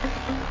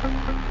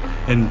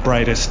In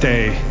brightest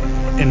day,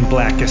 in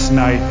blackest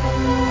night,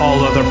 all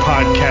other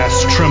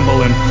podcasts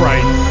tremble in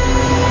fright.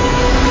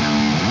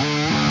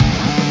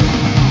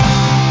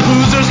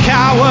 Losers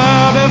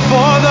cower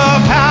before the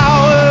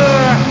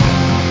power.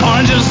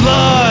 Oranges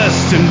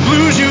lust and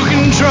blues you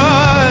can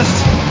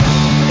trust.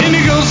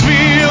 Indigos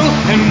feel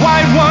and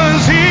white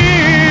ones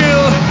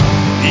heal.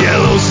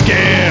 Yellows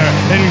scare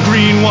and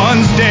green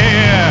ones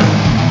dare.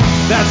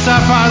 That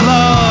sapphire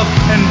love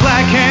and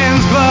black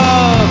hands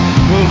glove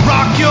will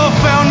rock your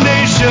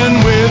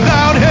foundation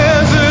without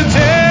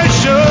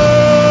hesitation.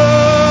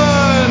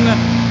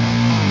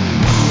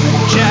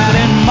 Chad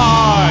and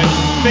Mark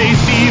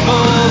face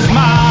evil's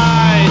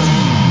might.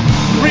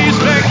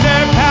 Respect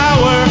their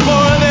power,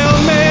 for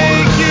they'll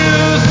make you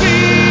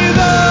see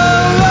the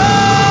light.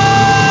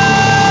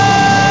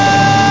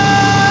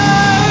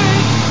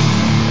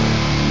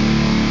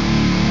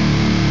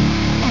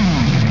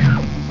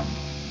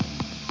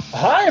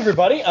 Hi,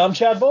 everybody. I'm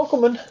Chad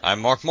Vogelman.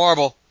 I'm Mark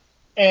Marble.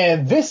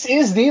 And this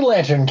is the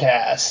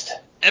LanternCast.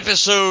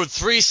 Episode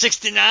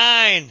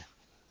 369.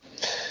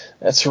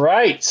 That's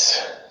right.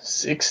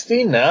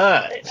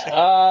 69.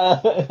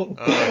 Oh,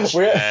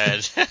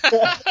 Chad.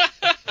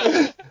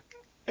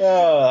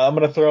 I'm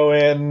going to throw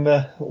in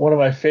one of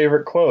my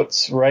favorite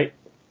quotes right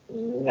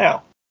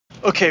now.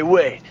 Okay,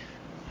 wait.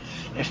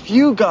 If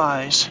you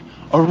guys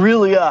are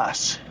really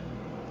us,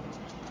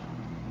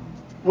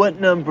 what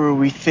number are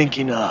we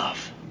thinking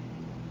of?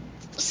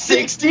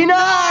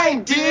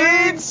 69,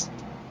 dudes!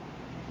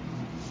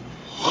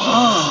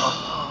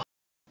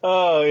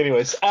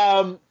 Anyways,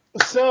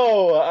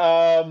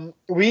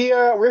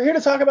 we're here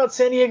to talk about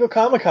San Diego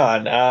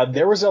Comic-Con.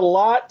 There was a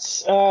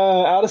lot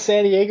out of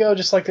San Diego,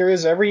 just like there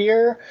is every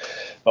year.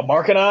 But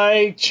Mark and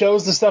I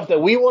chose the stuff that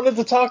we wanted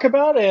to talk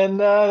about, and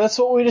that's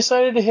what we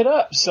decided to hit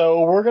up.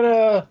 So we're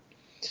gonna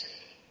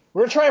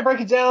try and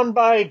break it down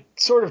by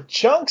sort of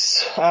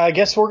chunks. I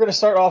guess we're gonna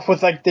start off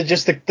with like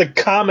the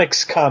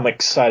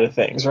comics side of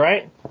things,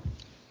 right?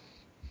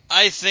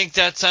 I think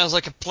that sounds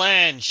like a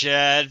plan,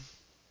 Chad.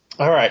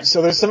 All right,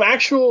 so there's some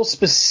actual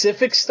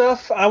specific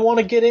stuff I want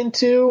to get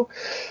into,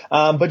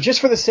 but just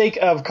for the sake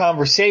of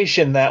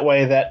conversation, that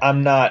way that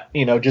I'm not,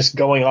 just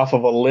going off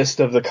of a list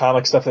of the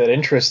comic stuff that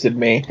interested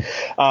me.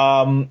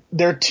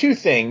 There are two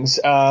things,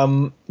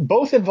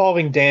 both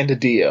involving Dan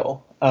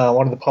DiDio,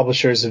 one of the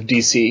publishers of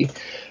DC,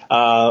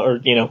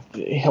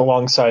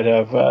 alongside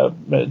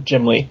of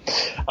Jim Lee.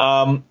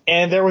 And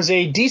there was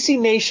a DC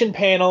Nation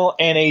panel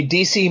and a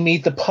DC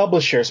Meet the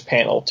Publishers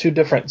panel, two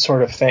different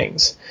sort of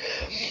things.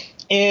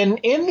 And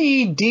in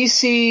the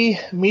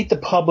DC Meet the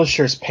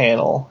Publishers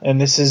panel,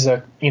 and this is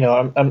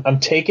I'm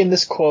taking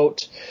this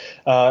quote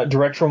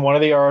direct from one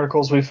of the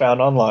articles we found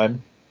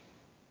online.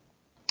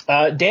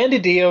 Dan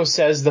DiDio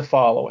says the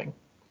following.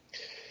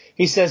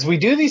 He says, "We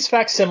do these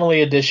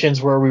facsimile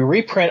editions where we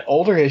reprint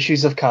older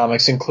issues of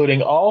comics,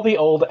 including all the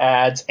old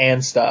ads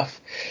and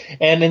stuff.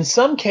 And in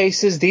some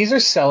cases, these are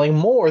selling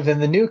more than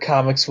the new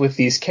comics with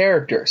these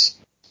characters.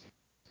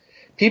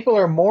 People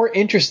are more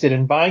interested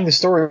in buying the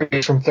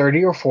stories from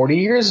 30 or 40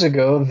 years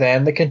ago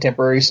than the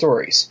contemporary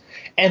stories.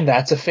 And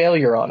that's a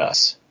failure on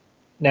us."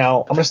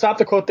 Now, I'm going to stop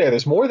the quote there.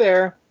 There's more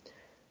there.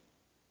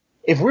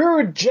 If we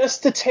were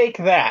just to take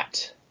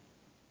that,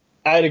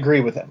 I'd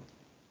agree with him.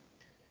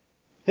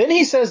 Then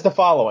he says the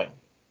following,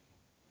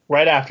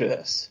 right after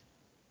this.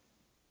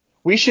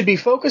 "We should be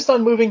focused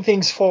on moving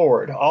things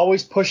forward,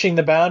 always pushing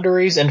the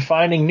boundaries and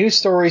finding new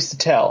stories to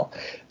tell.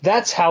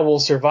 That's how we'll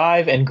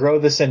survive and grow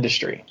this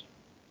industry."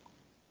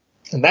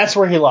 And that's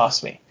where he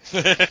lost me.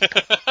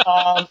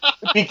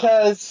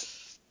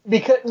 Because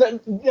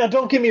now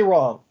don't get me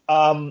wrong.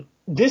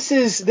 This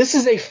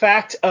is a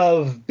fact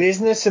of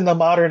business in the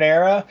modern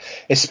era,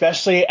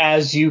 especially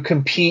as you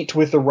compete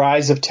with the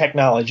rise of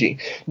technology.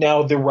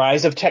 Now, the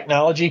rise of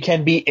technology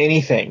can be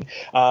anything.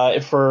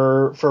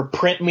 For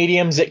print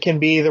mediums, it can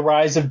be the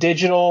rise of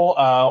digital,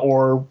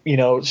 or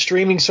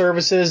streaming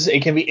services.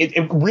 It can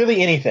be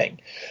really anything.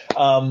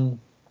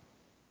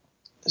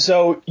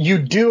 So you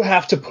do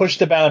have to push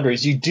the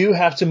boundaries. You do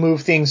have to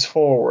move things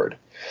forward.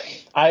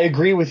 I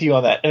agree with you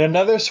on that. And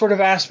another sort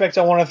of aspect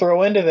I want to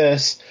throw into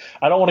this,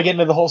 I don't want to get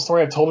into the whole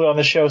story. I've told it on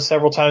the show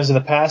several times in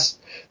the past.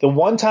 The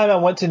one time I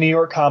went to New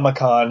York Comic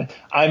Con,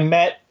 I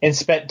met and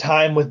spent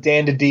time with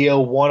Dan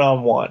DiDio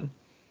one-on-one.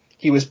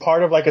 He was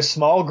part of like a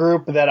small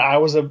group that I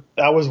was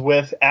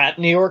with at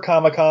New York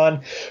Comic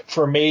Con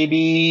for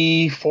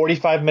maybe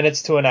 45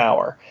 minutes to an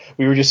hour.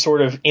 We were just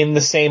sort of in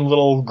the same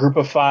little group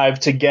of five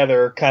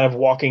together, kind of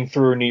walking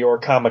through New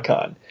York Comic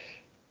Con.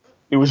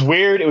 It was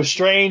weird. It was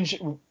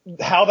strange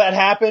how that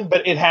happened,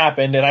 but it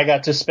happened, and I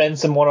got to spend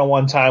some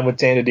one-on-one time with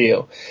Dan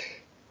DiDio.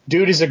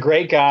 Dude is a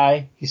great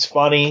guy. He's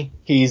funny.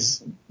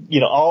 He's,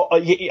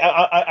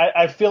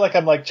 I feel like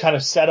I'm like trying to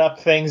set up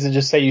things and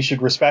just say you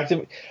should respect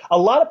him.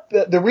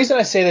 The reason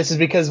I say this is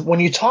because when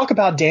you talk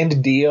about Dan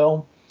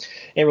DiDio,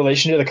 in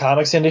relation to the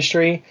comics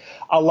industry.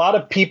 A lot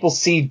of people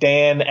see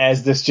Dan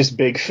as this just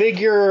big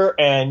figure,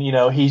 and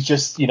he's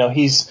just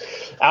he's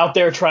out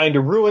there trying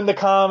to ruin the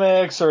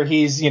comics, or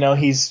he's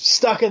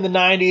stuck in the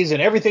 90s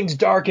and everything's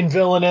dark and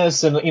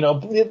villainous, and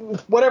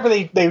whatever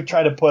they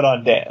try to put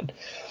on Dan.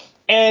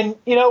 And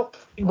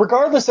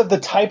regardless of the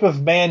type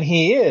of man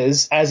he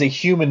is as a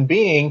human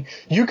being,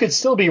 you could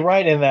still be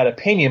right in that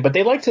opinion. But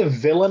they like to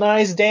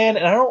villainize Dan,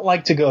 and I don't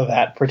like to go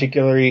that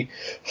particularly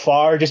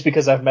far just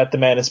because I've met the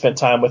man and spent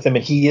time with him,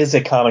 and he is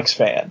a comics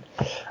fan.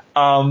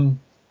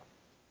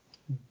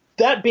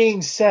 That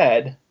being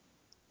said,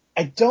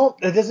 that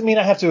doesn't mean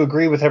I have to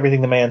agree with everything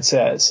the man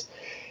says.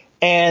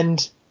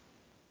 And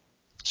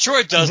sure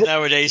it does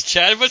nowadays,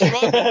 Chad. What's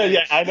wrong with you?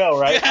 Yeah, I know,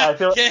 right? Yeah,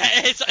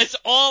 it's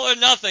all or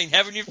nothing.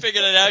 Haven't you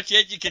figured it out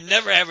yet? You can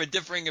never have a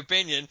differing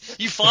opinion.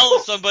 You follow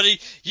somebody,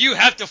 you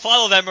have to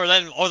follow them,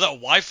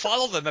 why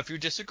follow them if you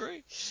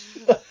disagree?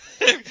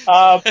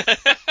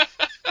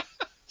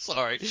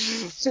 Sorry.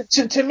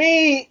 To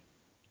me,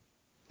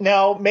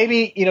 now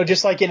maybe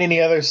just like in any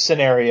other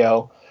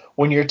scenario,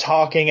 when you're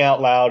talking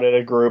out loud at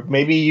a group,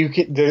 maybe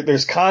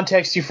there's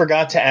context you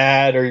forgot to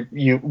add,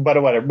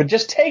 but whatever. But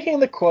just taking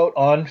the quote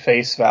on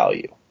face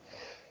value,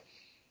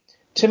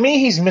 to me,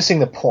 he's missing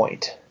the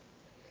point.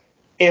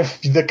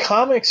 If the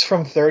comics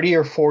from 30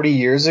 or 40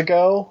 years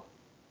ago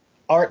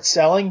aren't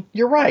selling,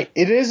 you're right.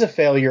 It is a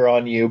failure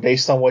on you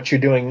based on what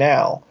you're doing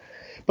now.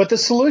 But the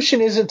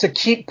solution isn't to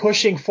keep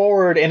pushing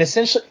forward, and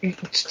essentially,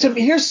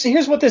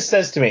 here's what this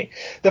says to me.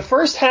 The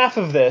first half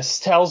of this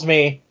tells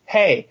me,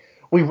 hey,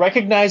 we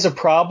recognize a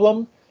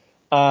problem.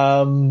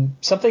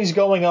 Something's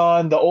going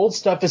on. The old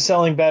stuff is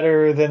selling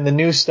better than the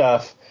new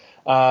stuff.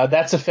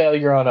 That's a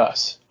failure on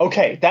us.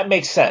 Okay, that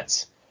makes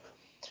sense.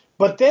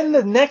 But then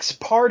the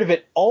next part of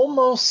it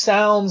almost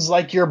sounds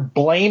like you're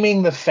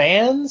blaming the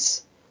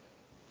fans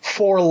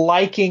for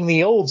liking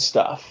the old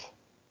stuff.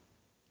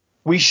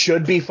 We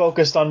should be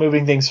focused on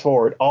moving things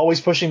forward, always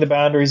pushing the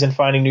boundaries and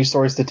finding new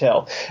stories to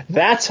tell.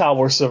 That's how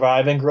we'll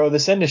survive and grow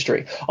this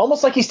industry.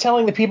 Almost like he's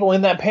telling the people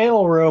in that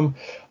panel room,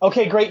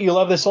 okay, great, you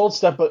love this old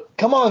stuff, but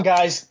come on,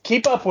 guys,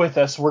 keep up with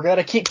us. We're going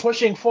to keep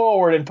pushing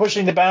forward and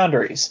pushing the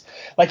boundaries.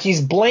 Like he's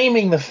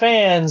blaming the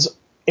fans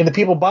and the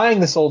people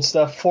buying this old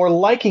stuff for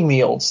liking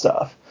the old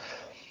stuff.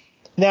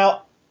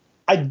 Now,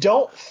 I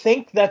don't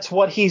think that's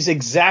what he's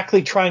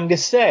exactly trying to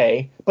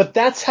say, but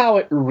that's how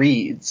it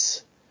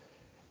reads.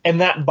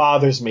 And that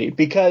bothers me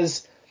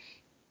because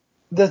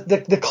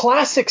the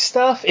classic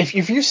stuff, if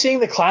you're seeing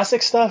the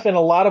classic stuff in a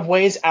lot of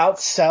ways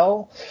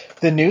outsell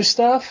the new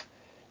stuff,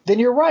 then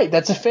you're right.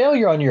 That's a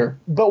failure on your.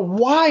 But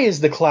why is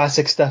the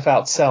classic stuff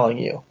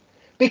outselling you?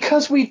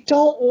 Because we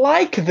don't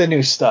like the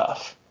new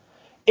stuff.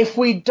 If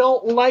we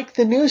don't like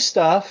the new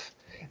stuff,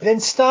 then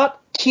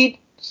stop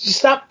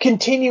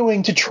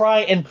continuing to try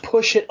and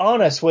push it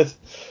on us with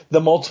the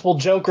multiple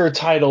Joker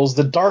titles,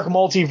 the dark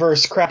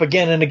multiverse crap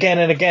again and again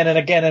and again and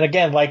again and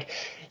again. Like,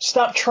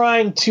 stop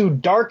trying to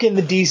darken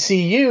the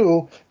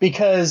DCU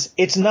because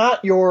it's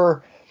not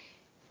your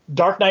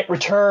Dark Knight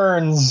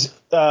Returns,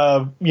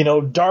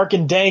 dark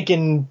and dank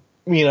and,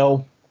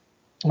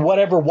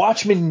 whatever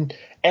Watchmen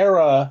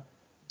era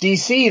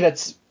DC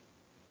that's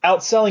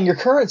outselling your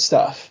current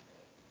stuff.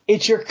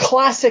 It's your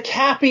classic,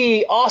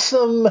 happy,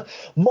 awesome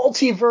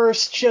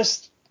multiverse.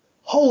 Just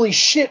holy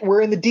shit,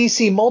 we're in the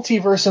DC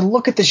multiverse, and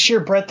look at the sheer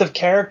breadth of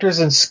characters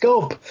and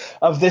scope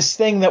of this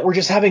thing that we're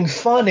just having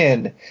fun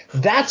in.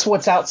 That's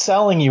what's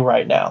outselling you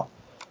right now.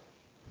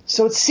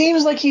 So it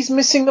seems like he's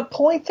missing the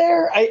point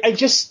there. I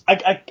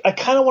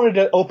kind of wanted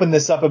to open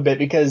this up a bit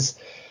because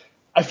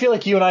I feel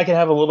like you and I can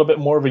have a little bit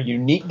more of a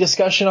unique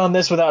discussion on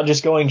this without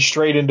just going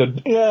straight into,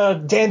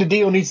 Dan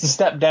DiDio needs to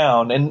step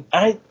down. And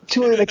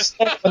to an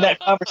extent, when that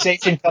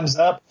conversation comes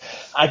up,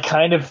 I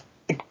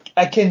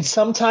can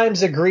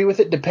sometimes agree with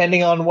it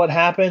depending on what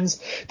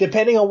happens.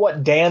 Depending on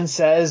what Dan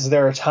says,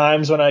 there are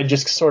times when I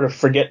just sort of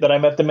forget that I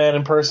met the man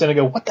in person and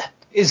go, what the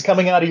is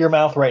coming out of your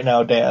mouth right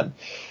now, Dan?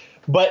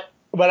 But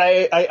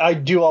I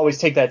do always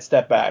take that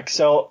step back.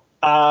 So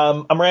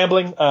I'm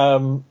rambling.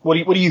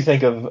 What do you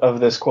think of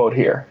this quote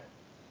here?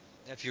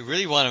 If you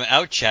really want him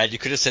out, Chad, you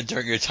could have said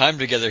during your time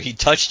together he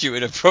touched you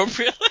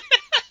inappropriately.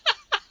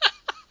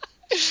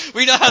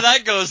 We know how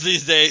that goes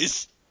these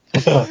days.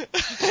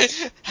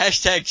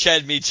 Hashtag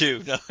Chad me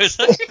too. No, it's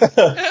like,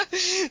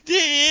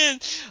 Dan.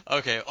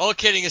 Okay, all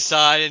kidding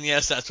aside, and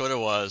yes, that's what it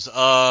was.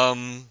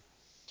 And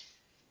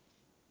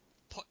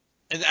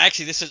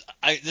actually,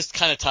 this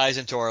kind of ties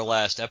into our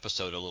last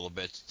episode a little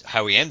bit,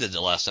 how we ended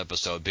the last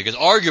episode, because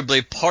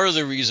arguably part of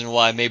the reason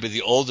why maybe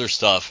the older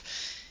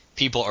stuff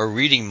people are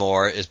reading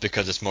more is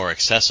because it's more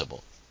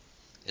accessible.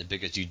 It's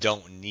because you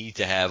don't need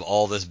to have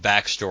all this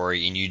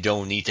backstory, and you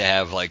don't need to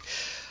have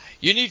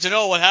you need to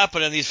know what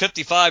happened in these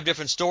 55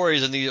 different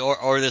stories, and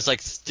or there's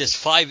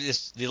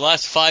the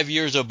last 5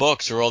 years of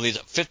books, or all these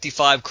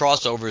 55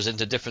 crossovers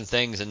into different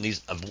things, and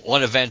these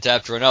one event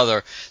after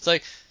another. It's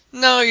like,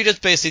 no, you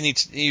just basically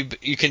need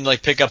you can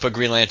pick up a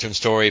Green Lantern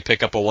story,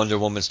 pick up a Wonder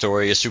Woman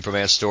story, a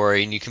Superman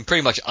story, and you can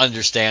pretty much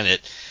understand it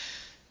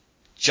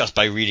just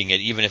by reading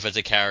it, even if it's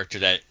a character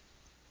that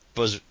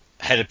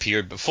had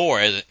appeared before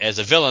as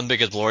a villain,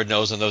 because Lord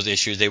knows in those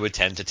issues they would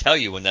tend to tell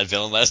you when that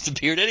villain last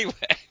appeared anyway.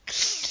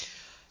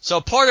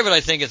 So part of it,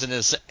 I think, is an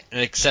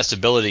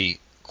accessibility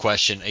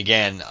question.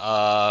 Again,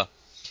 I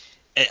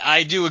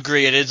do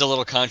agree it is a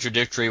little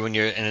contradictory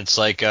and it's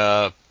like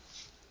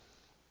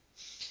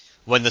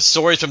when the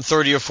stories from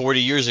 30 or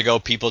 40 years ago,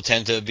 people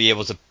tend to be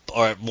able to,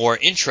 are more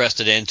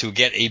interested in, to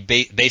get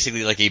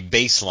basically like a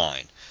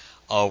baseline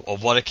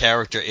of what a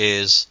character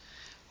is,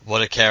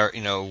 what a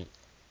character,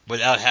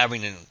 without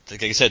having to,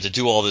 like I said, to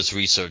do all this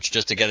research,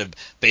 just to get a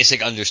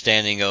basic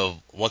understanding of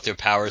what their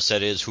power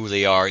set is, who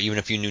they are, even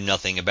if you knew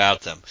nothing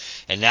about them.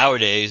 And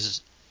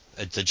nowadays,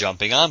 it's a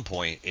jumping on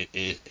point.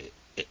 It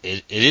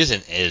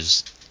isn't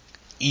as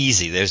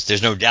easy.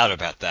 There's no doubt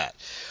about that.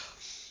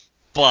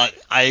 But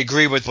I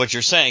agree with what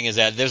you're saying, is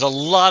that there's a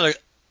lot of,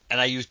 and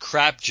I use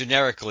crap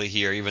generically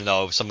here, even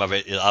though some of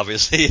it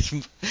obviously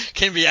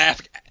can be,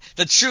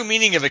 the true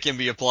meaning of it can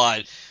be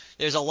applied.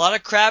 There's a lot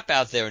of crap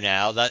out there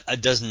now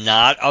that does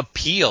not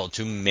appeal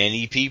to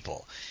many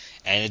people.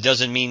 And it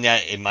doesn't mean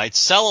that it might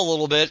sell a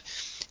little bit,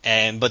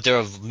 but there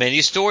are many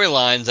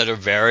storylines that are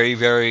very,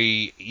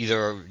 very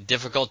either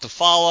difficult to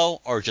follow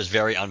or just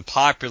very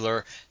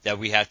unpopular that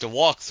we have to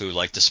walk through,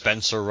 like the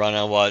Spencer run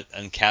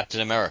on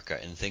Captain America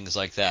and things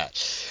like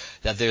that.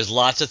 That there's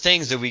lots of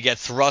things that we get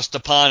thrust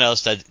upon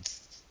us that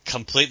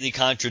completely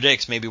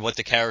contradicts maybe what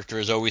the character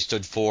has always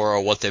stood for or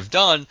what they've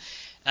done.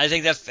 I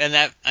think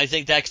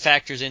that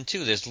factors in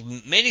too. There's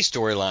many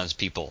storylines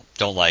people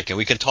don't like, and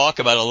we can talk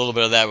about a little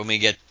bit of that when we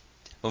get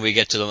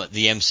to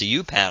the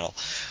MCU panel,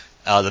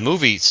 the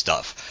movie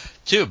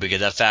stuff too, because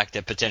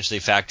that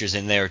potentially factors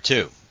in there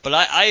too. But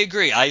I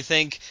agree. I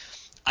think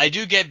I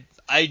do get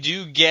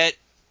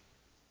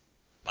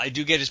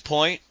his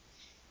point.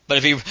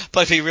 But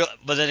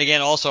then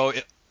again, also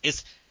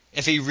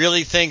if he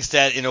really thinks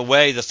that in a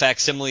way the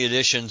facsimile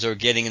editions are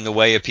getting in the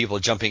way of people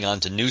jumping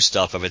onto new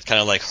stuff, if it's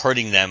kind of like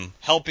hurting them,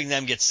 helping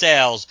them get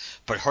sales,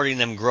 but hurting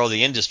them grow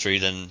the industry,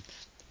 then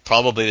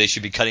probably they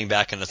should be cutting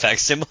back on the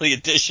facsimile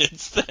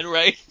editions then,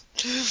 right?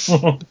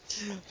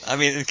 I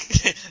mean,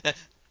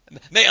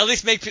 at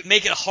least make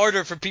it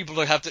harder for people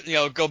to have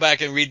to, go back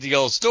and read the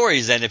old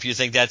stories then, if you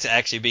think that's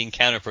actually being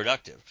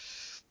counterproductive.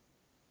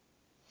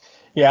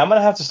 Yeah, I'm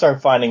gonna have to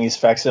start finding these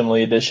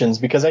facsimile editions,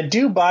 because I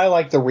do buy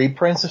like the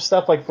reprints of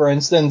stuff. Like, for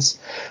instance,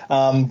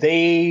 I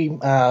don't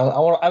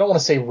want to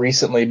say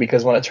recently,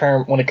 because when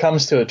it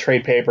comes to a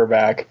trade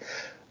paperback,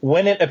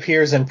 when it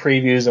appears in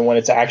previews and when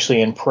it's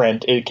actually in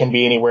print, it can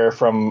be anywhere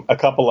from a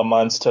couple of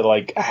months to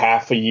like a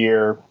half a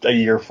year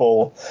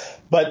full.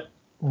 But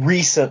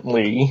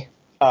recently,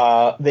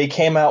 they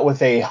came out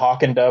with a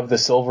Hawk and Dove: The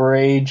Silver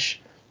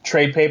Age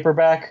trade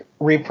paperback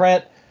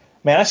reprint.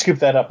 Man, I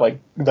scooped that up like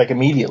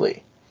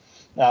immediately.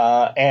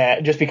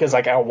 And just because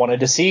I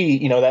wanted to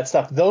see, that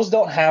stuff. Those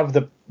don't have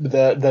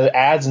the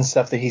ads and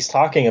stuff that he's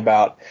talking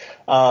about.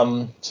 So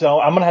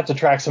I'm going to have to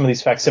track some of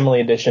these facsimile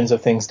editions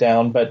of things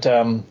down. But,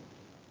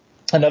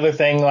 another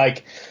thing,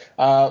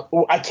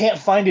 I can't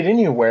find it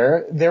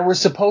anywhere. There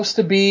was supposed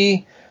to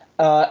be,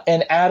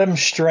 an Adam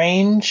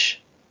Strange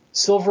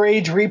Silver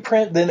Age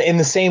reprint in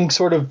the same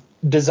sort of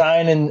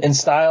design and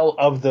style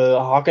of the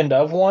Hawk and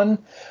Dove one.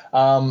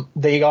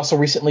 They also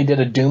recently did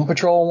a Doom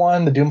Patrol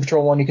one. The Doom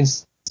Patrol one you can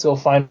still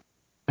find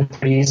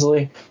pretty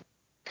easily,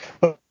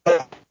 but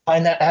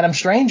find that Adam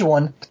Strange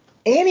one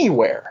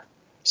anywhere.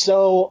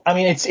 So I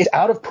mean, it's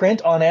out of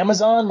print on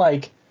Amazon.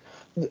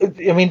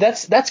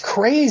 That's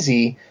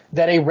crazy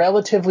that a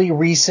relatively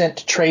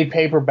recent trade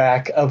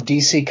paperback of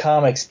DC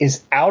Comics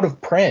is out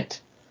of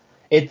print.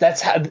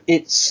 That's how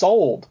it's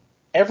sold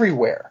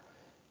everywhere,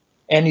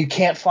 and you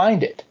can't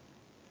find it.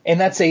 And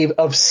that's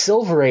of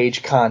Silver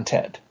Age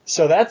content.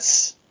 So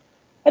that's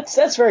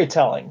very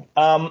telling.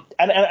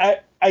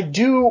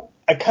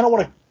 I kind of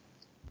want to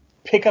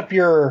pick up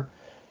your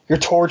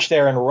torch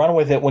there and run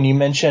with it when you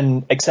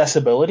mention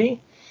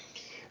accessibility,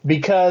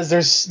 because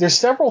there's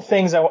several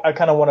things I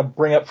kind of want to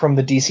bring up from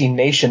the DC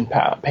Nation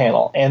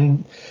panel.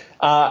 And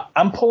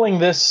I'm pulling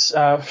this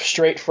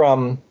straight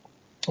from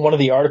one of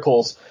the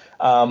articles.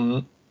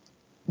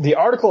 The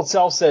article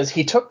itself says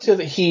he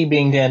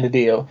being Dan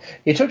DiDio,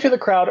 he took to the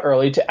crowd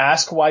early to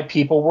ask why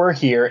people were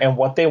here and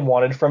what they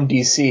wanted from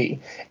DC,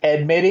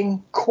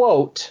 admitting,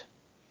 quote,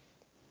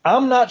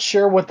 "I'm not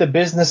sure what the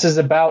business is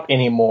about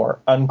anymore,"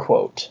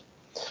 unquote,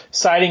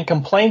 citing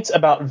complaints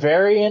about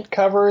variant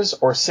covers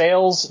or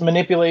sales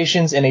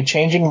manipulations in a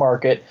changing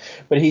market.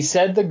 But he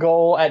said the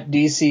goal at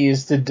DC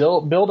is to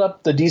build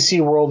up the DC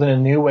world in a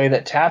new way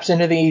that taps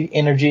into the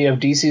energy of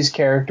DC's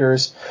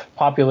characters'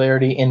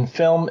 popularity in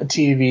film,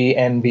 TV,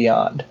 and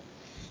beyond.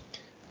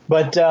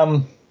 But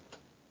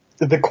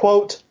the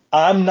quote,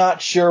 "I'm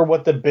not sure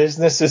what the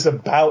business is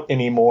about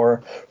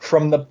anymore,"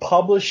 from the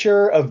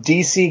publisher of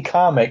DC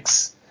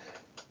Comics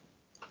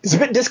is a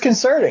bit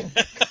disconcerting.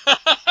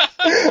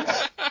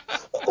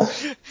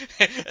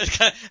 It's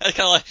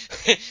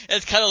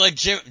kind of like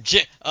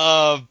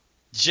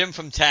Jim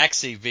from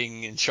Taxi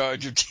being in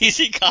charge of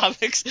DC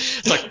Comics.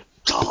 It's like,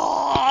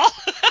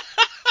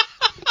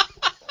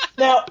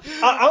 Now,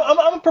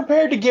 I'm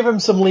prepared to give him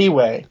some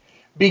leeway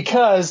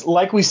because,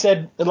 like it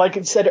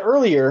said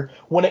earlier,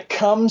 when it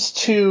comes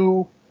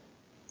to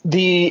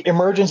the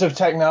emergence of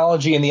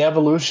technology and the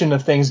evolution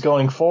of things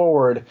going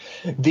forward,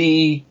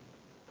 the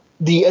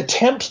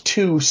attempt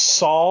to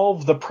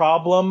solve the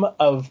problem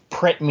of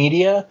print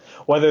media,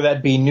 whether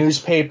that be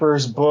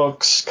newspapers,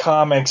 books,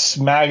 comics,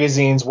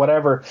 magazines,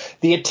 whatever,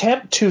 the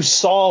attempt to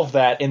solve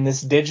that in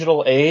this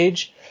digital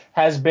age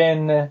has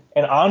been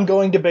an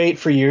ongoing debate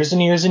for years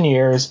and years and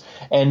years,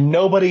 and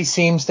nobody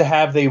seems to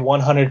have the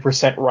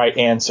 100% right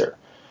answer.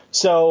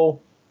 So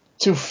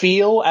to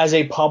feel as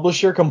a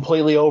publisher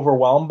completely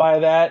overwhelmed by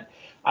that,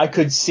 I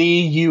could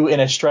see you in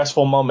a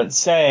stressful moment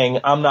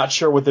saying, I'm not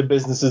sure what the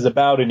business is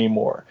about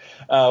anymore,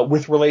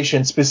 with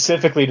relation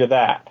specifically to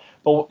that.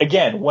 But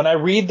again, when I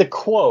read the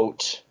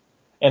quote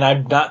and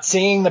I'm not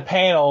seeing the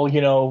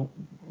panel,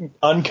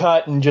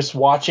 uncut and just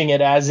watching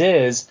it as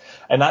is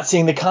and not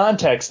seeing the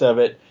context of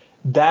it,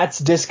 that's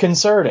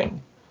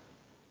disconcerting.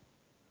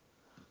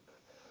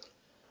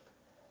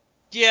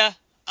 Yeah,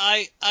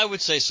 I would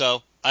say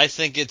so. I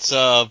think it's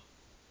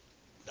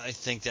I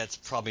think that's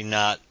probably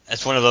not.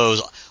 That's one of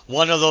those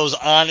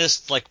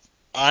honest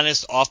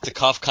off the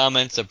cuff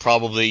comments that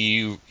probably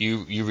you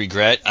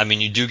regret. I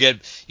mean, you do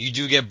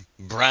get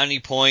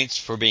brownie points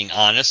for being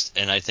honest,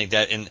 and I think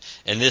that in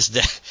this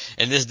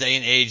day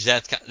and age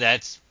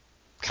that's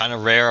kind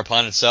of rare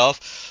upon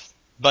itself.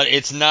 But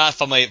it's not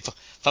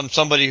from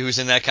somebody who's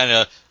in that kind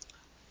of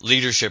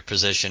leadership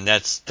position.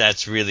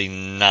 That's really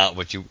not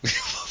what you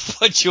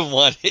what you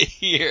want to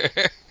hear.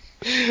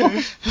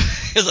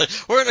 It's like,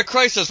 we're in a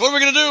crisis. What are we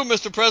going to do,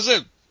 Mr.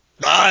 President?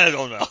 I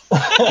don't know.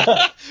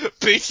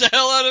 Beats the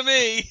hell out of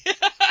me.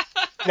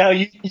 Now,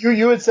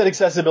 you had said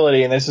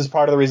accessibility, and this is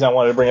part of the reason I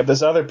wanted to bring up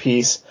this other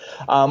piece.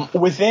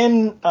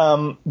 Within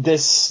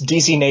this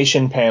DC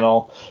Nation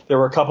panel, there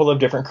were a couple of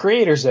different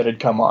creators that had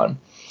come on.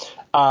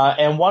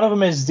 And one of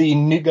them is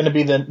going to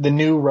be the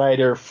new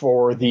writer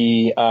for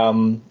the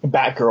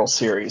Batgirl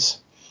series.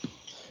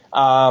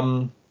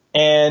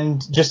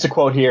 And just to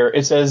quote here,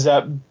 it says,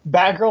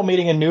 Batgirl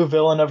meeting a new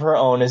villain of her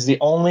own is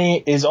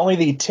only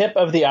the tip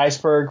of the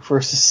iceberg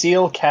for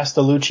Cecile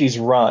Castellucci's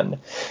run.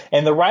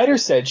 And the writer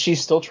said she's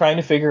still trying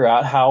to figure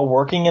out how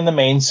working in the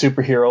main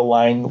superhero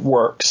line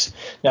works.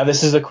 Now,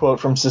 this is a quote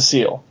from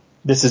Cecile.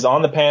 This is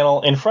on the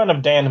panel in front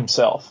of Dan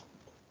himself.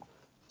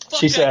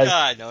 Fuck that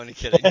guy. No, I'm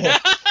kidding.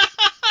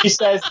 She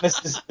says,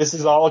 this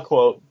is all a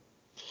quote.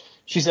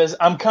 She says,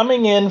 I'm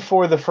coming in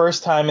for the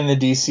first time in the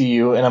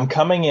DCU, and I'm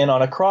coming in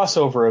on a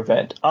crossover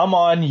event. I'm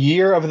on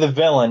Year of the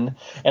Villain,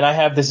 and I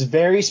have this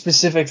very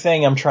specific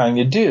thing I'm trying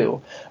to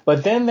do.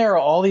 But then there are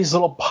all these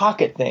little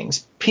pocket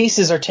things.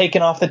 Pieces are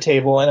taken off the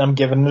table, and I'm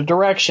given a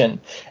direction.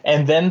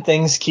 And then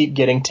things keep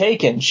getting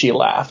taken, she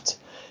laughed.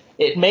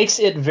 It makes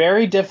it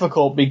very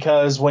difficult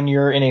because when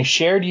you're in a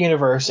shared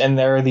universe and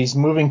there are these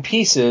moving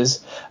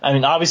pieces, I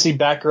mean, obviously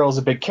Batgirl is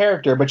a big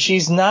character, but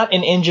she's not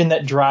an engine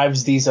that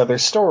drives these other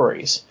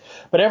stories.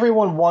 But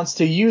everyone wants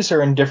to use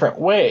her in different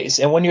ways.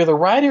 And when you're the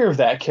writer of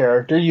that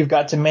character, you've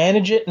got to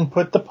manage it and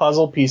put the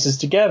puzzle pieces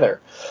together.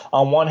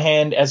 On one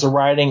hand, as a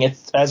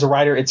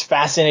writer, it's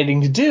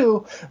fascinating to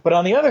do. But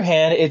on the other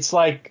hand, it's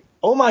like,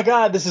 oh my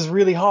God, this is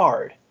really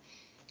hard.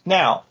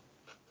 Now,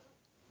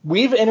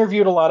 we've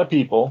interviewed a lot of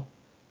people.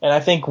 And I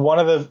think one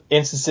of the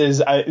instances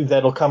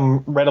that'll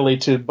come readily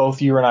to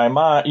both your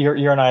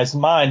and I's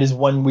mind is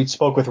when we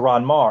spoke with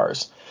Ron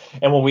Mars.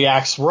 And when we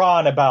asked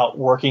Ron about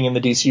working in the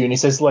DCU, and he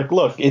says,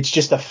 look, it's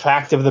just a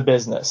fact of the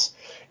business.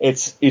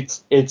 It's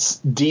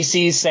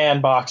DC's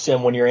sandbox,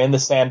 and when you're in the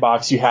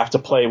sandbox, you have to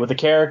play with the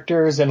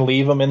characters and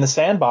leave them in the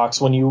sandbox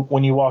when you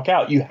walk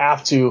out. You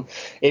have to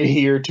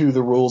adhere to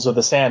the rules of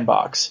the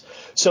sandbox.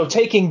 So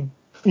taking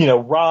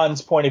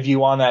Ron's point of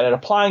view on that and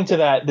applying to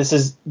that, this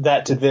is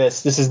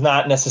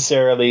not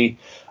necessarily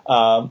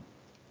a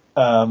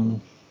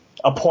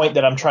point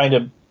that I'm trying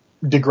to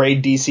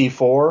degrade DC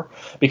for,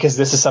 because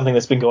this is something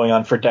that's been going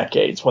on for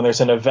decades. When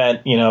there's an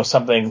event,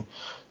 something,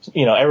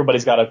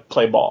 everybody's got to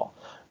play ball.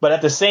 But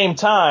at the same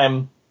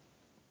time,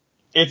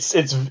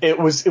 it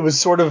was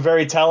sort of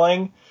very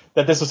telling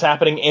that this was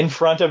happening in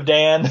front of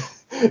Dan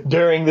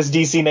during this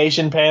DC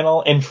Nation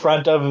panel, in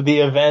front of the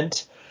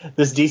event.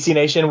 This DC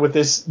Nation with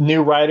this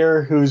new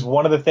writer who's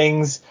one of the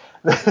things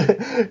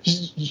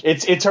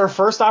it's her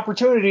first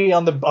opportunity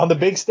on the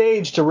big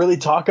stage to really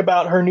talk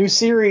about her new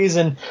series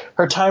and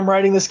her time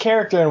writing this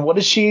character. And what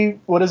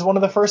is one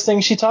of the first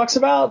things she talks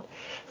about?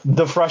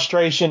 The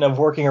frustration of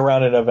working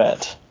around an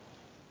event.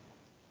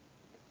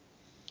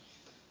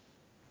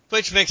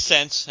 Which makes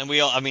sense, and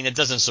it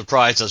doesn't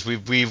surprise us.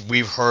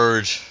 We've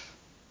heard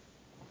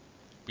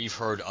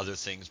other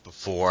things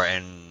before,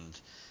 and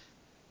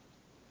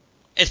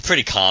it's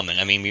pretty common.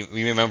 I mean,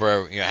 we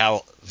remember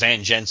how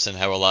Van Jensen,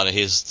 how a lot of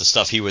the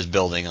stuff he was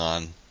building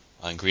on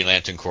Green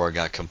Lantern Corps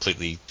got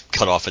completely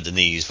cut off at the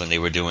knees when they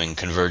were doing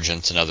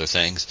Convergence and other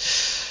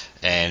things.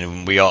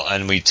 And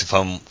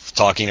from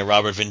talking to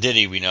Robert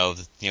Venditti, we know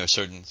that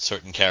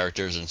certain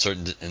characters and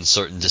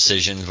certain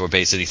decisions were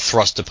basically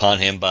thrust upon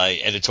him by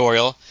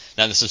editorial,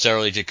 not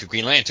necessarily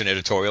Green Lantern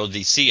editorial,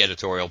 DC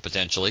editorial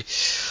potentially.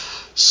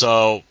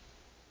 So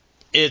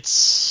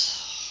it's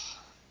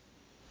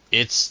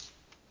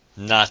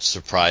not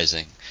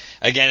surprising.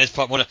 Again,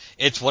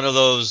 it's one of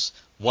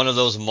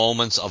those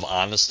moments of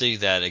honesty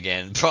that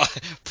again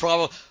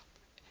probably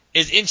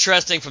is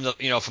interesting from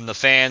the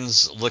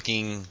fans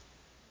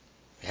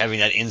having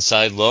that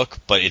inside look,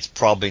 but it's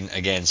probably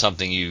again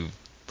something you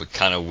would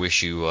kind of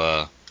wish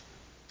you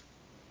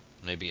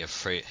maybe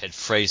had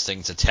phrased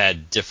things a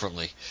tad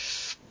differently.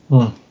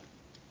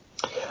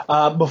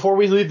 Before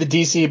we leave the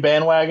DC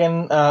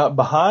bandwagon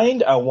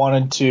behind, I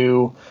wanted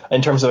to,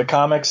 in terms of the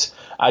comics,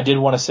 I did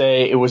want to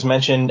say it was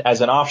mentioned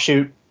as an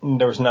offshoot.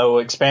 There was no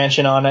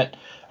expansion on it,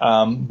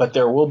 but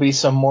there will be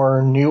some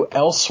more new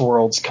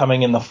Elseworlds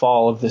coming in the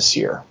fall of this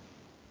year.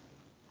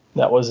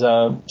 That was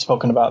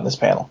spoken about in this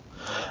panel.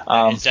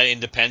 Is that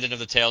independent of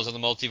the Tales of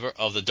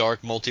the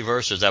Dark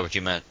Multiverse, or is that what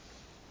you meant?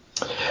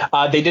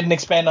 They didn't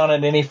expand on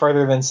it any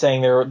further than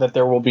saying that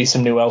there will be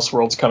some new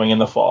Elseworlds coming in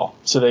the fall.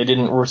 So they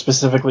didn't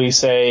specifically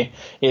say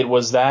it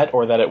was that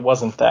or that it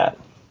wasn't that.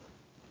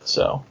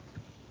 So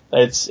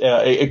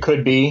it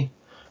could be,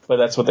 but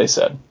that's what they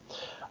said.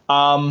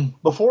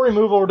 Before we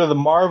move over to the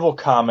Marvel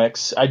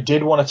comics, I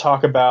did want to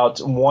talk about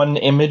one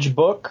Image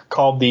book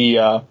called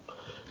the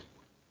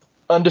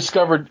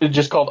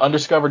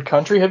Undiscovered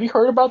Country. Have you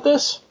heard about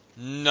this?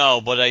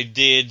 No, but I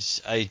did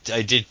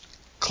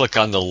click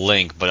on the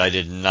link, but I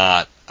did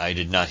not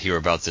hear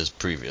about this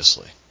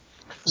previously.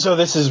 So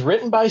this is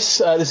written by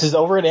this is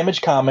over at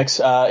Image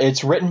Comics.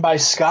 It's written by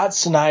Scott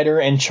Snyder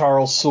and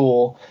Charles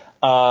Soule.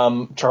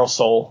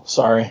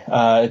 Sorry.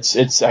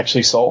 It's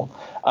actually Soule.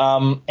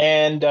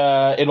 And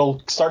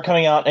it'll start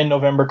coming out in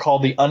November,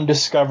 called The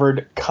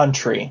Undiscovered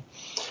Country.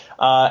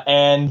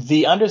 And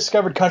The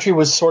Undiscovered Country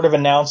was sort of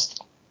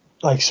announced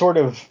sort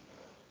of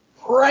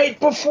right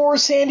before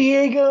San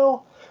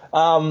Diego.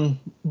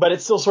 But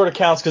it still sort of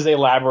counts because they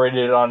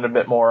elaborated on it a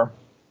bit more.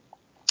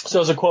 So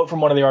as a quote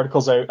from one of the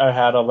articles I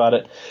had about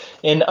it.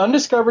 In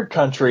Undiscovered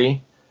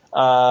Country,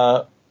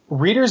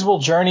 readers will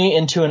journey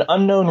into an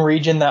unknown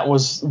region that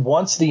was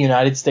once the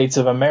United States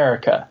of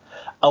America,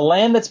 a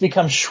land that's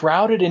become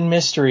shrouded in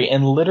mystery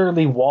and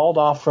literally walled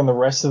off from the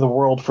rest of the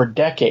world for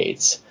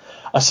decades.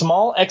 A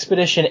small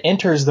expedition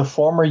enters the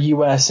former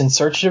U.S. in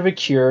search of a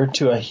cure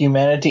to a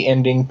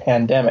humanity-ending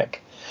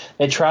pandemic.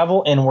 They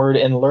travel inward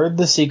and learn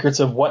the secrets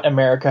of what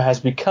America has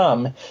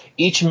become,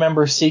 each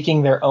member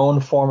seeking their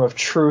own form of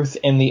truth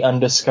in the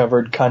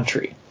undiscovered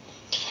country.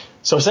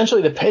 So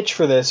essentially the pitch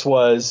for this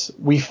was,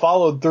 we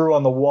followed through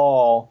on the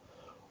wall.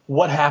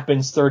 What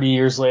happens 30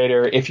 years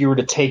later if you were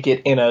to take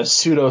it in a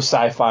pseudo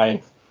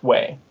sci-fi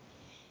way?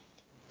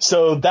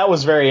 So that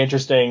was very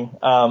interesting.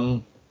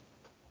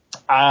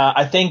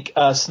 I think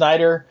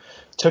Snyder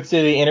took to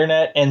the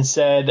internet and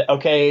said,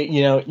 okay,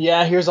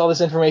 here's all this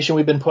information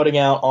we've been putting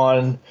out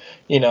on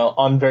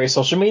various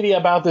social media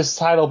about this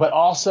title, but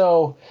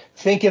also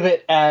think of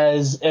it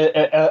as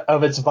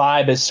of its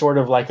vibe as sort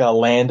of like a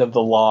Land of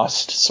the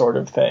Lost sort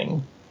of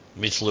thing.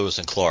 Meets Lewis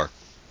and Clark.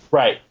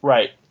 Right.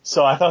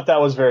 So I thought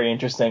that was very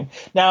interesting.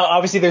 Now,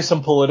 obviously, there's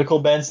some political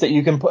bents that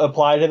you can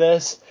apply to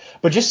this,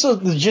 but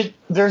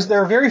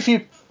there are very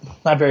few,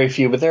 not very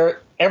few, but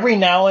every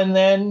now and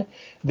then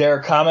there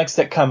are comics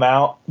that come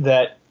out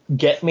that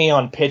get me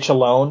on pitch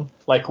alone,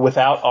 like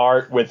without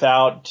art,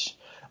 without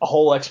a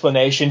whole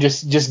explanation.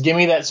 Just give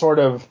me that sort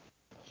of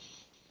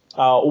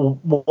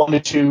 1 to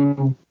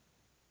 2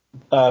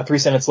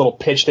 3-sentence little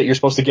pitch that you're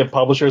supposed to give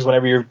publishers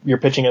whenever you're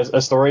pitching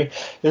a story.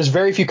 There's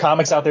very few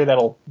comics out there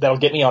that'll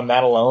get me on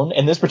that alone.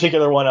 And this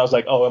particular one, I was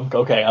like,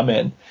 I'm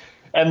in.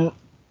 And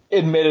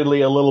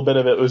admittedly, a little bit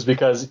of it was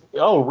because,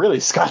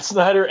 really, Scott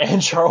Snyder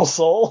and Charles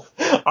Soule?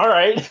 All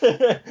right.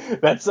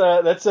 That's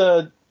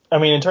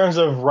in terms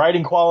of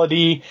writing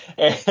quality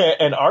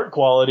and art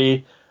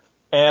quality,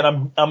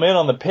 and I'm in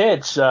on the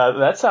pitch.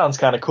 That sounds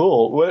kind of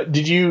cool. What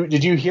did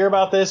you hear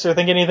about this or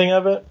think anything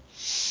of it?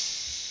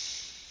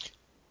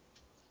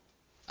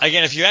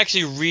 Again, if you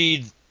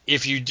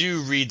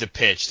do read the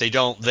pitch,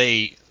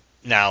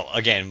 now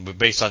again,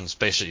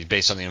 especially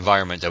based on the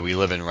environment that we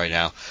live in right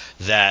now,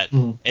 that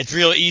it's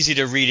real easy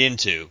to read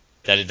into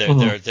that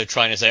they're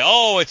trying to say,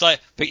 it's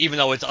like, but even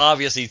though it's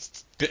obviously,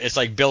 it's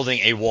like building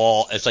a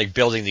wall, it's like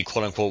building the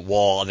quote unquote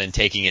wall and then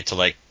taking it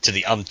to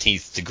the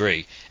umpteenth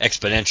degree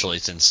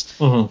exponentially,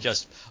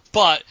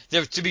 but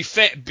they're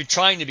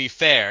trying to be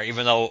fair,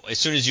 even though as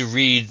soon as you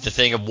read the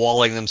thing of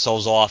walling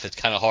themselves off, it's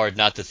kind of hard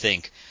not to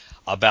think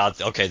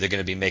about, okay, they're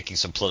going to be making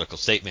some political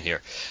statement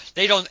here.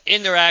 They don't,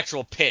 in their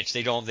actual pitch,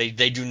 they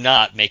do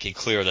not make it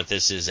clear that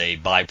this is a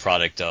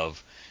byproduct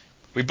of,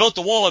 we built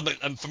the wall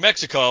for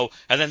Mexico,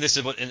 and then this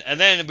is what, and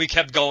then we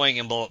kept going,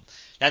 and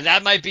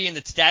that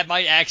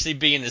might actually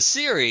be in the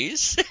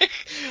series,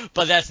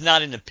 but that's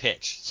not in the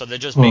pitch. So they're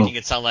just making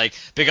it sound like,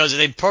 because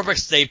they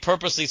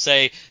purposely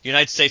say the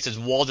United States has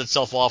walled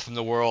itself off from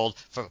the world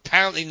for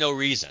apparently no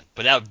reason,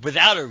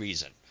 without a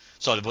reason.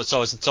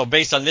 So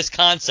based on this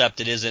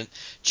concept, it isn't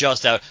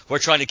just that we're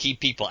trying to keep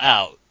people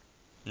out.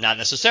 Not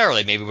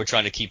necessarily. Maybe we're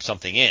trying to keep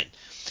something in.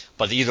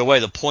 But either way,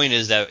 the point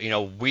is that,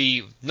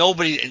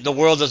 the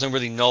world doesn't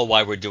really know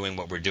why we're doing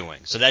what we're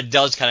doing. So that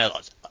does kind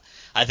of,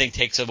 I think,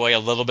 takes away a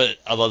little bit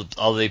of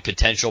the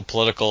potential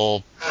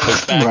political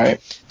pushback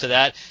to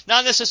that.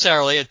 Not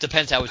necessarily. It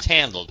depends how it's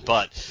handled.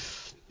 But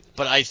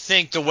I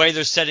think the way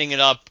they're setting it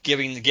up,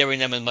 giving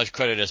them as much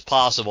credit as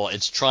possible,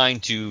 it's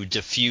trying to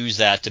diffuse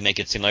that to make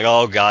it seem like,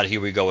 oh, God,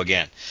 here we go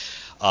again,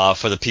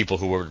 for the people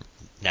who would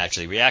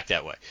naturally react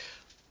that way.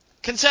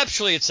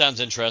 Conceptually, it sounds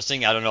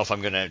interesting. I don't know if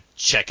I'm going to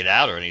check it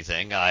out or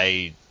anything.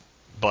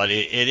 But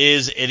it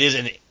is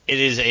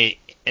an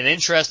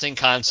interesting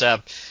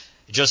concept.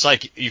 Just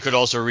like you could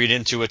also read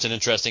into it's an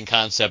interesting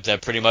concept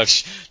that pretty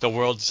much the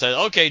world says,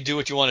 okay, do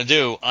what you want to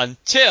do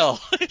until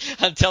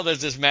there's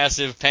this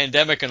massive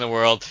pandemic in the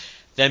world.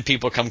 Then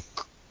people come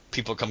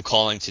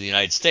calling to the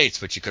United States,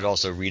 but you could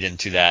also read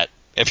into that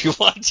if you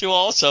want to,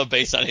 also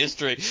based on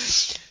history.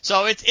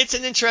 So it's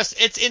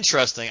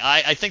interesting.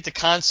 I think the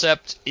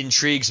concept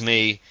intrigues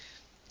me.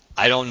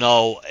 I don't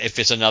know if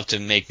it's enough to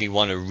make me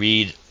want to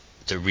read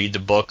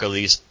the book. At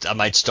least I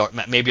might start.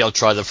 Maybe I'll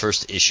try the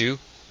first issue.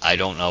 I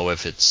don't know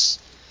if it's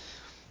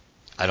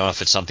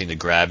something to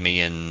grab me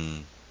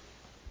and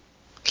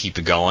keep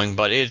it going,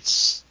 but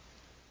it's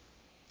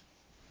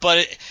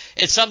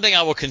something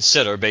I will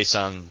consider based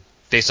on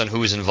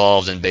who's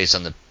involved and based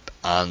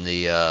on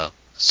the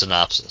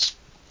synopsis.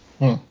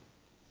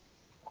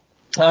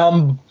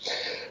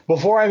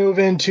 Before I move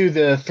into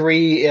the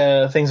three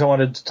things I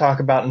wanted to talk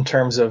about in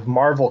terms of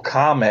Marvel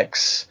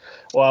Comics,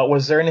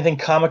 was there anything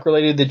comic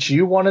related that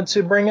you wanted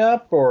to bring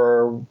up,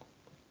 or?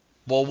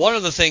 Well, one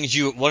of the things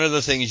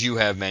you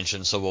have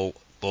mentioned, so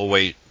we'll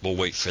wait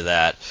for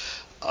that.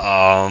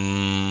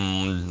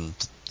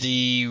 The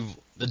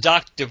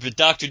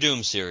Doctor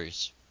Doom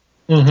series.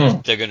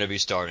 Mm-hmm. They're going to be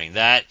starting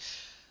that.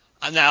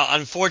 Now,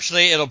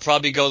 unfortunately, it'll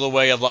probably go the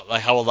way of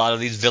like how a lot of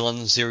these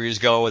villain series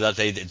go. That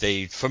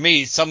they for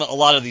me, a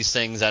lot of these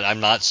things that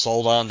I'm not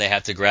sold on, they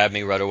have to grab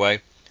me right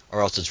away,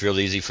 or else it's real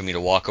easy for me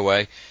to walk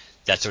away.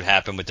 That's what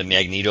happened with the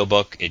Magneto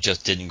book. It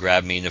just didn't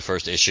grab me in the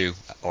first issue,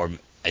 or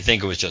I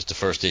think it was just the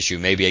first issue.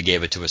 Maybe I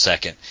gave it to a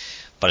second,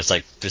 but it's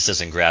like, this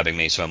isn't grabbing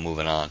me, so I'm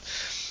moving on.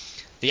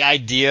 The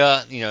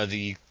idea,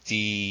 the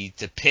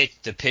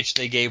pitch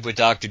they gave with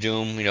Doctor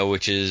Doom,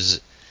 which is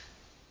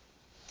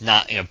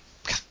not,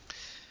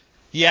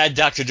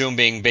 Doctor Doom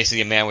being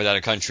basically a man without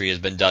a country has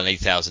been done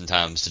 8,000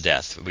 times to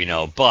death, we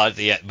know. But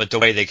the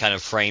way they kind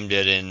of framed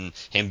it, and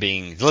him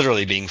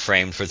literally being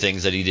framed for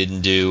things that he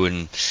didn't do,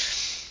 and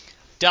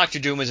Doctor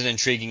Doom is an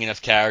intriguing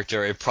enough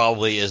character. It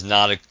probably is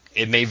not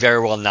it may very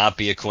well not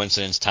be a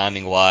coincidence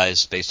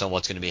timing-wise, based on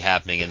what's going to be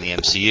happening in the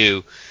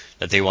MCU,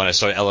 that they want to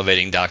start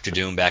elevating Doctor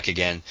Doom back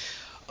again.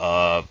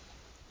 I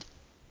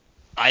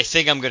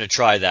think I'm going to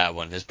try that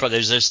one. There's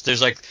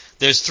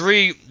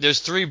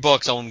three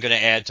books I'm going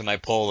to add to my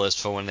poll list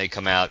for when they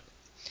come out.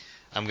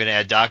 I'm going to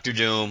add Doctor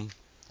Doom,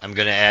 I'm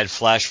going to add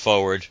Flash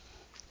Forward,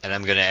 and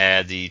I'm going to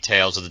add the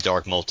Tales of the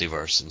Dark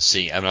Multiverse and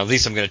see. At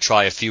least I'm going to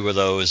try a few of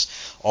those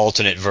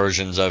alternate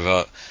versions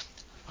of.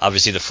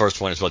 Obviously, the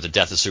first one is the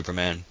Death of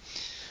Superman.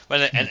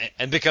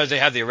 And because they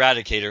have the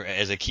Eradicator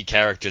as a key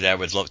character that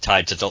was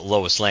tied to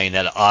Lois Lane,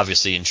 that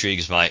obviously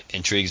intrigues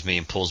me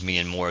and pulls me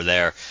in more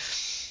there.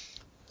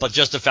 But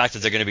just the fact that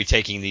they're going to be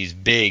taking these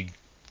big,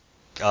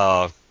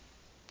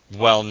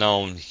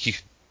 well-known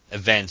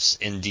events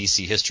in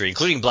DC history,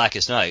 including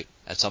Blackest Night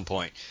at some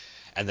point,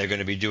 and they're going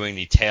to be doing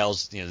the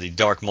Tales, the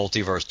Dark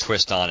Multiverse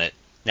twist on it.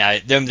 Now,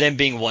 them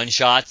being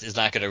one-shots is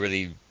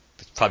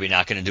probably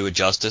not going to do it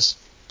justice,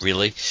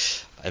 really,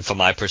 from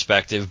my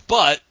perspective.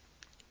 But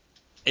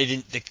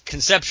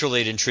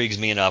conceptually, it intrigues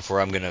me enough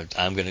where I'm gonna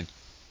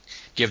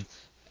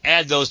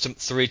add those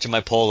three to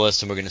my poll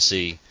list, and we're gonna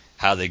see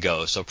how they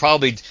go. So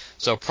probably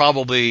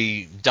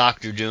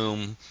Doctor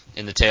Doom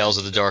and the Tales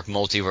of the Dark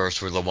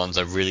Multiverse were the ones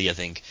I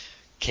think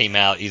came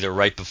out either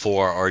right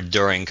before or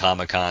during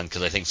Comic-Con,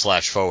 because I think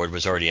Flash Forward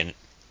was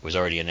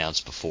already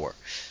announced before.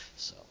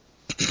 So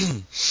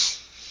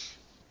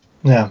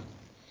yeah.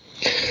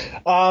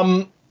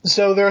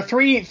 So there are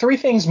three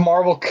things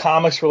Marvel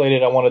Comics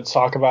related I wanted to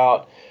talk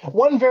about.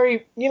 One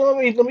very, let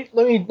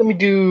me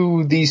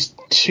do these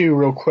two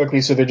real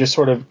quickly, so they're just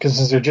sort of,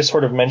 because they're just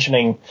sort of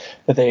mentioning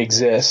that they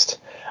exist.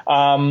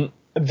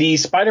 The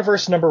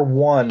Spider-Verse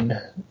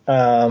 #1,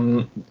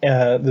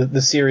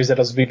 the series that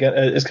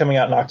is coming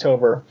out in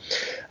October.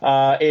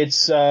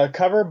 It's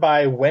covered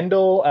by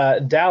Wendell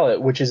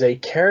Dallett, which is a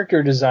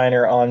character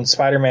designer on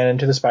Spider-Man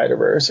Into the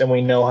Spider-Verse, and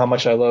we know how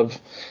much I love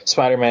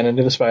Spider-Man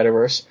Into the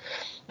Spider-Verse.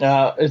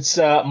 It's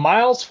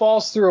Miles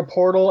falls through a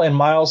portal, and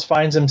Miles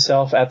finds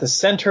himself at the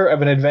center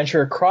of an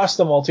adventure across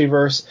the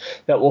multiverse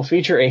that will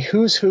feature a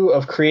who's who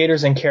of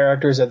creators and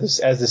characters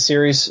as the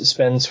series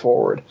spins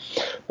forward.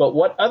 But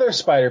what other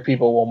Spider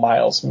people will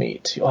Miles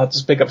meet? You'll have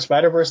to pick up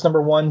Spider-Verse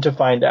 #1 to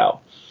find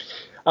out.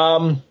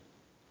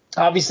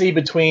 Obviously,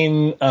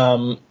 between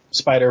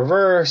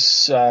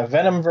Spider-Verse,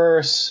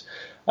 Venomverse,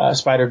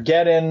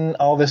 Spider-Geddon,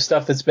 all this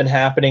stuff that's been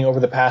happening over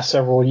the past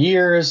several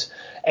years.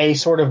 A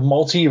sort of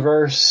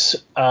multiverse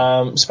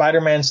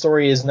Spider-Man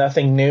story is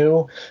nothing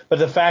new, but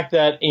the fact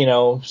that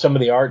some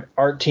of the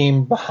art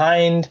team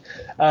behind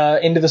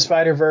Into the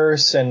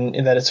Spider-Verse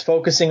and that it's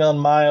focusing on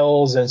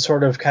Miles and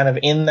sort of kind of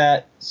in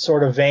that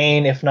sort of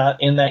vein, if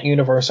not in that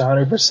universe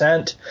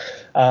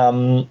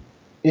 100%,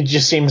 it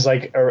just seems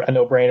like a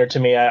no-brainer to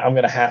me. I'm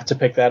going to have to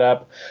pick that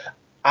up.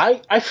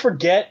 I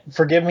forget.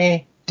 Forgive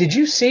me. Did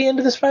you see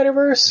Into the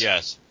Spider-Verse?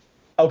 Yes.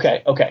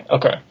 Okay.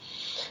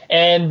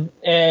 And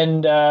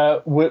did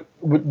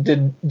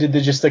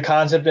the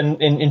concept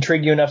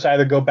intrigue you enough to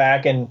either go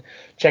back and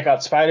check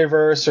out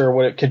Spider-Verse, or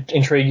would it could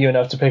intrigue you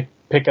enough to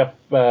pick up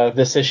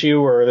this issue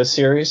or this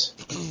series?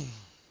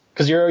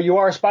 Because you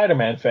are a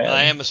Spider-Man fan.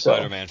 I am a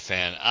Spider-Man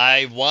fan.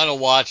 I want to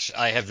watch.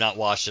 I have not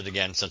watched it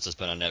again since it's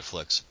been on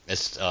Netflix.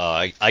 It's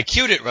I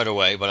queued it right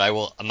away, but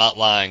I'm not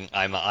lying.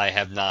 I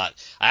have not.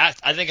 I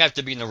think I have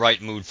to be in the right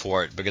mood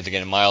for it because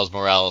again, Miles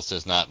Morales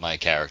is not my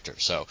character.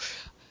 So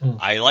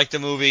I like the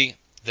movie.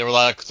 There were a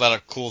lot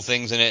of cool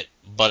things in it,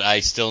 but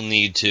I still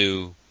need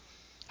to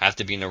have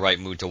to be in the right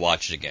mood to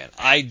watch it again.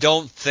 I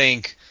don't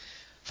think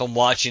from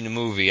watching the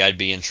movie I'd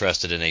be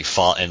interested in a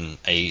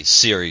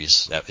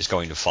series that is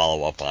going to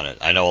follow up on it.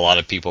 I know a lot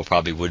of people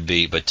probably would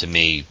be, but to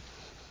me,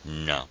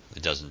 no,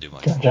 it doesn't do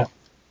much. Gotcha.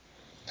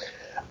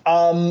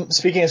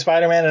 Speaking of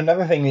Spider-Man,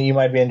 another thing that you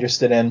might be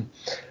interested in,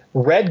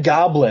 Red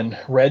Goblin,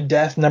 Red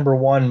Death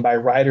 #1 by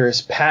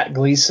writers Pat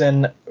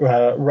Gleason,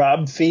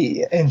 Rob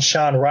Fee, and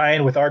Sean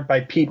Ryan with art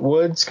by Pete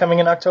Woods coming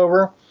in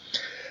October.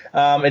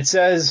 It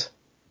says,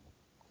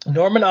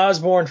 Norman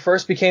Osborn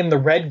first became the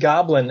Red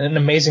Goblin in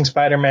Amazing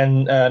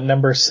Spider-Man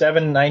number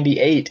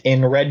 798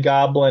 in Red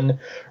Goblin,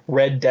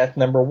 Red Death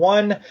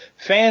 #1.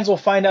 Fans will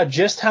find out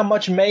just how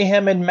much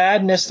mayhem and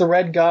madness the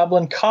Red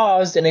Goblin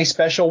caused in a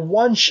special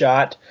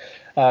one-shot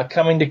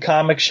coming to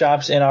comic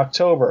shops in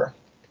October.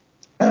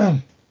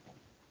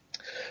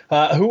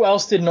 Who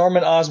else did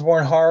Norman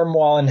Osborn harm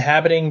while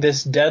inhabiting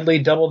this deadly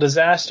double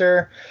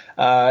disaster?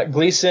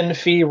 Gleason,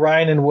 Fee,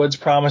 Ryan, and Woods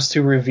promise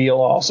to reveal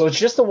all. So it's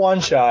just a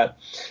one-shot.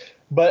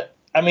 But,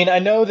 I mean, I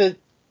know that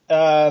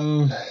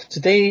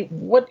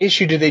what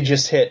issue did they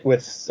just hit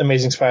with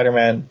Amazing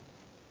Spider-Man?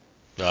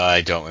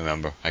 I don't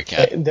remember. I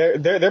can't.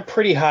 They're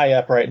pretty high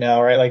up right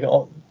now, right? Like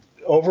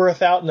over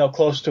 1,000? No,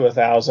 close to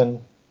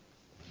 1,000.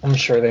 I'm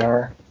sure they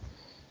are.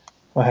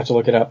 I'll have to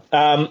look it up.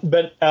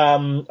 But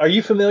are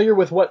you familiar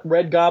with what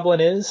Red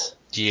Goblin is?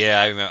 Yeah,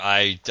 I remember.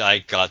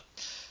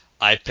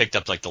 I picked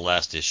up like the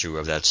last issue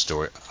of that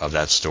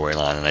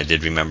storyline, and I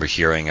did remember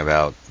hearing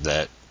about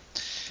that,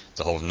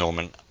 the whole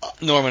Norman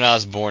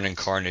Osborn and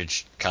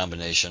Carnage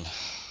combination.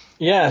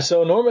 Yeah,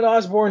 so Norman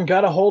Osborn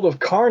got a hold of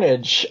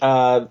Carnage,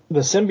 the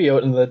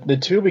symbiote, and the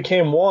two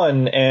became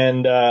one.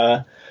 And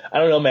I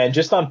don't know, man.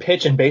 Just on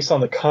pitch and based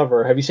on the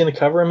cover, have you seen the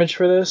cover image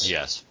for this?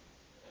 Yes.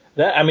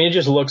 It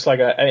just looks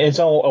like it's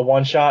all a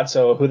one shot,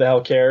 so who the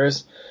hell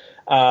cares?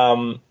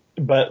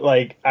 But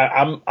like,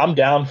 I'm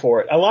down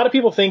for it. A lot of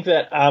people think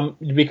that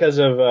because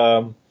of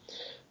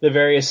the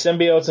various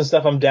symbiotes and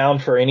stuff, I'm down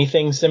for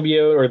anything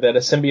symbiote, or that a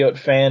symbiote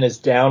fan is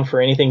down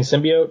for anything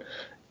symbiote.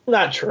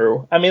 Not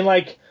true. I mean,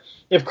 like,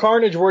 if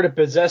Carnage were to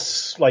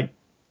possess like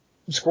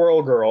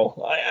Squirrel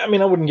Girl, I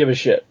mean, I wouldn't give a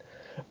shit.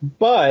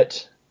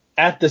 But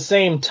at the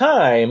same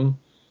time,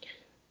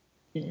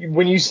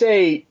 when you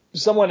say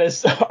someone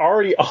is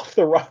already off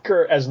the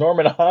rocker as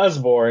Norman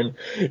Osborn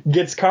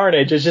gets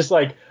Carnage, it's just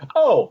like,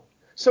 oh,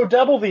 so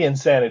double the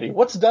insanity.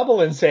 What's double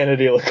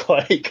insanity look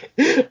like?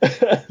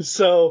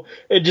 So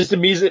it just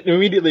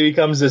immediately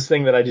becomes this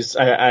thing that I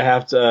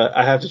have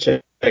to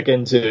check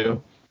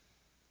into.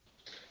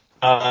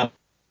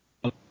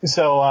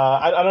 So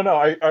I don't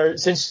know.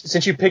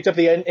 Since you picked up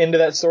the end of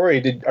that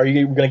story, are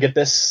you going to get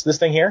this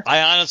thing here?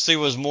 I honestly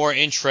was more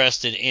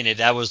interested in it.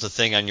 That was the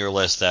thing on your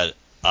list that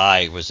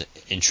I was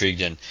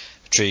interested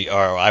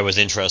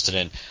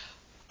in.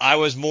 I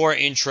was more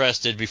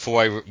interested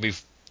before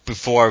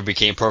it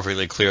became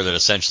perfectly clear that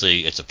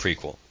essentially it's a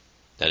prequel.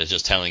 That is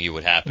just telling you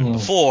what happened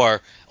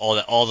before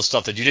all the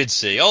stuff that you did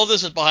see. Oh,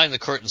 this is behind the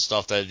curtain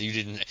stuff that you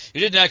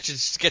didn't actually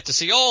get to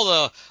see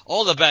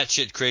all the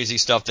batshit crazy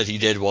stuff that he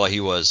did while he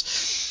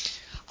was.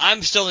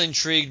 I'm still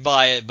intrigued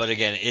by it, but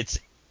again,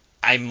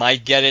 I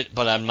might get it,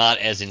 but I'm not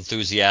as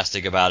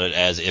enthusiastic about it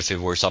as if it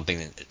were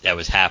something that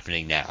was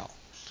happening now.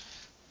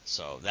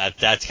 So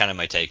that's kind of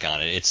my take on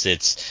it.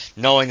 It's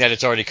knowing that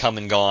it's already come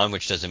and gone,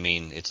 which doesn't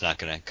mean it's not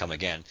going to come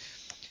again,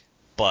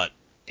 but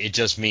it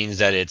just means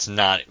that it's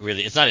not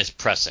as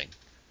pressing.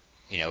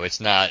 I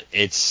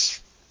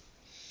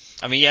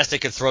mean, yes, they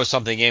could throw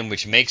something in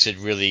which makes it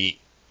really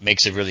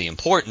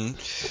important,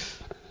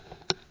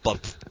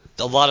 but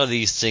a lot of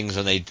these things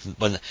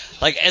when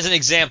like as an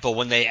example,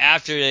 when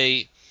after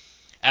they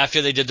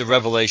did the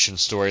Revelation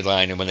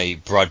storyline and when they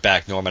brought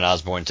back Norman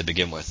Osborn to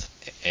begin with,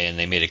 and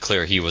they made it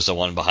clear he was the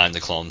one behind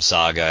the Clone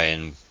Saga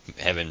and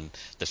having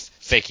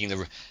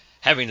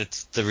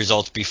the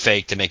results be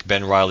fake to make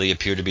Ben Reilly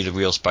appear to be the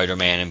real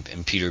Spider-Man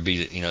and Peter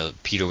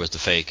was the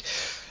fake.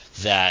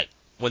 That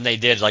when they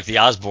did like the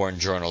Osborn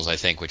journals, I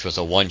think, which was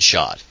a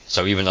one-shot.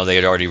 So even though they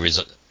had already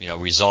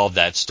resolved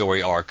that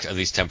story arc, at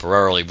least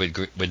temporarily,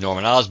 with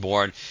Norman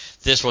Osborn,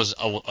 this was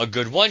a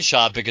good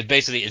one-shot because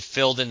basically it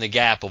filled in the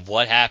gap of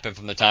what happened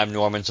from the time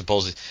Norman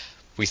supposedly...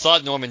 We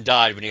thought Norman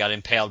died when he got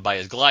impaled by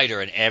his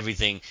glider and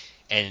everything,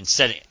 and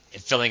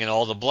filling in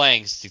all the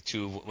blanks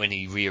to when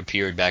he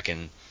reappeared back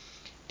in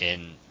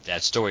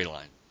that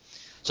storyline.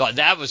 So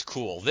that was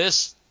cool.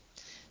 This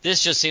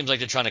just seems like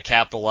they're trying to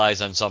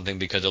capitalize on something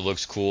because it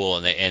looks cool,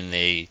 and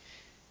they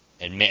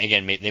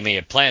may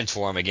have plans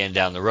for him again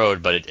down the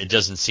road, but it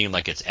doesn't seem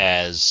like it's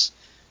as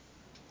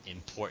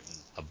important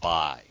a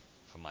buy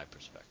from my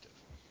perspective.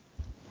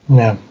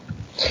 Yeah.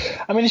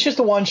 I mean, it's just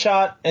a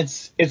one-shot.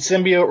 It's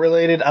symbiote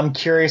related. I'm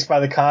curious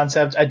by the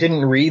concept. I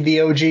didn't read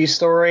the OG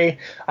story.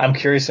 I'm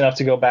curious enough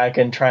to go back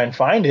and try and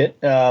find it,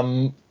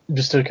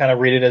 just to kind of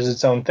read it as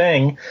its own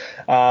thing.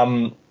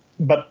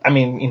 But I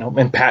mean,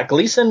 and Pat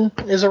Gleason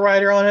is a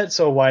writer on it,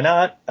 so why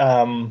not?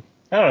 I don't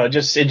know. It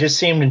just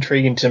seemed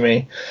intriguing to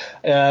me.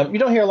 You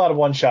don't hear a lot of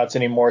one-shots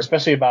anymore,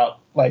 especially about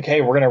like,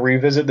 hey, we're going to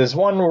revisit this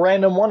one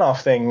random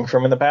one-off thing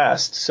from in the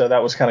past. So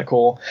that was kind of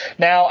cool.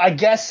 Now, I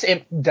guess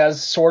it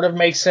does sort of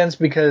make sense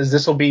because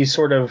this will be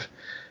sort of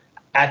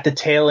at the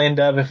tail end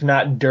of, if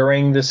not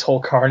during this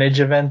whole Carnage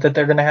event that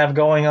they're going to have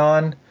going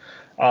on.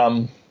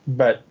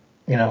 But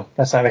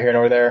that's neither here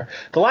nor there.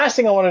 The last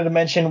thing I wanted to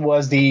mention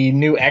was the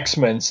new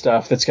X-Men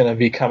stuff that's going to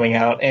be coming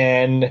out.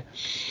 And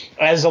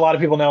as a lot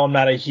of people know, I'm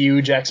not a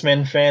huge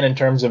X-Men fan in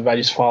terms of I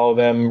just follow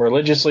them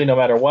religiously no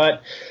matter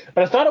what.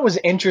 But I thought it was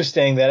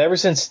interesting that ever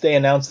since they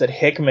announced that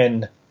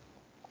Hickman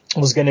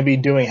was going to be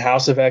doing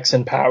House of X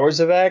and Powers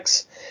of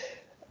X,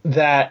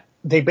 that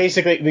they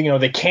basically,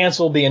 they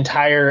canceled the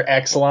entire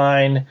X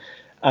line.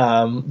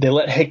 They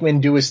let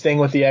Hickman do his thing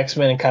with the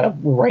X-Men and kind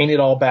of rein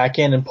it all back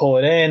in and pull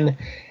it in.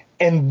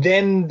 And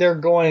then they're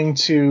going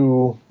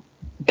to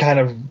kind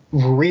of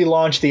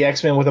relaunch the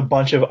X-Men with a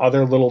bunch of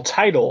other little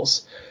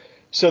titles.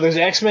 So there's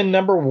X-Men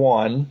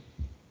 #1,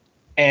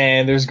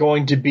 and there's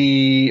going to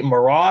be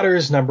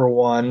Marauders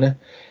 #1,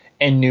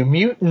 and New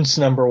Mutants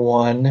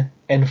 #1,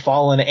 and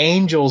Fallen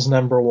Angels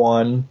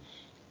 #1,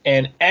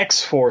 and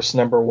X-Force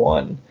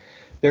 #1.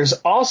 There's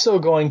also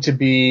going to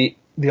be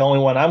the only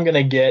one I'm going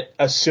to get,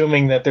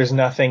 assuming that there's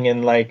nothing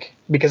in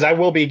because I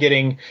will be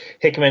getting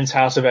Hickman's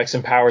House of X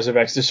and Powers of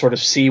X to sort of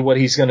see what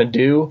he's going to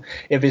do.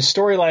 If his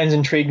storylines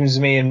intrigues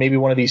me and maybe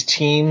one of these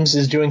teams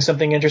is doing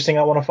something interesting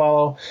I want to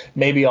follow,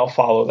 maybe I'll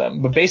follow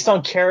them. But based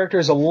on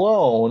characters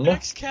alone...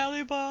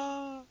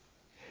 Excalibur!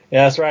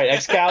 Yeah, that's right.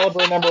 Excalibur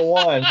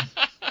 #1.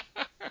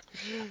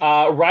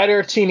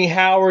 Writer Teenie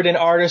Howard and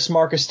artist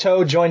Marcus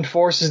Toe joined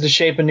forces to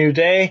shape a new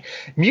day.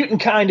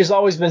 Mutant kind has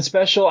always been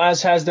special,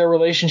 as has their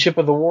relationship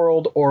with the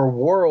world or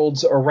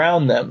worlds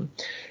around them.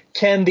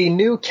 Can the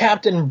new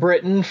Captain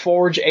Britain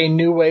forge a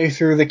new way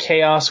through the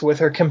chaos with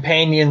her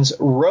companions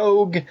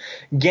Rogue,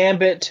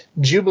 Gambit,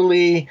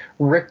 Jubilee,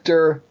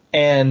 Richter,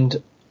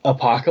 and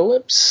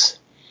Apocalypse?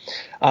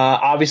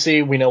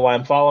 Obviously, we know why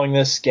I'm following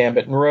this,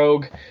 Gambit and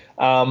Rogue.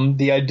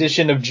 The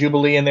addition of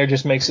Jubilee in there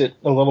just makes it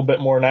a little bit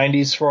more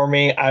 90s for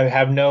me. I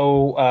have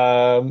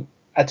no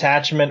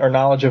attachment or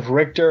knowledge of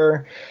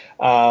Richter.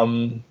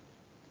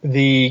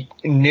 The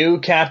new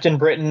Captain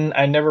Britain,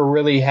 I never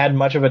really had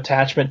much of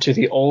attachment to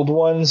the old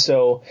one,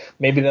 so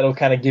maybe that'll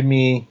kind of give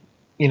me,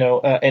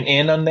 an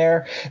in on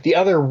there. The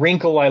other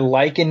wrinkle I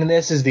like in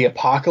this is the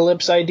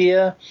Apocalypse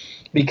idea,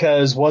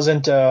 because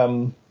wasn't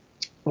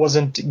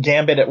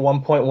Gambit at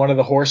one point one of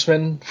the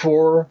Horsemen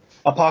for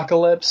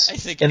Apocalypse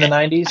in the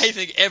 90s? I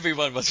think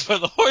everyone was for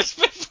the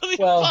Horsemen for the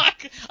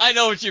Apocalypse. I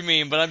know what you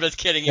mean, but I'm just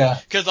kidding. Yeah.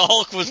 Because the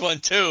Hulk was one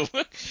too.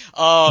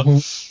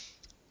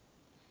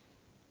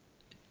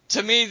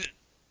 To me,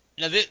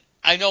 now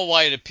I know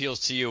why it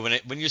appeals to you.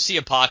 When you see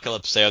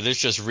Apocalypse there, this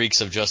just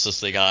reeks of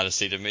Justice League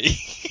Odyssey to me.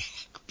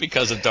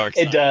 Because of Darkseid.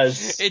 It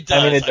does. It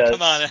does. I mean, it does.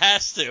 Come on, it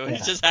has to. Yeah.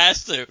 It just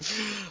has to.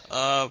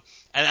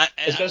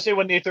 Especially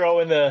when you throw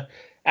in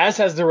as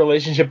has the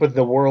relationship with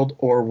the world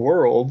or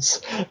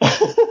worlds.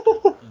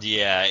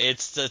 Yeah,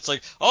 it's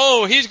like,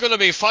 oh, he's going to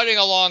be fighting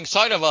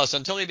alongside of us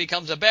until he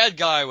becomes a bad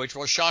guy, which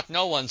will shock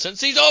no one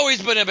since he's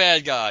always been a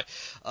bad guy.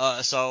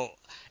 So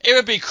it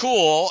would be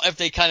cool if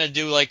they kind of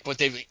do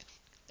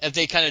if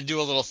they kind of do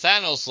a little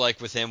Thanos-like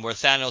with him, where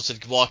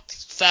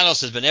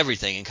Thanos has been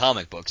everything in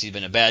comic books. He's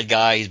been a bad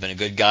guy, he's been a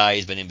good guy,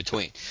 he's been in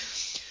between.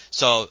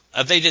 So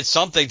if they did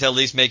something to at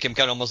least make him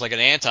kind of almost like an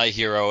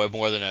anti-hero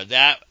more than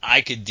that,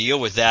 I could deal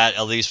with that,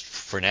 at least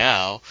for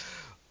now.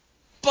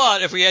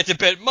 But if we had to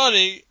bet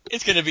money,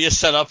 it's going to be a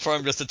setup for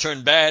him just to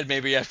turn bad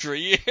maybe after a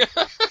year.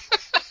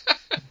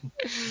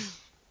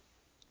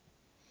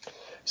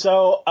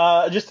 So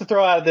just to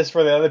throw out this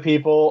for the other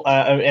people,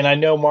 and I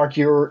know, Mark,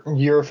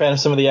 you're a fan of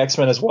some of the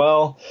X-Men as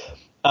well.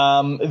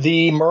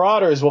 The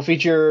Marauders will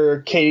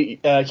feature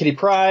Kitty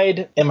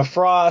Pryde, Emma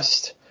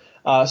Frost,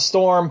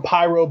 Storm,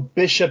 Pyro,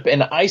 Bishop,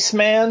 and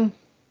Iceman.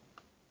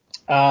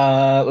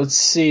 Let's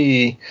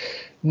see.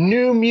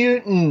 New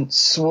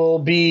Mutants will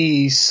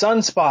be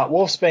Sunspot,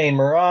 Wolfsbane,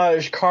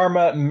 Mirage,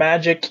 Karma,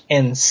 Magic,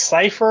 and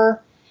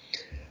Cypher.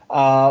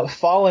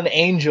 Fallen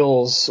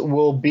Angels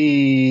will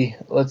be,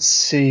 let's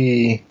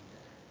see,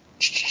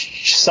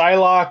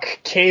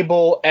 Psylocke,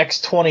 Cable,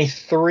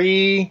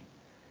 X-23,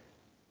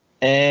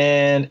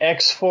 and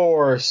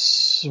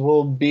X-Force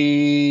will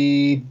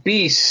be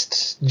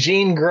Beast,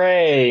 Jean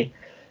Grey,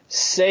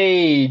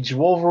 Sage,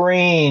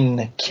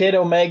 Wolverine, Kid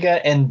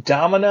Omega, and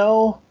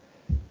Domino.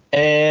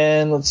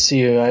 And let's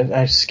see,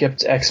 I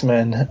skipped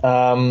X-Men.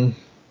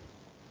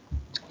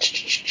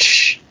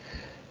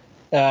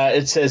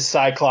 It says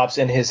Cyclops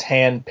in his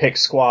hand-picked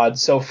squad.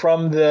 So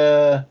from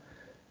the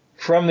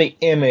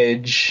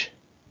image,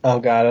 oh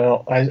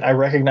god, I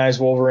recognize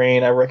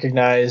Wolverine. I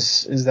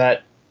recognize, is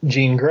that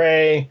Jean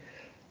Grey?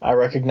 I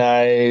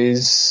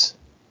recognize,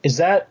 is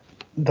that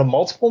the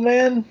Multiple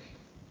Man?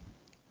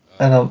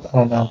 I don't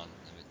know.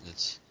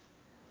 Let's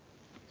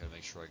gotta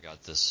make sure I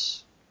got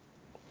this.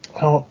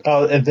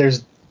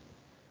 There's,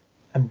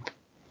 I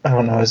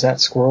don't know. Is that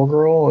Squirrel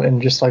Girl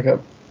in just like a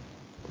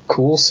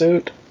cool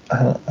suit?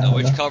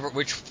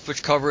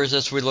 Which cover is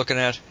this we're looking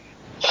at?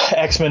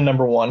 X-Men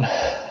 #1.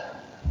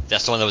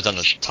 That's the one that was on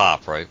the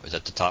top, right? Was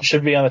that the top?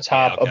 Should be on the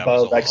top, yeah, okay,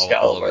 above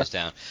Excalibur. All the way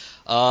down.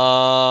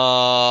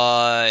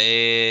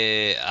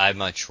 I'm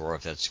not sure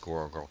if that's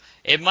Squirrel Girl.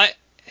 It might.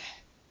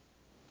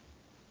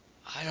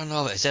 I don't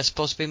know. Is that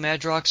supposed to be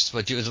Madrox?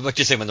 What you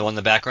say? When the one in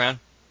the background?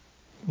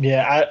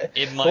 Yeah,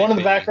 the one in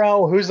the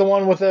background. Who's the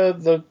one with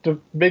the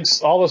big,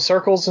 all the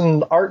circles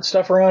and art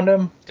stuff around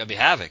him? It's gotta be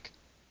Havoc.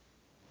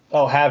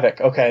 Oh,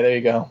 Havoc. Okay, there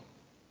you go.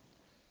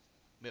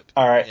 Yep.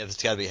 All right. Yeah,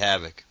 it's gotta be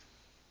Havoc.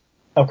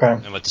 Okay.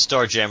 And with the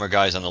Starjammer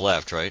guys on the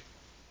left, right?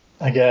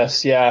 I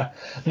guess, yeah.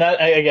 Not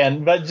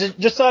again, but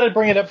just thought I'd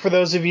bring it up for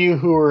those of you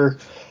who are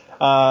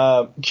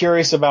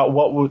curious about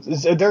what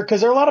was there,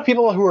 because there are a lot of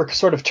people who are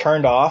sort of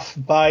turned off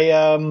by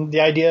the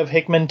idea of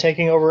Hickman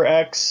taking over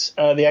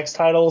the X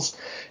titles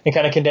and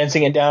kind of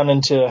condensing it down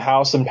into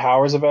House and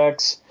Powers of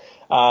X,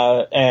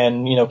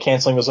 and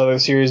canceling those other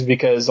series,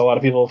 because a lot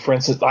of people, for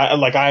instance,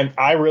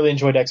 I really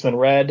enjoyed X-Men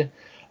Red,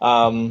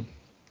 and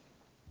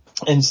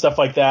stuff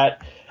like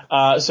that.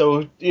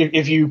 So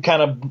if you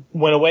kind of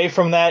went away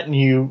from that and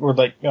you were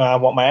like, I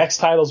want my X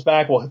titles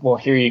back, well,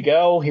 here you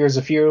go. Here's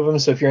a few of them.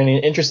 So if you're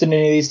interested in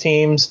any of these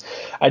teams,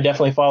 I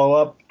definitely follow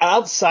up.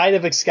 Outside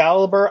of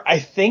Excalibur, I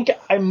think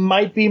I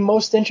might be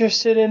most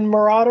interested in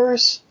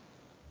Marauders,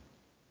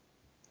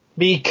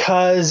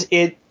 because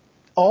it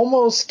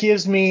almost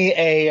gives me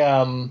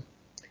an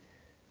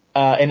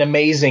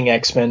Amazing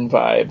X-Men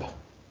vibe.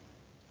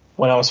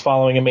 When I was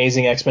following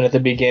Amazing X-Men at the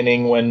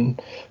beginning, when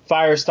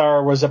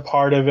Firestar was a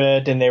part of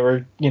it, and they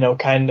were,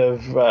 kind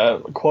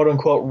of quote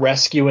unquote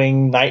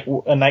rescuing a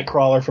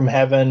Nightcrawler from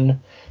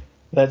heaven,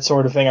 that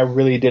sort of thing. I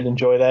really did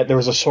enjoy that. There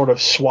was a sort of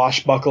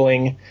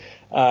swashbuckling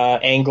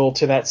angle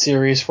to that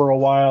series for a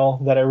while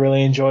that I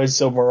really enjoyed.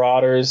 So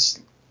Marauders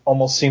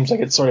almost seems like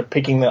it's sort of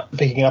picking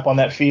up on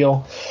that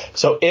feel.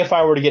 So if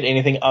I were to get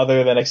anything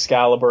other than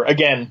Excalibur,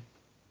 again,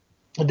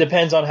 it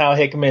depends on how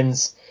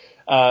Hickman's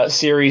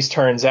series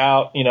turns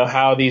out,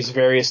 how these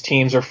various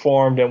teams are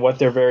formed and what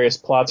their various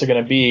plots are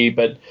going to be.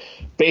 But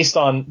based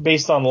on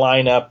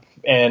lineup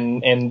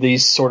and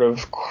these sort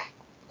of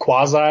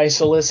quasi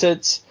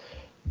solicits,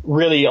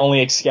 really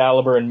only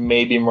Excalibur and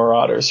maybe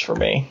Marauders for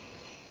me.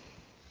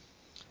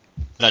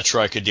 Not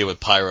sure I could deal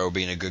with Pyro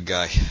being a good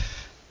guy.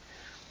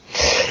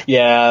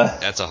 Yeah,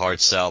 that's a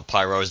hard sell.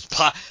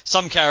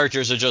 Some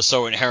characters are just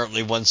so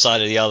inherently one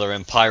side or the other,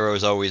 and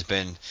Pyro's always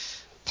been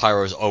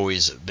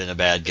a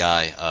bad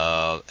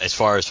guy. As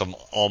far as from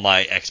all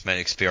my X-Men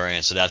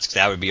experience, so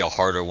that would be a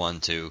harder one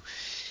to.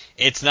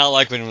 It's not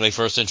like when they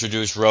first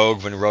introduced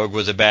Rogue, when Rogue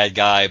was a bad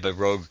guy, but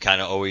Rogue kind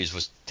of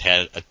always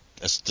had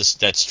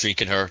that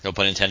streak in her, no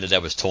pun intended,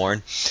 that was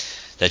torn.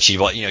 That she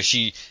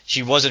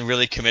wasn't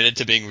really committed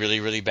to being really,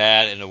 really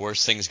bad, and the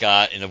worse things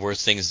got, and the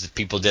worse things that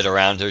people did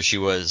around her, she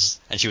was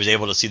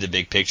able to see the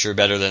big picture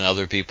better than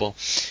other people.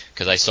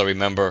 Because I still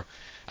remember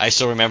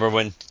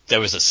when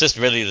there was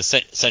essentially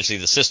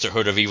the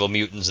Sisterhood of Evil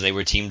Mutants, and they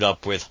were teamed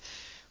up with,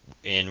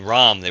 in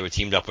Rom, they were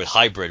teamed up with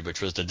Hybrid,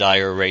 which was the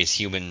dire race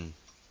human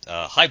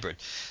hybrid,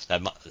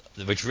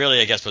 which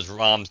really I guess was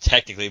Rom,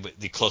 technically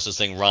the closest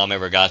thing Rom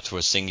ever got to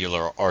a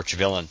singular arch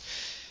villain.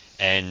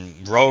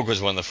 And Rogue was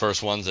one of the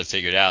first ones that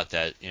figured out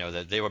that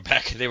that they were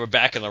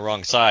back on the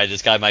wrong side.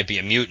 This guy might be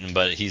a mutant,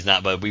 but he's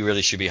not. But we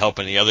really should be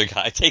helping the other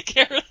guy take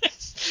care of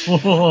this.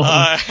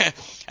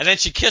 And then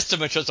she kissed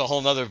him, which was a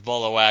whole other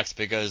ball of wax,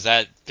 because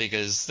that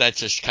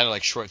just kind of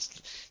like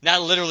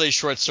not literally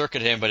short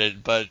circuited him,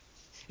 but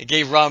it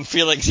gave Rom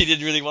feelings he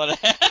didn't really want to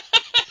have.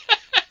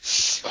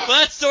 But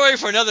that's story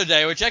for another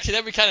day. Which actually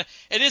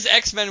it is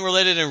X-Men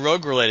related and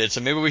Rogue related,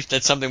 so maybe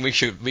that's something we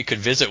could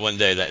visit one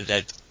day.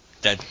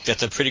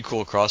 That's a pretty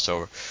cool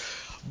crossover.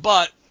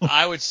 But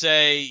I would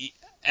say,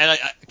 and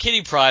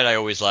Kitty Pryde I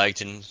always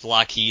liked, and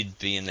Lockheed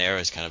being there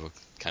is kind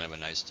of a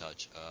nice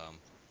touch.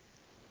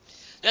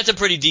 That's a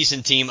pretty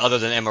decent team, other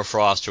than Emma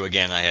Frost, who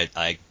again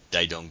I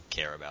don't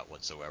care about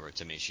whatsoever.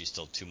 To me, she's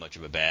still too much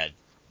of a bad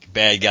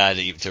guy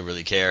to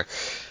really care.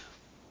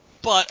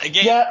 But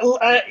again, yeah,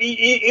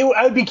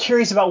 I would be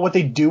curious about what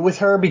they do with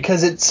her,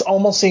 because it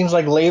almost seems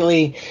like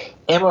lately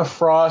Emma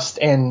Frost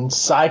and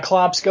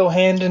Cyclops go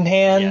hand in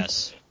hand.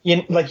 yes.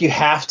 You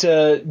have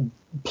to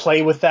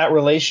play with that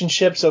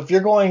relationship. So if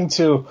you're going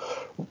to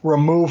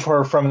remove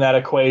her from that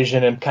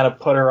equation and kind of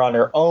put her on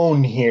her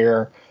own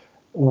here,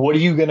 what are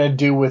you going to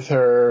do with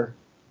her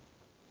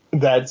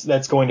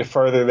that's going to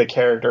further the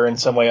character in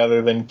some way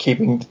other than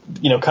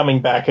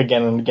coming back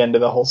again and again to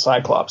the whole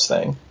Cyclops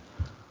thing?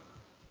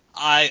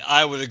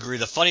 I would agree.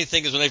 The funny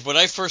thing is when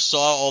I first saw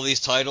all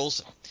these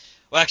titles,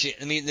 well, actually,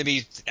 let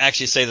me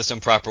actually say this in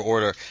proper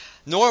order.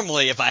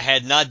 Normally, if I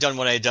had not done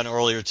what I had done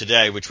earlier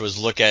today, which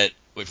was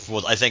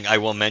I think I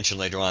will mention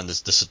later on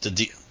just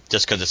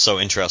because it's so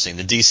interesting,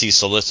 the DC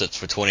solicits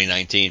for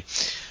 2019.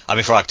 I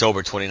mean, for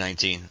October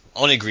 2019.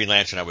 Only Green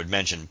Lantern I would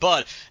mention.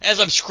 But as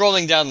I'm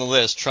scrolling down the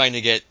list, trying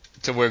to get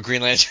to where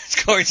Green Lantern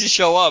is going to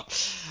show up,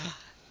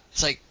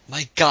 it's like,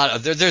 my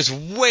God, there's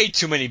way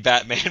too many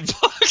Batman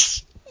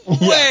books.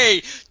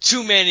 Way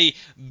too many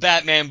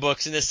Batman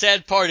books. And the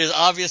sad part is,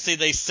 obviously,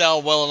 they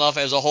sell well enough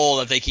as a whole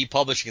that they keep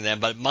publishing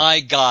them. But my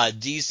God,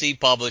 DC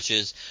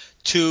publishes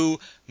too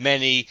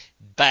many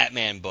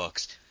Batman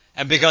books.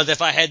 And because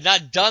if I had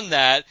not done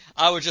that,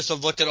 I would just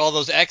have looked at all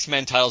those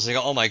X-Men titles and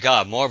go, oh my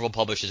God, Marvel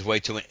publishes way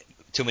too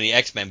many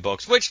X-Men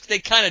books, which they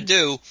kind of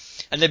do,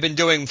 and they've been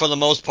doing for the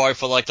most part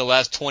for like the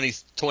last 20,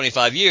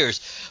 25 years.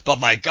 But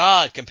my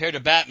God, compared to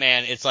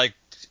Batman, it's like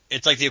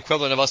the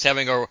equivalent of us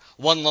having our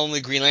one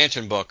lonely Green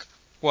Lantern book.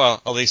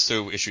 Well, at least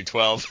through issue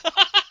 12.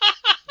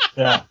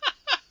 Yeah.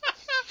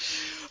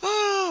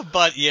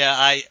 But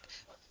yeah,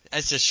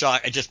 it's just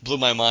shock. It just blew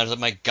my mind. I was like,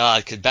 my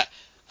God,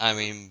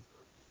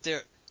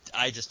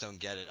 I just don't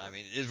get it. I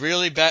mean, it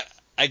really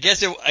I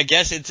guess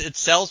it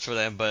sells for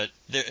them, but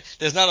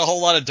there's not a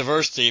whole lot of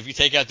diversity. If you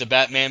take out the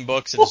Batman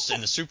books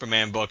and the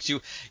Superman books,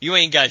 you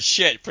ain't got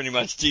shit. Pretty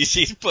much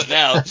DC's putting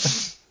out.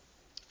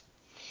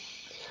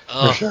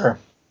 For sure.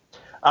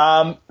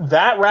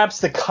 That wraps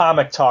the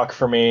comic talk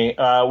for me.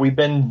 We've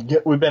been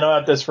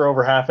at this for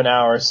over half an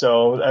hour,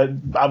 so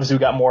obviously we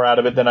got more out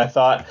of it than I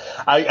thought.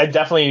 I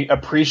definitely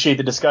appreciate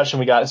the discussion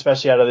we got,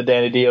 especially out of the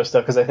Danny Dio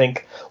stuff, because I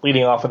think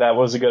leading off of that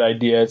was a good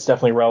idea. It's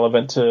definitely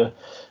relevant to,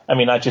 I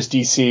mean, not just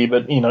DC,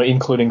 but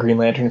including Green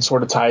Lantern. It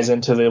sort of ties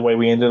into the way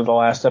we ended the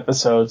last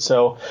episode.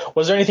 So,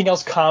 was there anything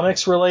else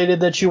comics related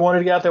that you wanted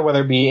to get out there,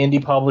 whether it be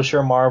indie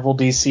publisher, Marvel,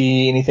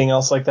 DC, anything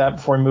else like that,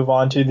 before we move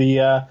on to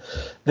the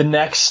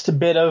next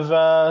bit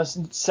of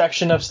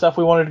section of stuff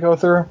we wanted to go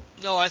through?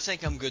 No, I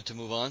think I'm good to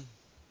move on.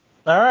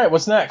 All right,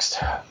 what's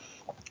next?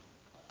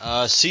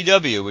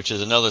 CW, which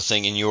is another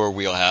thing in your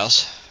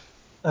wheelhouse.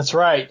 That's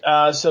right.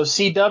 So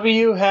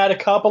CW had a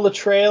couple of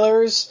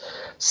trailers,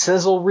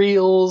 sizzle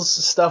reels,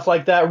 stuff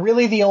like that.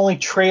 Really, the only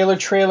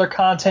trailer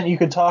content you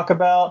could talk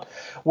about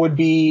would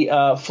be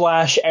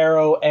Flash,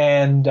 Arrow,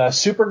 and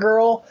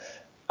Supergirl.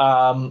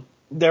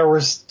 There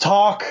was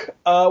talk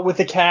with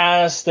the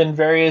cast and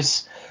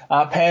various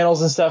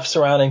panels and stuff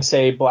surrounding,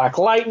 say, Black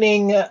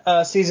Lightning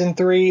season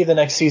 3, the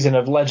next season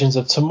of Legends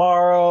of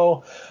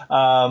Tomorrow.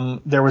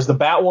 There was the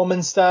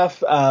Batwoman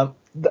stuff.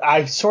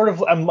 I'm sort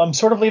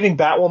of leaving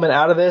Batwoman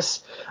out of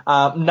this,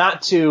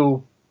 not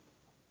to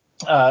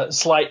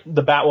slight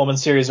the Batwoman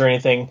series or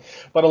anything,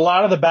 but a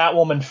lot of the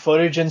Batwoman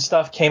footage and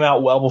stuff came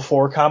out well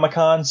before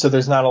Comic-Con, so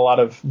there's not a lot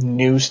of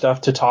new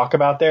stuff to talk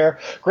about there.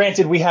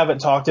 Granted, we haven't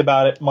talked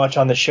about it much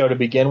on the show to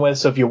begin with,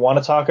 so if you want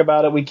to talk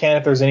about it, we can.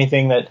 If there's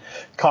anything that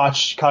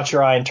caught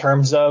your eye in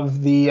terms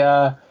of the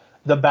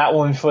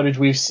Batwoman footage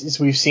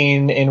we've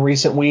seen in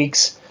recent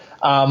weeks,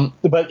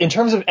 but in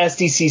terms of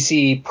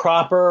SDCC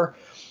proper,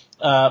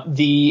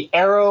 the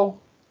Arrow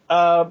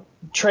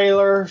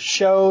trailer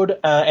showed,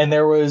 and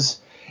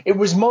it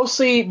was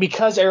mostly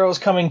because Arrow's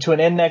coming to an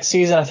end next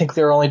season. I think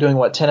they're only doing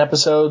 10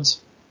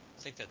 episodes.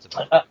 I think that's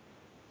about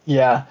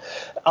yeah.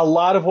 A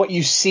lot of what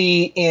you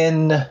see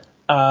in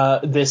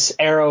this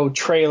Arrow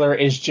trailer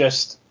is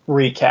just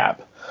recap.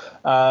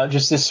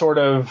 Just this sort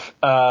of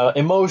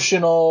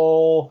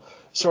emotional,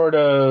 sort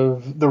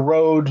of the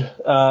road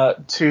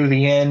to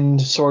the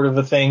end sort of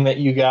a thing that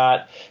you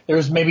got.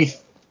 There's maybe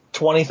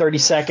 20, 30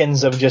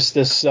 seconds of just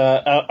this,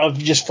 of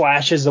just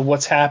flashes of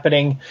what's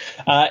happening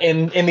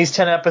in these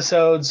 10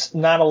 episodes.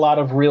 Not a lot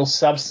of real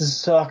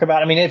substance to talk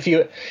about. I mean, if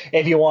you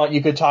want,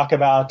 you could talk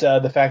about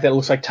the fact that it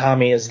looks like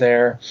Tommy is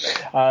there,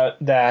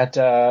 that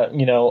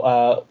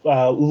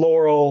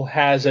Laurel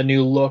has a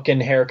new look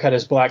and haircut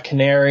as Black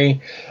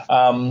Canary.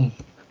 For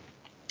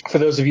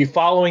those of you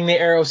following the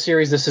Arrow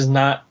series, this is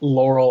not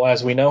Laurel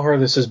as we know her.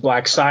 This is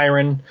Black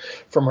Siren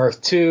from Earth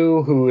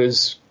 2, who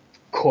is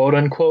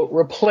quote-unquote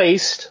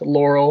replaced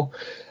Laurel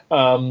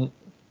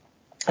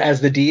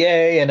as the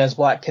DA and as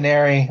Black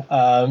Canary.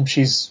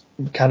 She's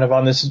kind of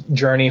on this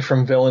journey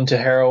from villain to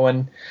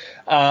heroine.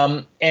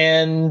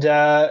 And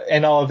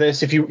all of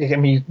this,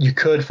 you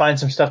could find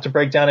some stuff to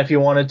break down if you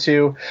wanted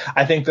to.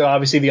 I think that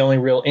obviously the only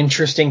real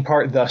interesting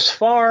part thus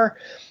far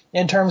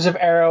in terms of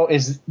Arrow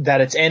is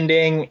that it's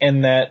ending,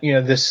 and that,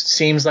 this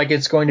seems like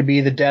it's going to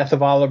be the death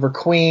of Oliver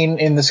Queen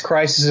in this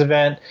Crisis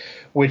event,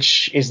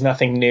 which is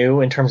nothing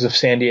new in terms of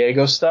San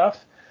Diego stuff.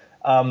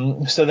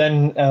 So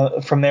then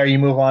from there you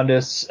move on to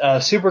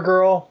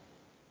Supergirl.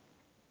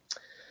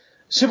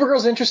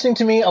 Supergirl's interesting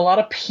to me. A lot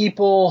of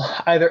people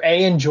either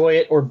A, enjoy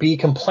it, or B,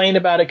 complain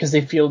about it because they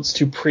feel it's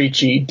too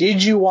preachy.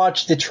 Did you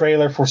watch the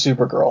trailer for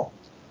Supergirl?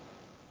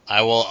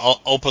 I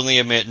will openly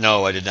admit,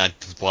 no, I did not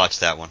watch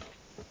that one.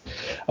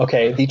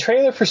 Okay, the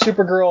trailer for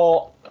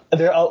Supergirl,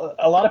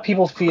 a lot of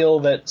people feel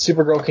that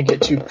Supergirl can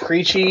get too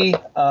preachy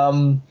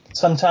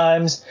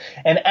sometimes,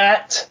 and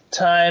at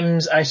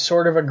times I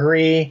sort of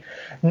agree.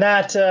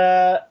 Not in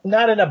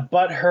a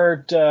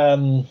butthurt,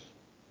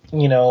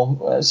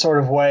 sort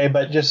of way,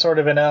 but just sort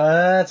of in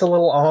it's a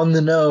little on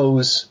the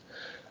nose,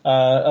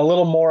 a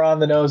little more on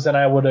the nose than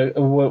I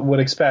would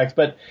expect.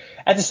 But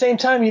at the same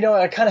time,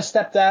 I kind of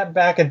step that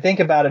back and think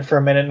about it for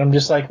a minute, and I'm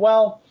just like,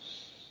 well,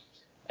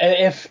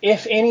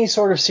 if any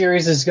sort of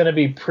series is going to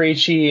be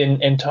preachy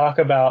and talk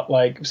about,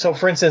 like, so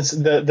for instance,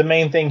 the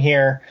main thing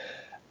here,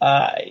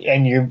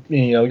 and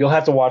you'll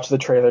have to watch the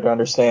trailer to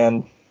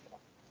understand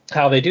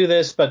how they do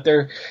this, but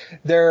they're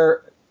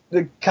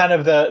the kind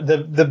of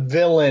the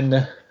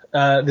villain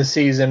this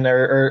season,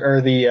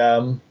 or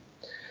the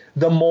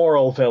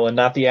moral villain,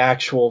 not the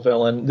actual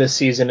villain this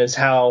season, is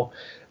how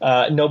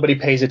nobody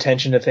pays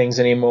attention to things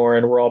anymore,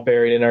 and we're all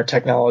buried in our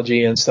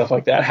technology and stuff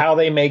like that. How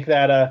they make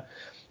that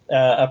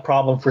a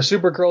problem for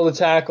Supergirl to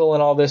tackle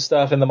and all this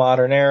stuff in the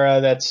modern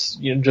era, that's,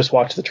 just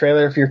watch the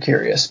trailer if you're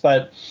curious.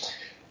 But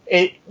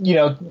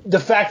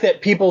the fact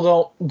that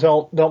people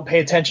don't pay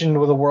attention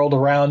to the world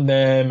around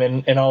them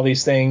and all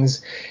these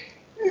things,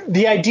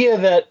 the idea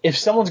that if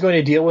someone's going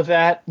to deal with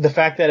that, the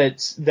fact that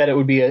it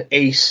would be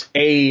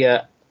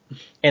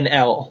an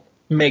L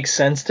makes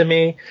sense to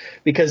me,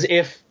 because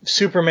if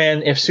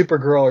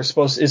Supergirl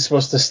is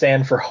supposed to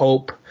stand for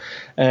hope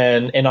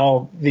and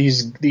all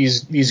these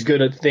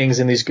good things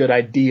and these good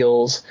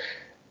ideals,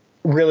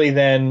 really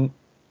then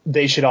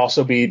they should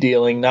also be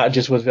dealing not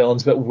just with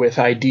villains but with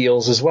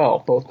ideals as well,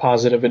 both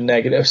positive and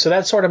negative. So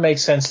that sort of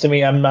makes sense to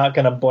me. I'm not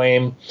going to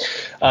blame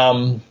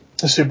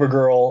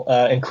Supergirl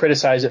and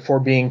criticize it for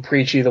being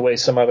preachy the way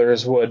some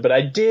others would, but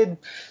I did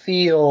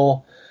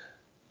feel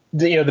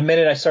the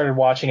minute I started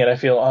watching it, I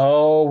feel,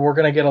 we're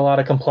going to get a lot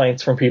of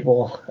complaints from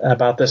people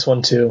about this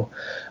one too.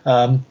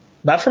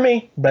 Not for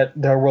me, but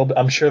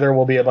I'm sure there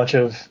will be a bunch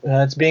of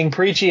it's being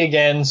preachy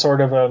again,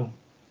 sort of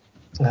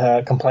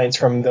complaints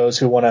from those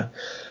who want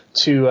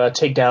to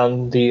take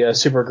down the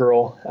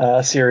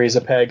Supergirl series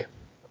a peg.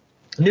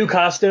 New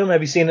costume.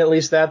 Have you seen at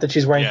least that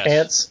she's wearing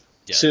pants,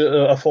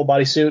 a full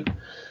body suit?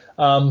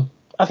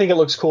 I think it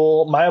looks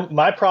cool.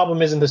 My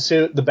problem isn't the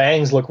suit. The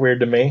bangs look weird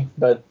to me,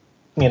 but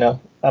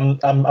I'm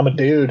a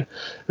dude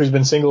who's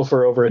been single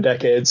for over a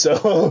decade,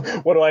 so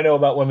what do I know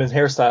about women's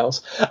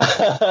hairstyles?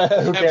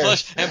 Who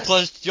cares? And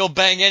plus, you'll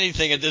bang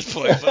anything at this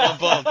point. But I'm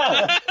bummed.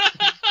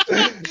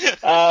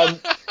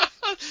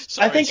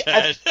 Sorry,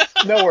 Chad.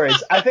 No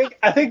worries. I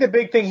think the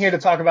big thing here to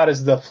talk about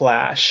is the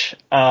Flash.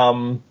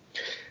 The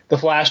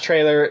Flash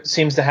trailer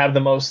seems to have the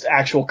most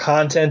actual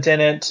content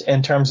in it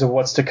in terms of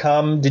what's to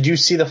come. Did you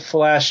see the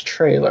Flash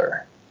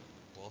trailer?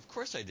 Well, of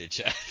course I did,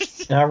 Chad.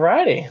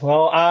 Alrighty.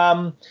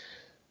 Well,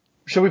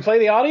 should we play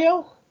the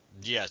audio?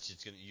 Yes.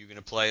 You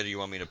gonna play it, or you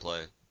want me to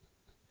play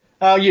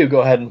it? You go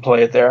ahead and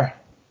play it there.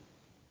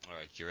 All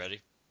right, you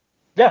ready?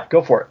 Yeah,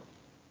 go for it.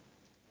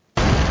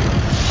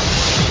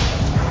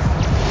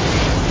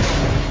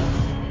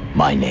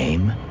 My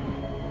name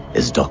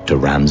is Dr.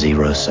 Ramsey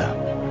Rosa.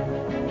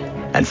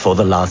 And for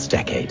the last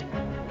decade,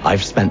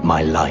 I've spent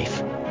my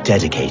life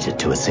dedicated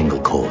to a single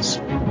cause,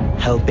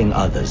 helping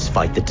others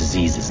fight the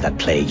diseases that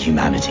plague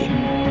humanity.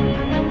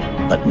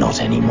 But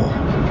not anymore.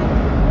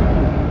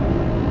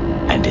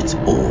 And it's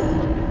all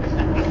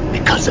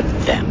because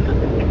of them.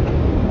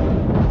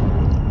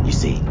 You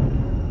see,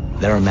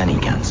 there are many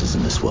cancers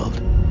in this world,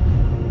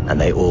 and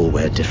they all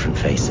wear different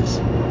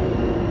faces.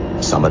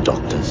 Some are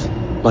doctors,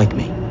 like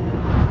me.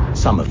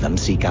 Some of them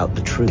seek out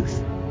the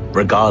truth,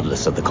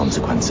 regardless of the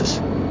consequences.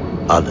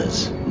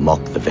 Others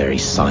mock the very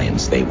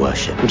science they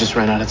worship. We just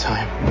ran out of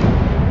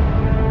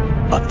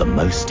time. But the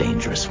most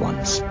dangerous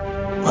ones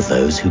are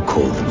those who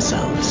call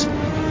themselves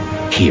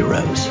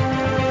heroes.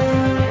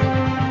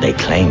 They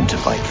claim to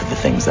fight for the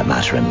things that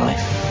matter in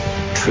life.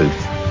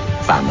 Truth,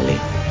 family,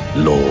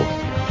 law,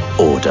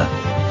 order.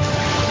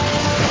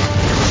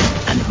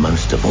 And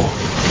most of all,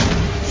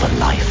 for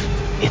life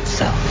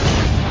itself.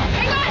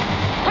 Hang on!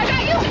 I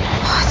got you! What the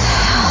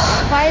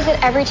hell? Why is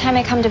it every time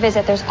I come to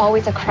visit, there's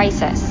always a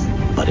crisis?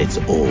 But it's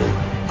all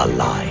a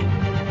lie.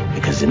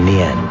 Because in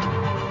the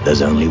end,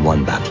 there's only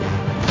one battle.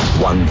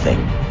 One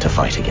thing to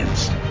fight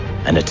against.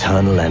 An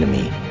eternal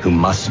enemy who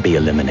must be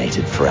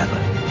eliminated forever.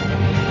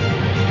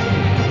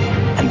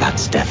 And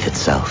that's death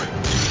itself.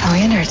 Are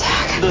we under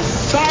attack? The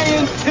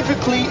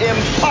scientifically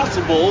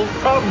impossible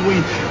probably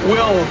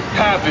will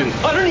happen.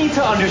 I don't need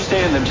to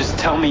understand them. Just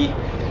tell me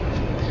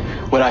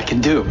what I can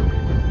do.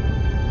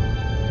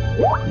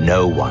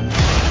 No one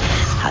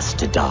has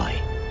to die.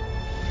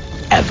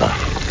 Ever.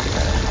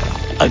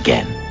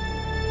 Again.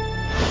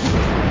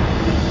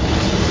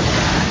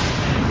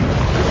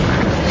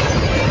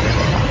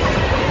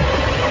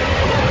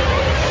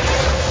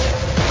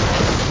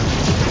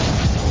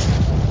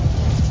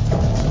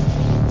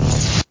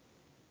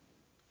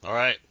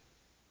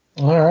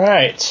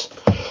 right.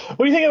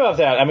 What do you think about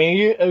that? I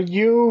mean,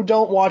 you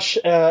don't watch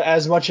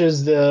as much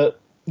as the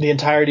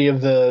entirety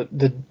of the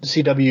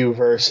CW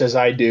verse as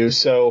I do,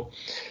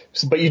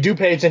 but you do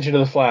pay attention to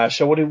the Flash.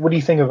 So what do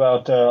you think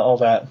about all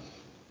that?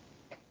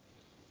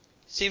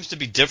 Seems to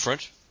be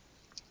different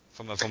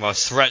from a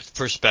threat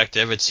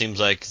perspective. It seems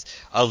like,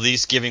 at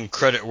least giving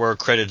credit where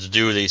credit's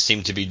due, they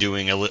seem to be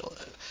doing a little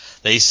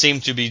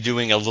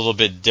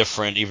bit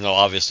different. Even though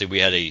obviously we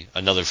had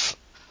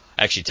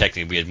actually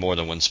technically we had more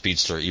than one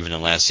speedster even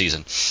in last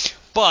season,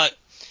 but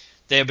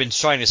they have been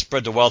trying to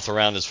spread the wealth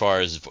around as far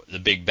as the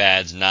big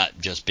bads not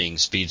just being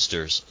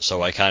speedsters.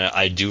 So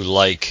I do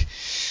like,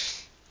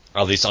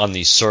 at least on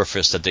the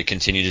surface, that they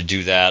continue to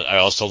do that. I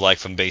also like,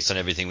 from based on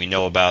everything we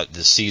know about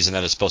the season,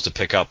 that it's supposed to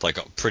pick up like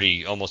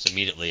almost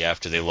immediately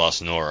after they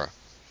lost Nora.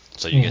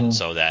 So you get,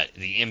 so that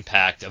the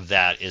impact of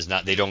that is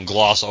not, they don't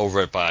gloss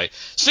over it by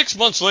 6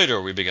 months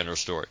later we begin our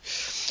story.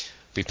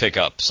 We pick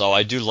up. So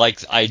I do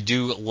like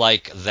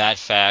that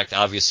fact.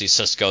 Obviously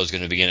Cisco is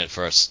going to begin it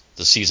for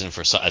the season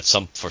for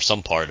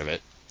some part of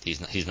it.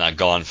 He's not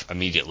gone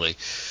immediately,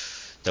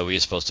 though he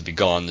is supposed to be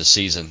gone this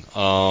season.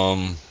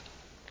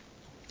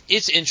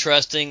 It's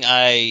interesting.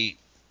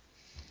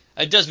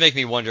 It does make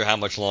me wonder how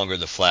much longer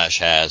the Flash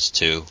has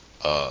to,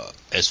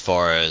 as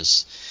far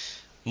as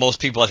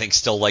most people I think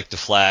still like the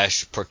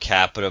Flash per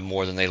capita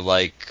more than they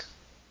like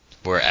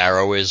where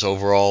Arrow is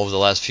overall over the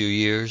last few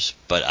years,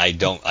 but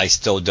I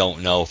still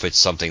don't know if it's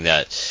something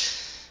that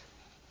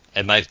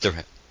it might,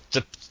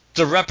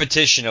 the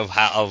repetition of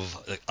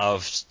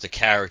the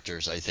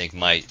characters, I think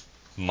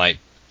might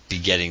be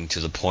getting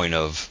to the point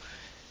of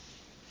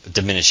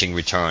diminishing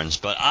returns.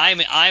 But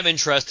I'm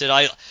interested.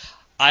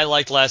 I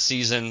liked last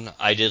season.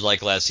 I did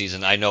like last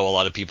season. I know a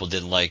lot of people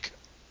didn't like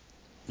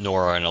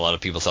Nora, and a lot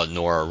of people thought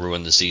Nora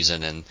ruined the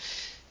season. And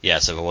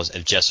yes,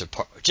 if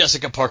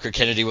Jessica Parker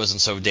Kennedy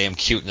wasn't so damn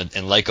cute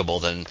and likable,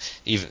 then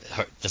even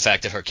the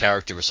fact that her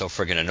character was so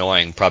friggin'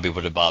 annoying probably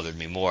would have bothered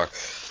me more.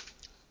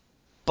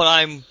 But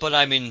I'm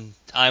willing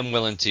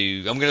to.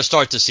 I'm going to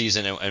start the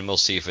season, and we'll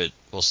see if it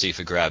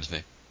grabs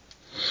me.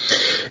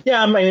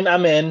 Yeah, I'm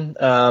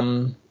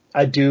in.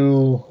 I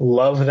do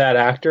love that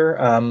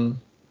actor.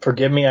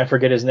 Forgive me, I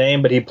forget his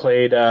name, but he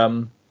played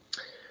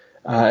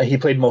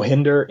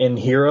Mohinder in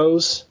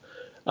Heroes.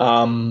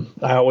 I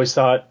always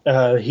thought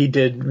he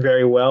did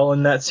very well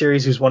in that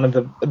series. He was one of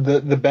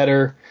the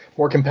better,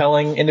 more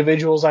compelling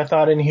individuals, I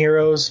thought, in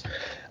Heroes.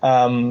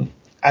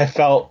 I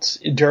felt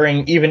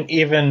during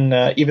even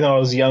though I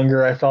was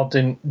younger, I felt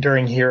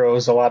during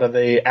Heroes a lot of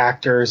the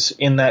actors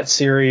in that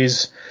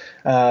series,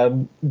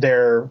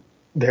 their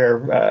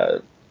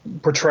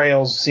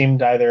portrayals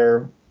seemed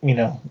either,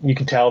 you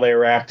could tell they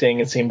were acting,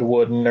 it seemed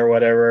wooden or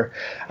whatever.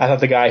 I thought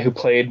the guy who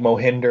played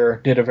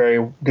Mohinder did a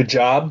very good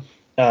job.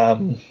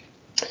 Let's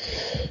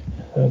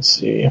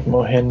see,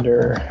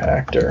 Mohinder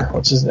actor,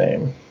 what's his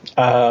name?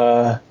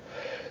 Senthil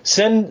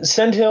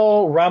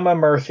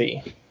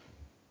Ramamurthy.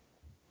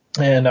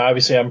 And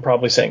obviously I'm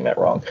probably saying that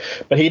wrong,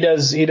 but he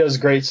does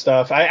great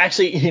stuff. I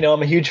actually,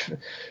 I'm a huge,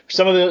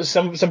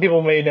 some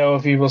people may know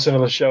if you've listened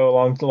to the show a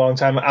long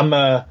time. I'm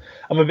a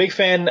big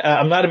fan.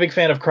 I'm not a big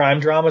fan of crime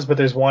dramas, but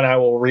there's one I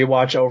will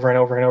rewatch over and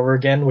over and over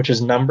again, which is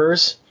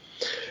Numbers.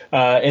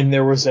 And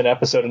there was an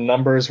episode of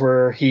Numbers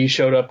where he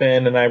showed up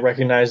in, and I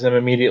recognized him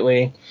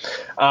immediately.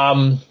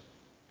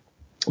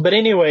 But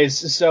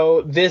anyways,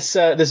 so this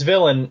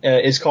villain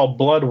is called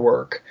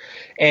Bloodwork,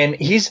 and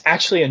he's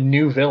actually a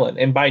new villain.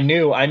 And by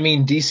new, I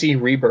mean DC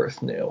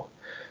Rebirth new,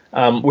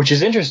 which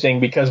is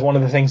interesting because one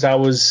of the things I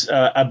was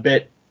a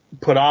bit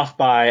put off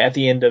by at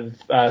the end of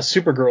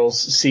Supergirl's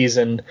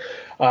season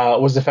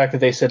was the fact that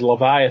they said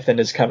Leviathan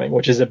is coming,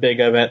 which is a big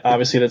event,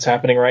 obviously, that's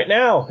happening right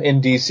now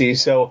in DC.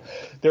 So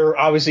they're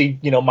obviously,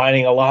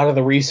 mining a lot of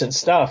the recent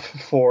stuff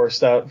for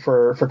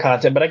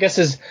content. But I guess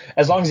as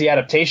long as the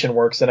adaptation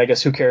works, then I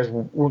guess who cares,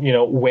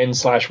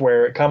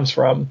 when/where it comes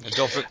from.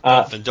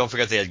 And don't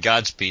forget they had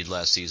Godspeed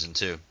last season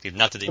too.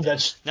 Not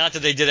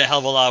that they did a hell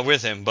of a lot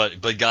with him,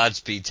 but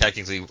Godspeed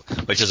technically,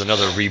 which is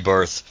another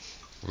rebirth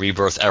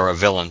era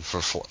villain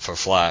for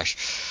Flash.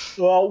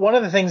 Well, one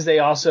of the things they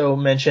also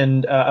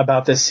mentioned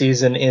about this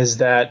season is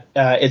that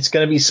it's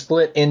going to be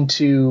split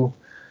into,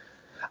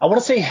 I want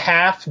to say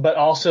half, but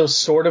also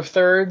sort of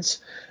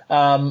thirds.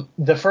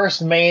 The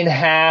first main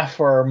half,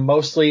 or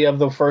mostly of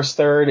the first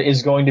third,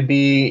 is going to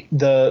be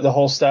the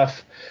whole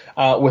stuff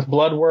with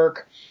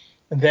Bloodwork.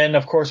 Then,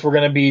 of course, we're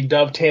going to be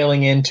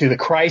dovetailing into the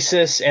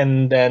Crisis,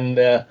 and then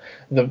the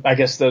I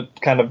guess the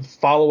kind of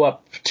follow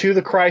up to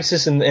the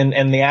Crisis and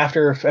the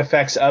after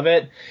effects of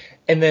it.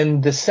 And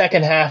then the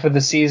second half of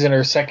the season,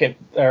 or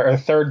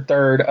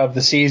third of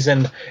the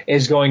season,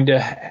 is going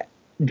to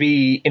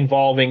be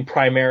involving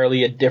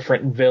primarily a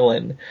different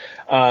villain,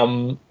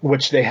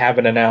 which they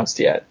haven't announced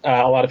yet.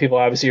 A lot of people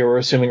obviously were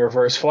assuming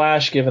Reverse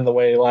Flash, given the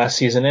way last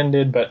season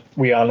ended, but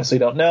we honestly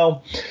don't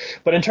know.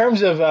 But in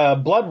terms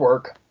of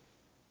Bloodwork,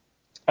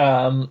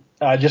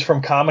 just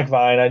from Comic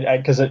Vine,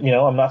 because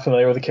I'm not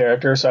familiar with the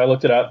character, so I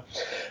looked it up.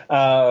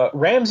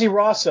 Ramsey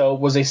Rosso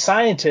was a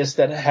scientist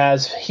that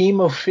has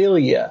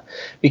hemophilia.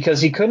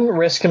 Because he couldn't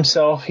risk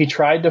himself, he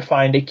tried to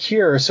find a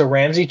cure, so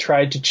Ramsey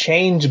tried to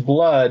change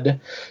blood,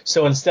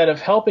 so instead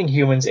of helping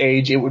humans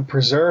age, it would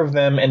preserve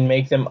them and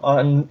make them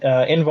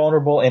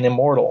invulnerable and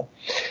immortal.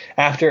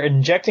 After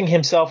injecting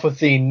himself with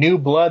the new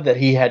blood that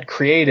he had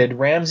created,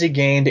 Ramsey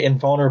gained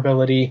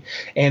invulnerability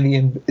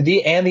and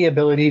the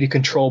ability to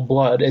control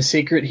blood, a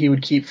secret he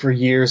would keep for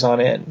years on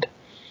end.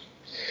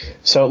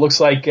 So it looks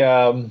like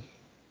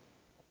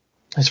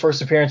his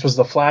first appearance was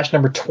the Flash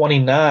number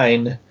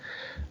 29.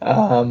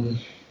 I'm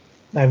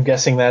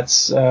guessing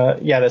that's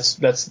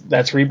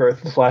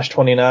Rebirth, the Flash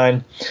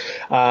 29.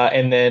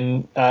 And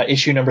then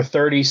issue number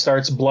 30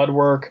 starts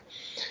Bloodwork.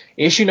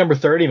 Issue number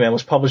 30, man,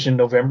 was published in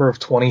November of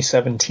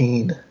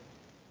 2017.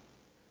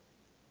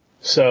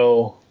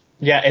 So,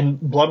 yeah, and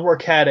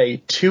Bloodwork had a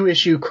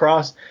 2-issue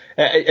cross.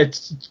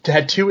 It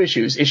had 2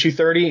 issues. Issue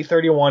 30,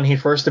 31, he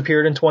first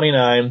appeared in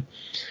 29.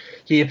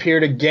 He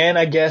appeared again,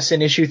 I guess,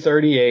 in issue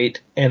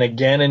 38 and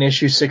again in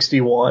issue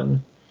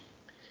 61.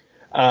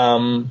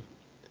 But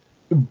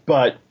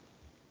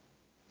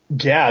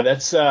yeah,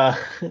 that's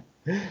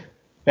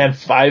man,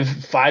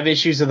 five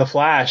issues of the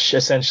Flash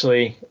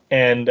essentially,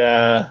 and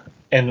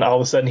all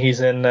of a sudden he's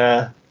in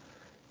the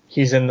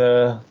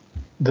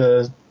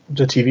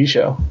TV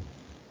show.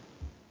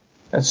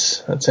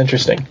 That's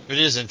interesting. It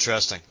is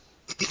interesting.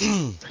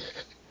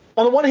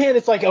 On the one hand,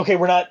 it's like, okay,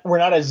 we're not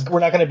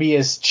going to be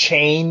as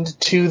chained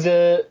to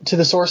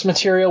the source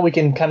material. We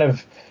can kind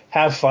of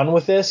have fun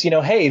with this.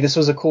 Hey, this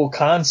was a cool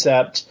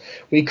concept.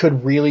 We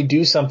could really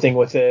do something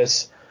with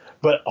this,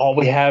 but all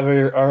we have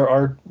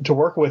are to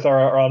work with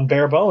are on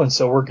bare bones,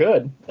 so we're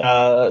good.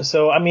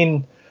 So I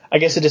mean, I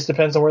guess it just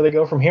depends on where they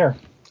go from here.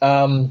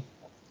 Not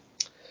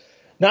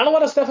a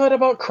lot of stuff out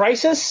about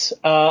Crisis,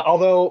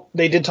 although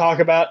they did talk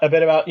a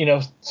bit about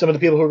some of the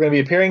people who are going to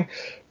be appearing.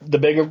 The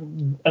big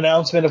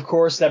announcement, of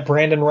course, that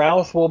Brandon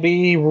Routh will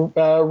be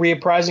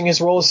reprising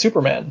his role as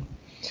Superman,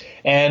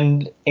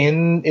 and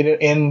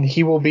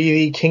he will be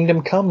the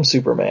Kingdom Come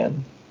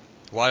Superman.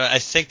 Well, I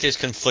think there's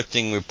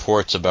conflicting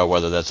reports about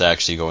whether that's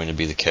actually going to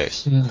be the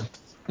case.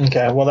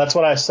 Okay, well, that's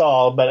what I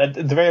saw, but at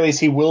the very least,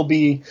 he will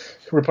be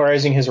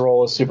reprising his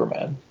role as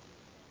Superman.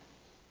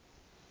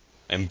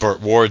 And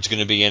Burt Ward's going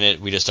to be in it.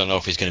 We just don't know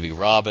if he's going to be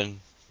Robin.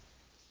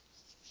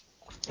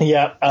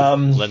 Yeah.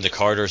 Linda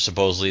Carter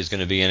supposedly is going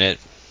to be in it.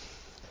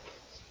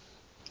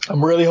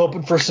 I'm really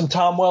hoping for some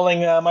Tom Welling,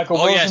 Michael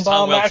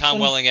Rosenbaum action. Tom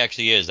Welling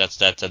actually is. That's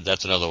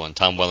another one.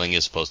 Tom Welling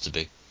is supposed to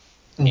be.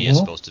 He is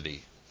supposed to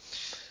be.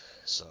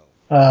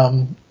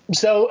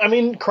 So, I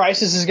mean,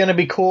 Crisis is going to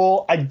be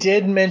cool. I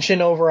did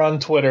mention over on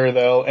Twitter,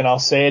 though, and I'll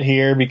say it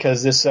here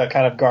because this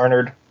kind of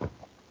garnered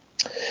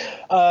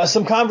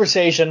some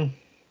conversation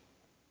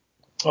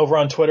over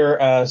on Twitter.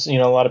 A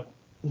lot of,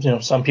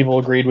 some people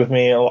agreed with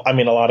me. I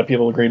mean, a lot of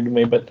people agreed with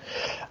me, but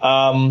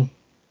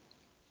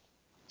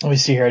let me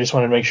see here. I just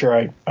wanted to make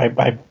sure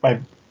I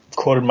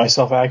quoted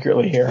myself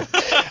accurately here.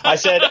 I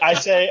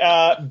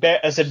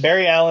said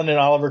Barry Allen and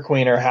Oliver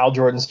Queen are Hal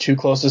Jordan's 2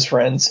 closest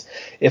friends.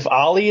 If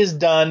Ollie is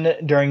done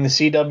during the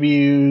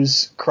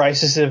CW's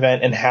Crisis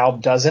event and Hal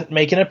doesn't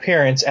make an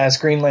appearance as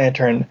Green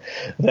Lantern,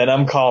 then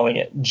I'm calling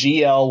it.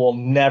 GL will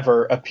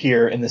never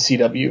appear in the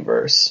CW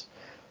verse.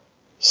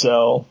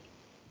 So,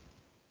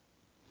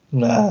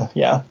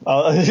 yeah.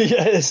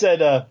 It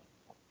said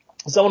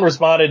someone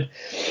responded.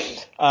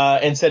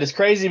 And said it's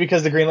crazy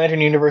because the Green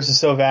Lantern universe is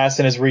so vast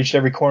and has reached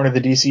every corner of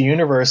the DC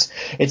universe.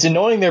 It's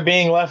annoying they're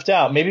being left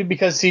out. Maybe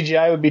because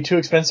CGI would be too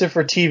expensive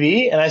for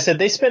TV. And I said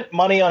they spent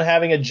money on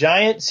having a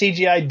giant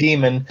CGI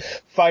demon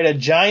fight a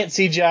giant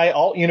CGI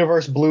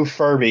alt-universe blue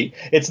Furby.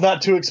 It's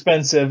not too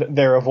expensive.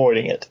 They're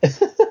avoiding it.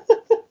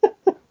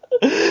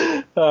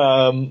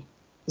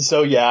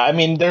 So yeah, I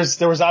mean, we're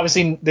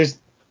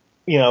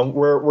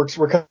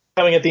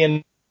coming at the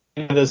end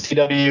of the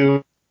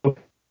CW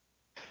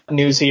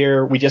news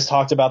here. We just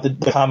talked about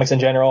the comics in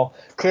general.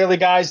 Clearly,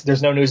 guys,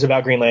 there's no news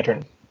about Green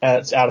Lantern.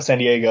 It's out of San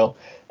Diego,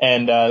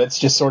 and it's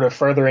just sort of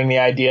furthering the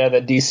idea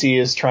that DC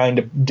is trying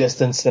to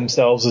distance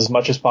themselves as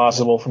much as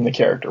possible from the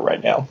character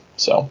right now.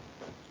 So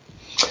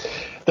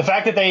the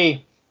fact that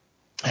they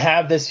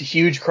have this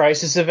huge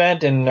Crisis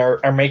event and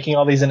are making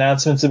all these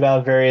announcements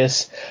about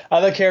various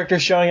other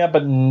characters showing up,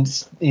 but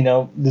this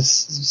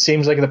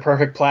seems like the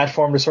perfect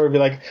platform to sort of be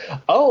like,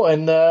 oh,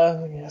 and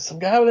some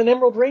guy with an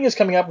emerald ring is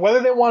coming up. Whether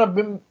they want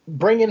to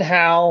bring in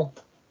Hal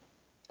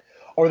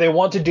or they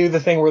want to do the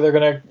thing where they're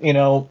going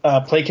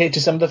to placate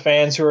to some of the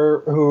fans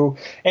who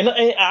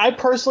I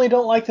personally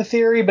don't like the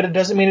theory, but it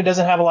doesn't mean it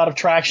doesn't have a lot of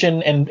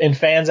traction and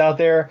fans out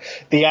there.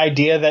 The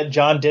idea that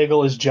John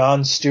Diggle is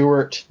John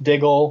Stewart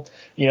Diggle.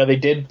 They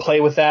did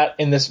play with that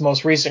in this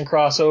most recent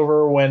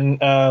crossover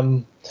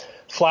when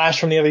Flash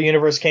from the other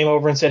universe came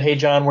over and said, hey,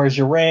 John, where's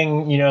your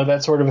ring?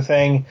 That sort of a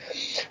thing.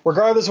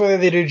 Regardless whether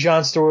they do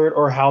John Stewart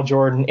or Hal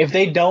Jordan, if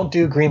they don't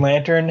do Green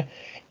Lantern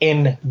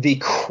in the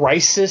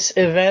Crisis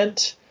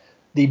event,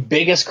 the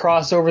biggest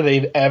crossover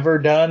they've ever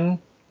done,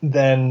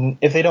 then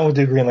if they don't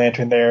do Green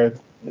Lantern,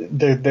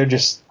 they're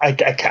just I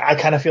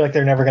kind of feel like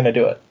they're never going to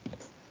do it.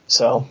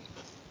 So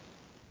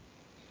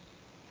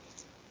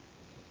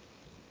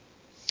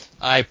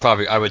I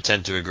would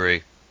tend to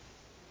agree.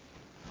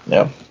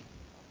 yeah.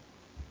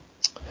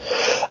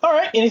 All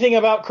right. Anything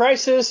about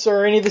Crisis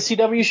or any of the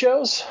CW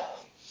shows?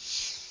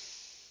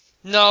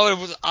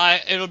 No,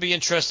 it'll be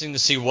interesting to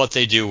see what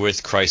they do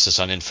with Crisis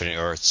on Infinite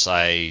Earths.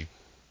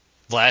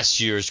 Last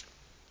year's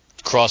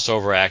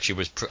crossover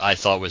actually I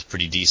thought was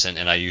pretty decent,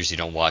 and I usually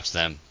don't watch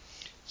them.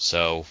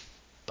 So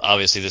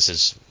obviously this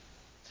is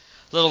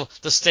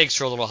the stakes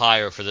are a little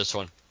higher for this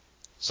one.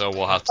 So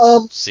we'll have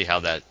to see how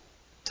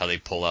they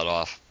pull that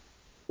off.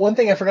 One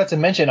thing I forgot to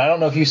mention, I don't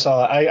know if you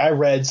saw, I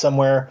read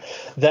somewhere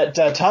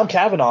that Tom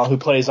Cavanaugh, who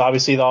plays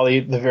obviously all the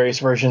various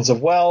versions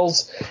of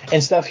Wells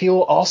and stuff, he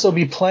will also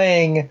be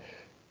playing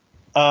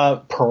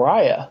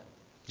Pariah.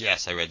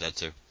 Yes, I read that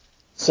too.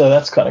 So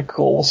that's kind of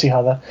cool. We'll see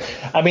how that.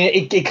 I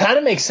mean, it kind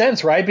of makes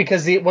sense, right?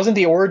 Because wasn't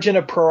the origin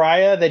of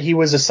Pariah that he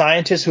was a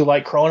scientist who,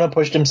 like Krona,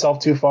 pushed himself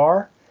too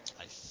far?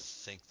 I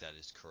think that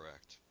is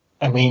correct.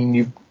 I mean,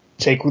 you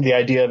take the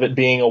idea of it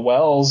being a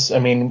Wells. I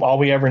mean, all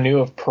we ever knew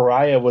of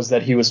Pariah was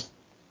that he was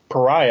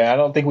Pariah. I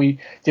don't think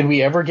did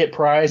we ever get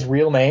Pariah's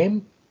real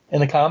name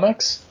in the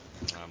comics?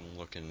 I'm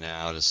looking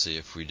now to see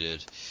if we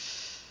did.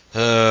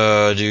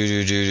 Yeah,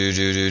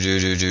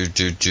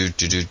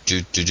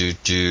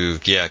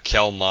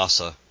 Kel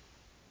Massa.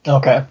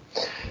 Okay.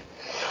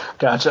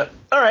 Gotcha.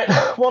 All right.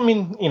 Well, I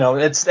mean,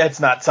 that's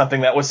not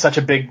something that was such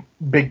a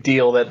big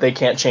deal that they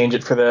can't change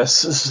it for this.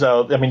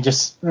 So, I mean,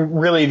 just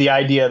really the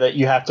idea that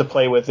you have to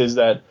play with is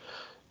that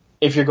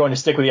if you're going to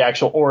stick with the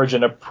actual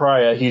origin of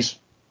Pariah, his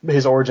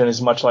origin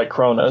is much like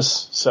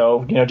Krona's.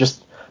 So,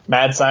 just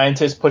mad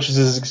scientist pushes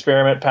his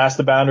experiment past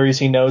the boundaries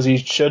he knows he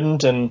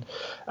shouldn't, and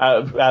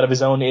out of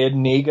his own id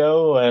and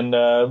ego, and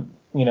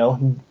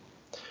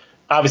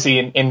obviously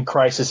in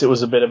Crisis it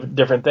was a bit of a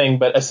different thing,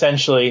 but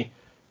essentially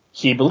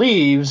he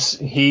believes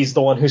he's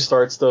the one who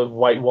starts the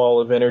white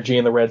wall of energy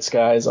and the red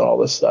skies and all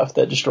this stuff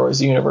that destroys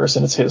the universe,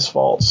 and it's his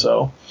fault.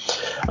 So,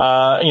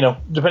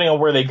 depending on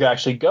where they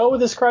actually go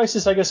with this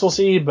Crisis, I guess we'll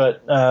see.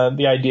 But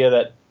the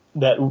idea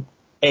that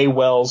A.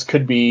 Wells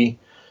could be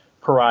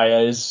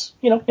Pariah is,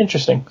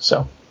 interesting.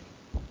 So,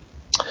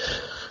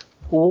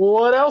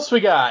 what else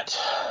we got?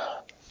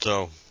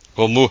 So,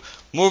 well,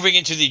 moving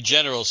into the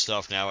general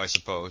stuff now, I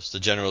suppose. The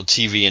general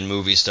TV and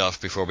movie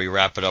stuff before we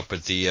wrap it up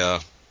with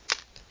the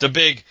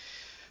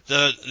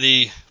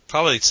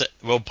probably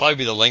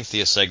be the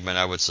lengthiest segment,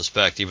 I would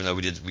suspect, even though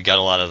we got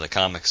a lot of the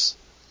comics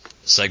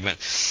segment.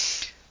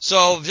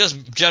 So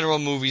just general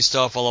movie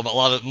stuff.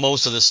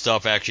 Most of this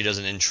stuff actually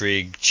doesn't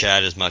intrigue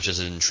Chad as much as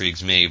it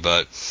intrigues me,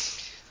 but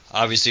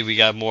obviously we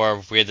got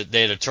more.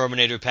 They had a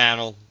Terminator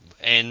panel,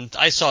 and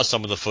I saw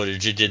some of the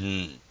footage. It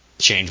didn't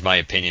change my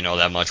opinion all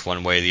that much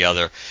one way or the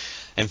other.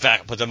 In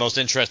fact, but the most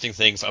interesting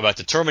thing about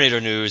the Terminator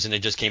news, and it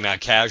just came out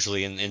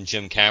casually in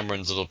Jim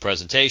Cameron's little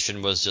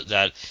presentation, was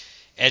that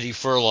Eddie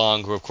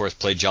Furlong, who of course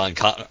played John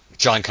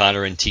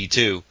Connor in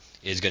T2,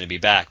 is going to be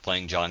back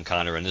playing John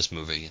Connor in this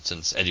movie.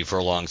 Since Eddie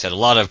Furlong's had a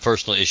lot of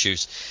personal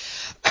issues,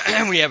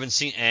 we haven't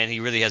seen, and he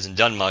really hasn't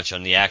done much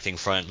on the acting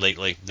front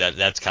lately. You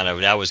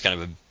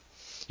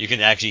can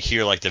actually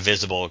hear like the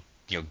visible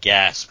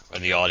gasp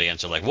in the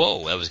audience, or like,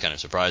 whoa, that was kind of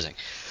surprising.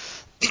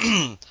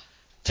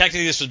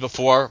 Technically, this was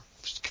before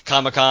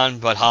Comic-Con,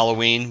 but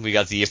Halloween, we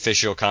got the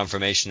official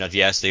confirmation that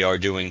yes, they are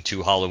doing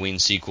 2 Halloween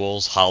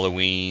sequels.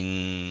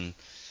 Halloween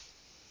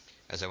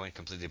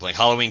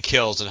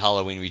Kills and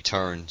Halloween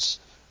Returns,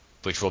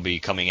 which will be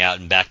coming out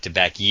in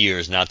back-to-back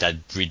years, not that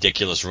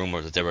ridiculous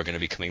rumor that they were going to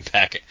be coming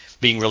back,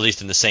 being released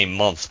in the same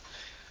month,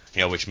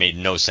 which made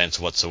no sense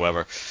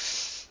whatsoever.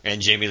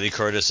 And Jamie Lee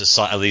Curtis is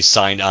at least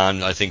signed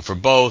on, I think, for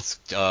both.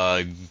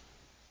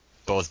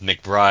 Both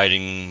McBride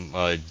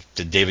and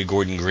David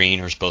Gordon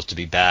Green are supposed to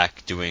be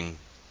back to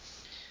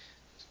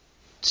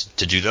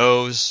do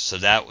those. So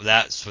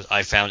that's what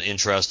I found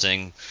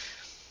interesting.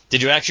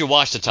 Did you actually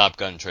watch the Top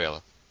Gun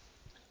trailer?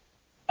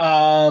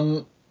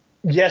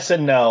 Yes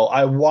and no.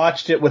 I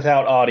watched it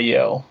without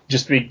audio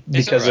just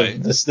because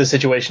of the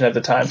situation at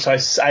the time. So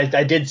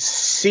I did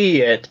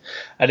see it.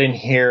 I didn't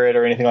hear it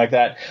or anything like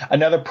that.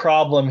 Another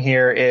problem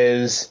here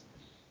is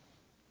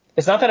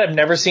it's not that I've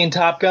never seen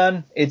Top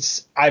Gun.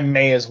 I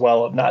may as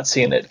well have not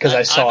seen it because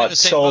I saw it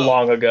so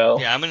long ago.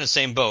 Yeah, I'm in the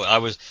same boat.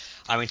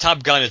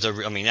 Top Gun is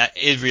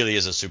it really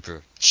is a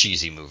super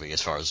cheesy movie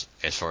as far as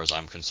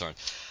I'm concerned.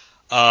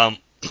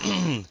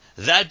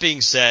 That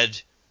being said,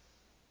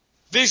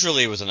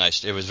 visually it was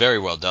very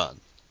well done.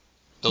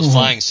 Those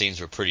flying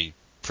scenes were pretty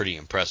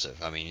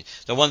impressive. I mean,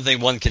 the one thing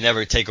one can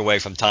never take away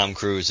from Tom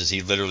Cruise is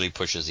he literally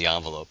pushes the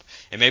envelope.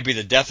 It may be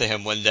the death of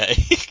him one day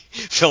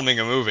filming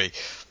a movie,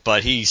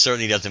 but he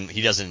certainly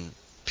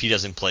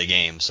doesn't play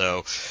games.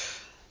 So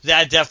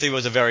that definitely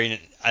was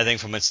I think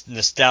from a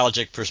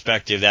nostalgic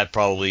perspective, that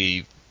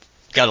probably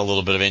got a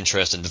little bit of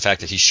interest in the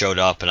fact that he showed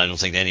up, and I don't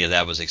think any of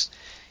that was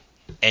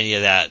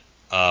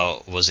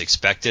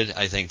expected.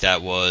 I think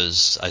that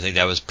was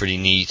pretty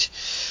neat.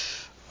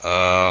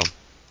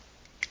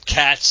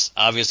 Cats,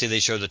 obviously they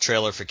showed the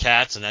trailer for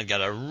Cats, and that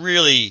got a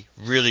really,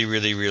 really,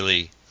 really,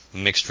 really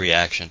mixed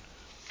reaction.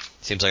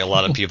 Seems like a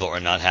lot of people are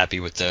not happy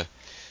with the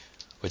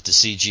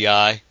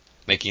CGI,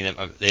 making them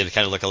they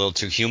kind of look a little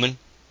too human,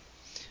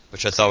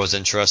 which I thought was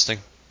interesting.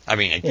 I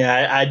mean,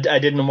 I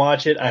didn't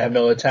watch it. I have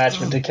no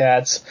attachment to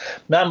Cats.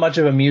 Not much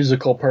of a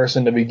musical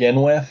person to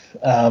begin with,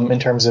 in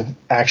terms of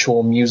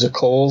actual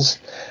musicals.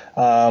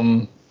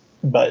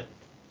 But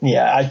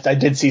yeah, I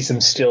did see some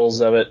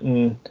stills of it,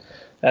 and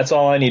that's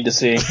all I need to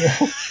see.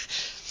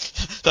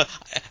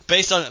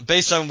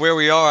 Based on where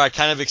we are, I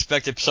kind of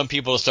expected some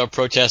people to start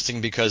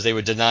protesting because they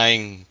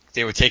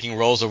were taking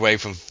roles away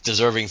from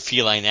deserving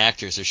feline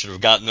actors who should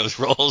have gotten those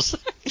roles.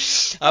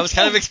 I was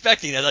kind of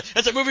expecting that.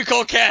 That's a movie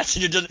called Cats,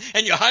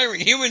 and you're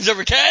hiring humans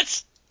over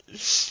cats?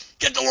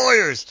 Get the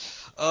lawyers.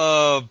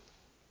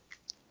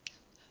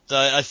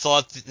 I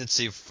thought. Let's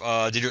see.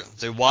 I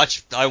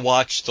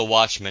watched The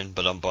Watchmen,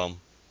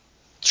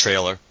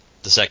 trailer,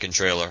 the second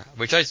trailer,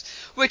 which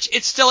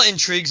it still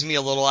intrigues me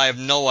a little. I have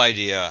no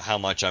idea how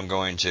much I'm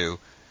going to.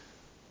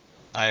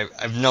 I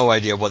have no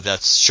idea what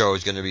that show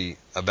is going to be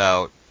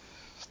about.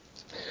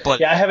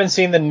 But yeah, I haven't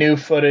seen the new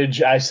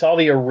footage. I saw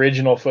the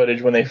original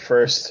footage when they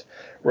first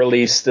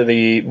released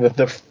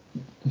the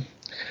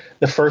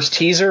first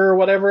teaser or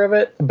whatever of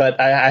it, but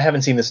I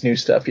haven't seen this new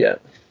stuff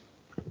yet.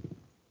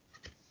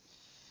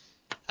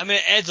 I mean,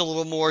 it adds a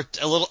little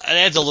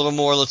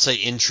more, let's say,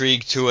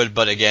 intrigue to it.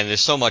 But again, there's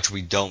so much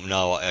we don't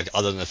know,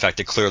 other than the fact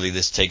that clearly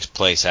this takes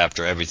place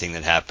after everything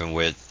that happened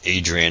with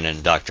Adrian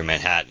and Dr.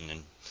 Manhattan.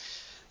 And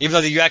even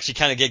though you actually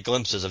kind of get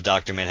glimpses of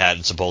Dr.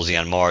 Manhattan supposedly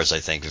on Mars, I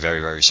think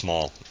very, very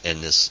small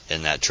in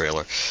that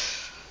trailer.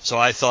 So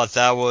I thought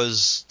I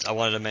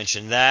wanted to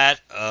mention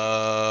that.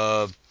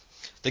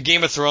 The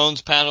Game of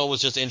Thrones panel was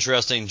just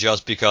interesting,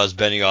 just because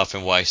Benioff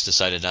and Weiss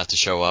decided not to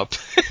show up.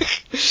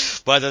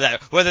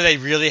 whether they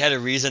really had a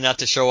reason not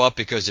to show up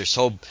because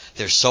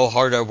they're so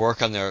hard at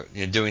work on their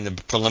doing the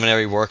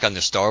preliminary work on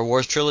the Star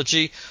Wars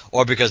trilogy,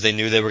 or because they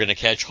knew they were going to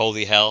catch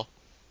holy hell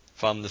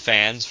from the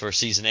fans for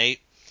season 8.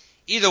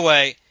 Either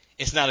way,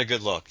 it's not a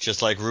good look.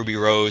 Just like Ruby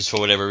Rose, for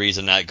whatever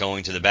reason, not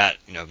going to the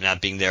not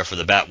being there for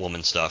the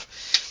Batwoman stuff.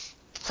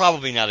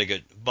 Probably not a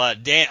good, but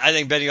I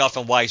think Benioff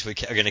and Weiss are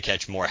going to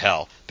catch more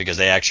hell because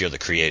they actually are the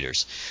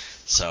creators.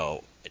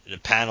 So the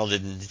panel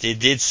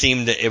did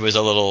seem that it was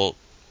a little.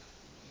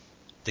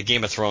 The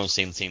Game of Thrones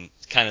seemed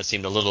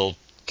a little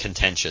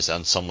contentious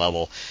on some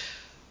level.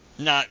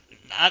 Not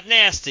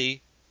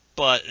nasty,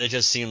 but it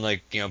just seemed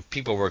like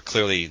people were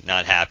clearly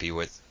not happy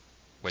with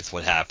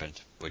what happened,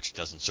 which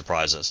doesn't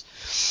surprise us.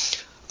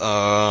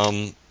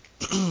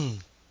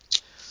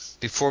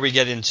 Before we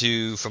get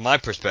into, from my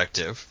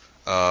perspective.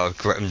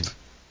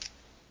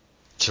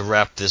 To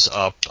wrap this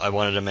up, I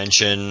wanted to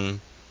mention,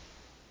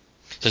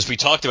 since we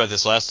talked about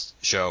this last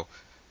show,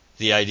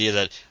 the idea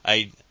that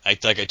I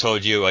like I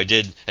told you, I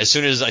did as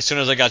soon as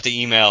I got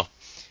the email,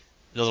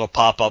 the little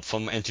pop up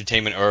from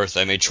Entertainment Earth,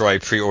 I made sure I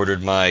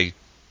pre-ordered my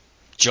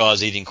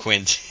Jaws eating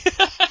Quint.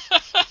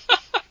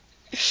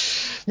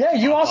 Yeah,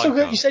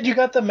 you said you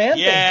got the Man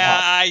Thing pop.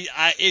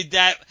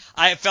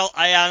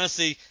 I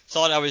honestly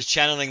thought I was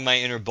channeling my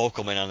inner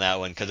Bokelman on that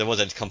one, because it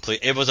wasn't complete.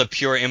 It was a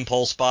pure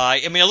impulse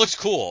buy. I mean, it looks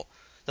cool.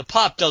 The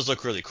pop does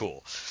look really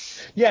cool.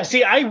 Yeah,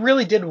 see, I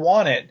really did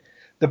want it.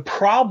 The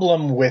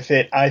problem with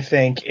it, I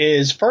think,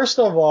 is, first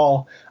of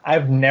all,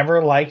 I've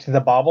never liked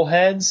the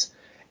bobbleheads,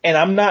 and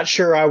I'm not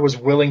sure I was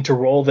willing to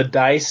roll the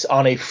dice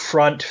on a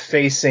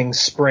front-facing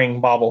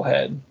spring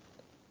bobblehead.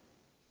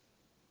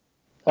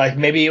 Like,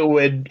 maybe it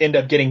would end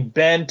up getting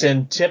bent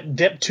and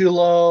dip too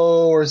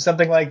low or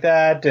something like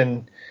that,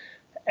 and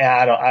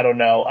I don't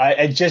know.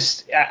 I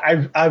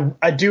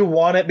do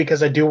want it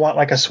because I do want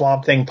like a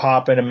Swamp Thing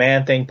pop and a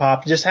Man Thing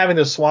pop. Just having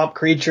those swamp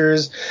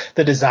creatures,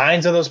 the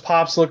designs of those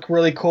pops look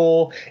really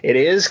cool. It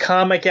is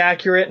comic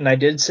accurate, and I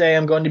did say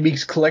I'm going to be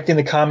collecting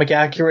the comic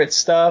accurate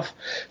stuff.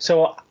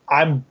 So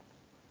I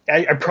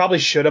probably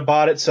should have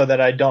bought it so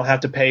that I don't have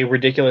to pay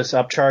ridiculous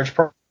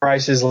upcharge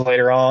prices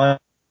later on.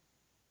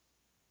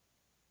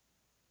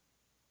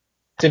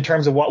 In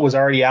terms of what was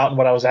already out and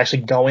what I was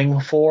actually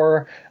going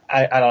for,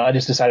 I don't know, I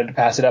just decided to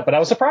pass it up. But I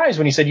was surprised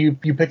when you said you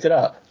picked it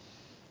up.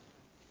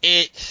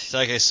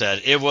 Like I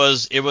said, it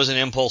was an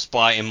impulse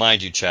buy, and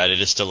mind you, Chad, it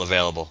is still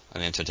available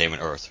on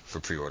Entertainment Earth for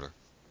pre-order.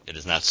 It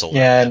is not sold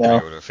out for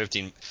pre-order.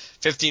 $15.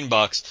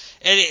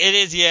 It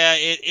is, yeah.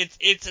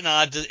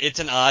 It's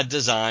an odd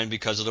design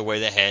because of the way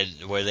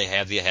they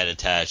have the head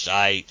attached.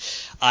 I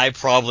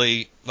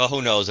probably, well,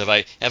 who knows, if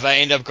I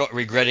end up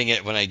regretting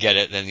it when I get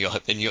it, then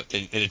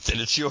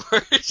it's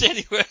yours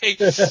anyway.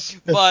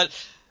 But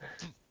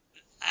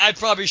I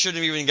probably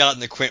shouldn't have even gotten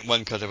the Quint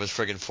one because it was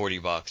friggin'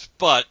 $40.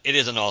 But it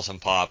is an awesome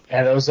pop.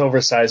 And those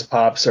oversized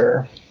pops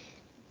are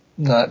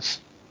nuts.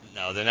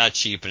 No, they're not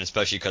cheap, and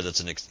especially because it's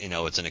an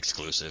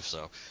exclusive.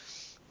 So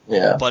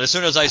yeah. But as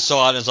soon as I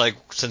saw it, it's like,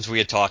 since we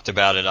had talked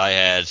about it, I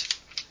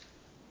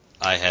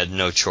had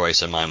no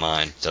choice in my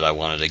mind that I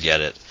wanted to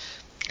get it.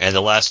 And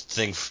the last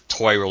thing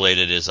toy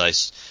related is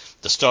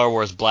the Star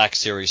Wars Black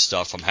Series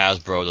stuff from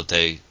Hasbro that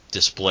they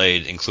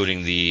displayed,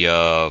 including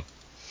the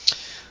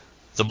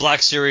The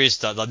Black Series,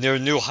 the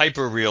new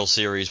Hyper Real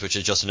series, which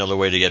is just another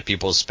way to get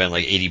people to spend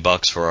like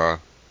 $80 for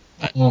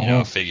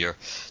a figure.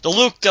 The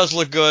Luke does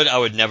look good. I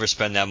would never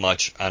spend that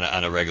much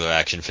on a regular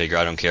action figure.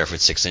 I don't care if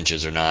it's 6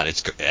 inches or not.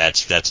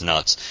 That's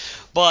nuts.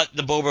 But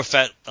the Boba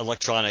Fett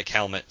electronic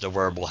helmet, the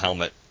wearable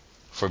helmet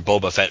for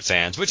Boba Fett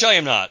fans, which I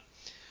am not.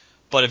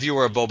 But if you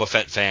were a Boba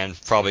Fett fan,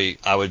 probably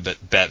I would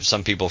bet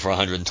some people for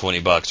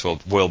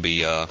 $120 will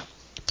be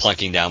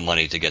plunking down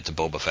money to get the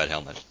Boba Fett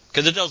helmet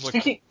because it does look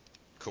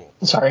cool.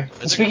 Sorry.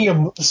 Speaking of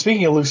Luke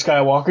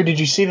Skywalker, did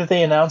you see that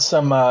they announced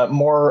some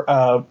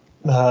more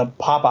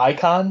pop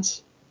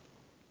icons?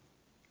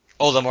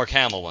 Oh, the Mark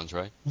Hamill ones,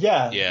 right?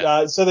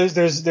 Yeah. So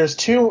there's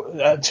two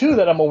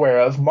that I'm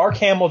aware of. Mark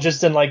Hamill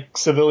just in like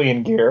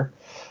civilian gear,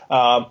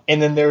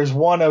 and then there's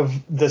one of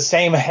the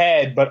same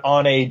head but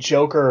on a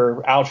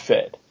Joker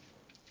outfit,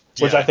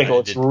 which I think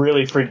looks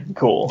really freaking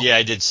cool. Yeah,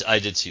 I did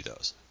see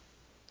those.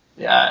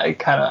 Yeah, I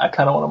kind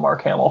of want a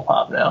Mark Hamill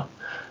pop now.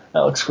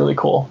 That looks really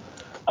cool.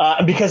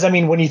 Because I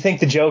mean, when you think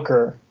the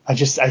Joker, I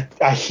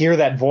hear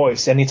that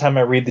voice anytime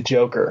I read the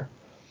Joker.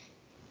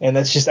 And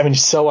that's just, I mean,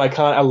 so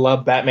iconic. I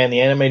love Batman.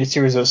 The animated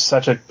series was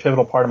such a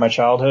pivotal part of my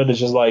childhood. It's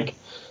just like,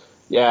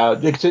 yeah,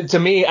 to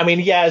me, I mean,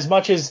 yeah, as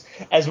much as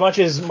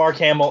Mark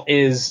Hamill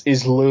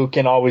is Luke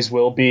and always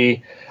will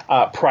be,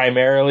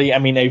 primarily, I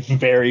mean, a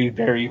very,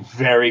 very,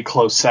 very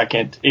close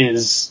second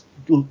is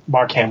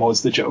Mark Hamill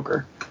is the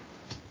Joker.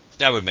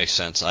 That would make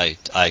sense.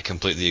 I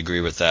completely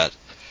agree with that.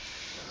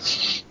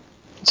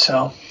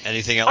 So,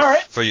 anything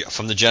else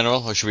from the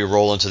general, or should we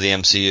roll into the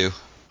MCU?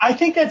 I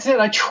think that's it.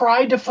 I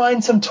tried to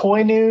find some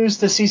toy news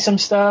to see some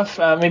stuff,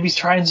 maybe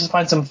trying to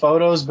find some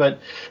photos, but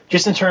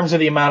just in terms of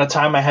the amount of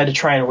time I had to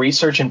try and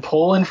research and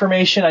pull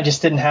information, I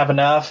just didn't have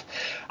enough.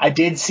 I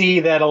did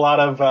see that a lot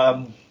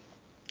of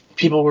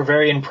people were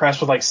very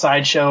impressed with like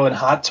Sideshow and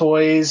Hot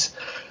Toys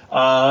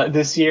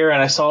this year,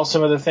 and I saw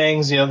some of the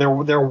things. You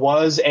know, there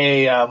was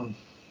a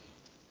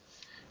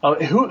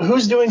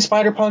who's doing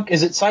Spider-Punk?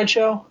 Is it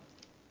Sideshow?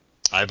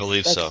 I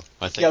believe so.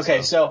 I think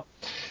okay, so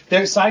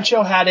their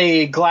Sideshow had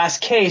a glass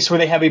case where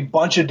they have a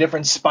bunch of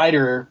different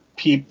Spider-Men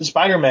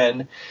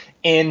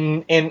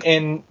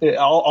in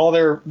all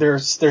their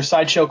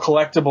Sideshow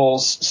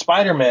collectibles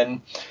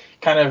Spider-Men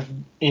kind of,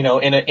 you know,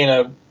 in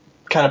a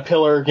kind of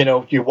pillar, you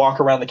know, you walk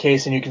around the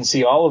case and you can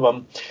see all of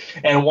them.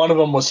 And one of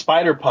them was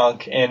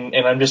Spider-Punk, and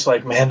I'm just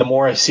like, man, the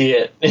more I see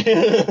it,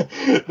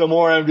 the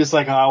more I'm just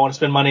like, oh, I want to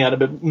spend money on it.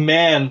 But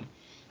man,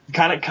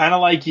 kind of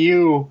like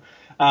you.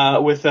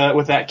 With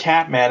that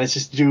cap, man, it's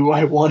just, do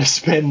I want to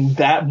spend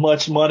that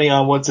much money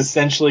on what's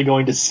essentially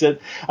going to sit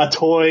a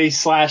toy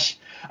 / I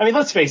mean,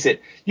 let's face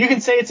it. You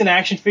can say it's an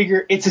action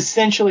figure. It's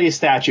essentially a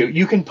statue.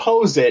 You can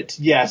pose it,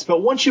 yes,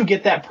 but once you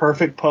get that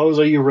perfect pose,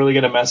 are you really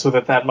going to mess with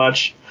it that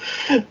much?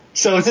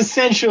 So it's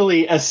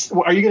essentially are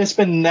you going to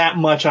spend that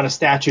much on a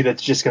statue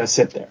that's just going to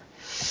sit there?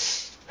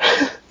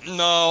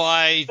 No,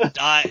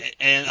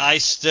 I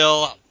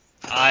still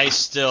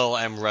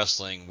am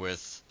wrestling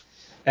with.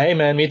 Hey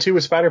man, me too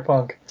with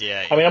Spider-Punk.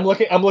 Yeah. I mean, I'm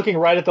looking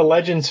right at the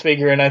Legends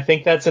figure, and I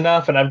think that's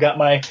enough. And I've got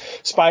my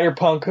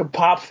Spider-Punk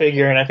pop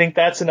figure, and I think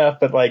that's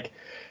enough. But like,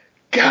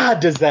 God,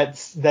 does that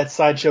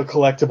Sideshow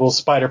collectible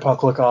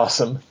Spider-Punk look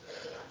awesome?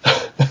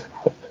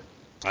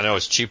 I know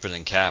it's cheaper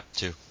than Cap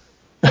too.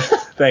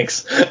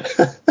 Thanks.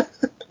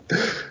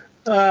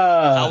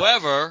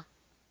 However,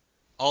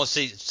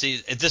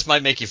 see, this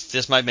might make you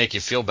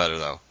feel better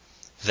though,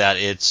 that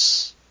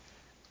it's.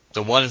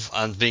 The one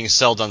on being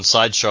sold on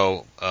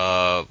Sideshow,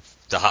 the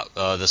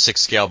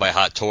 6 scale by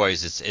Hot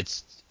Toys,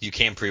 it's you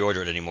can't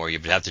pre-order it anymore. You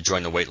have to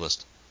join the wait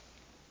list.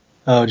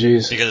 Oh,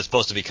 jeez. Because it's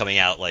supposed to be coming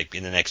out like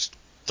in the next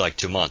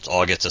 2 months,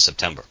 August to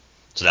September.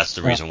 So that's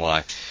the reason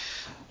why.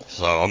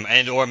 So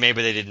or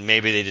maybe they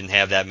didn't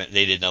have that.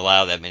 They didn't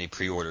allow that many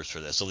pre-orders for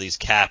this. So these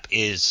Cap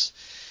is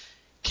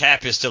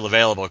still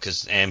available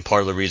and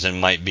part of the reason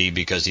might be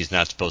because he's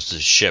not supposed to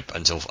ship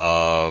until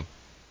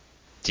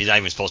he's not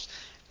even supposed.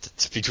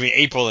 Between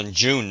April and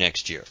June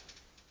next year.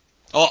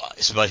 Oh,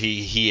 but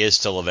he is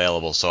still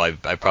available, so I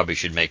probably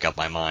should make up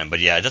my mind.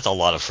 But yeah, that's a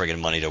lot of friggin'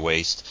 money to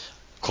waste,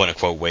 quote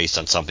unquote waste,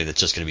 on something that's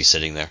just going to be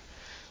sitting there.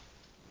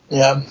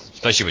 Yeah.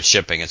 Especially with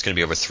shipping, it's going to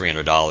be over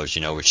 $300,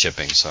 you know, with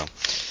shipping. So.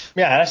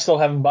 Yeah, I still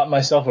haven't bought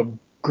myself a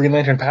Green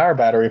Lantern power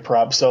battery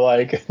prop, so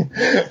like.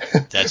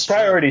 That's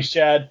priorities,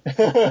 Chad.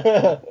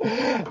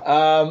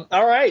 All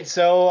right,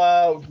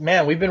 so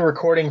man, we've been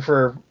recording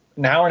for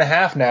an hour and a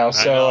half now,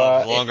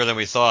 so longer than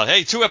we thought.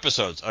 Hey, 2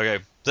 episodes. Okay,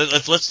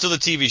 let's do the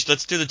TV.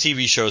 Let's do the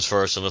TV shows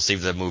first, and let's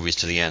leave the movies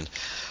to the end.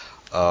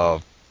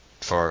 For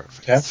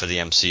the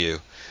MCU.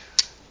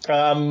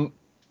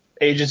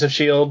 Agents of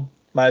S.H.I.E.L.D.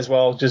 Might as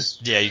well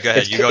just. Yeah, you go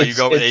ahead. You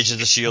go with Agents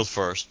of S.H.I.E.L.D.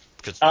 first.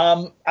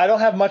 I don't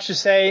have much to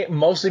say,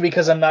 mostly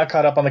because I'm not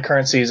caught up on the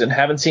current season.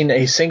 Haven't seen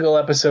a single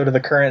episode of the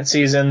current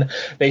season.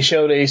 They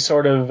showed a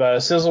sort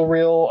of sizzle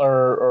reel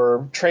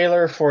or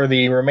trailer for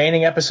the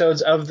remaining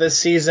episodes of this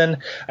season.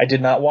 I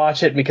did not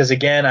watch it because,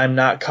 again, I'm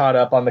not caught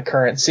up on the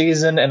current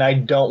season, and I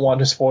don't want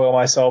to spoil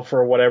myself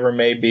for whatever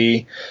may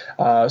be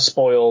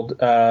spoiled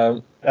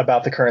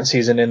about the current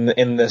season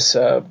in this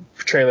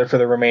trailer for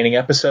the remaining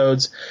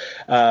episodes.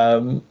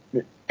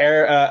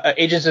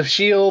 Agents of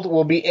S.H.I.E.L.D.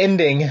 will be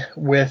ending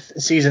with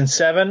Season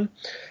 7.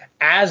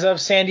 As of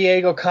San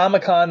Diego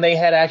Comic-Con, they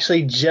had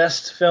actually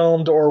just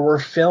filmed or were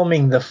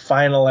filming the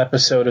final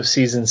episode of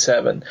Season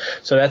 7.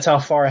 So that's how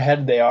far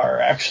ahead they are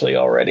actually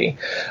already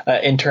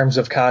in terms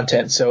of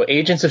content. So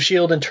Agents of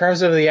S.H.I.E.L.D., in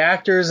terms of the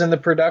actors and the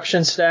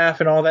production staff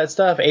and all that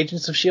stuff,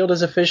 Agents of S.H.I.E.L.D.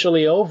 is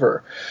officially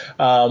over.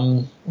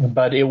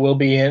 But it will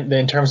be,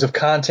 in terms of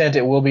content,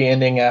 it will be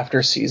ending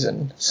after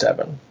Season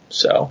 7.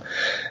 So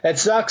it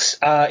sucks.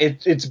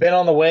 It's been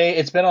on the way.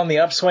 It's been on the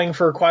upswing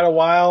for quite a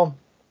while.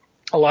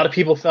 A lot of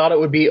people thought it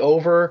would be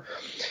over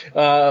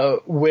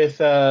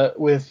with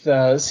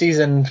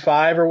season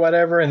 5 or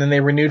whatever, and then they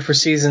renewed for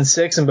season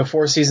 6. And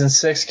before season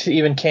 6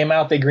 even came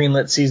out, they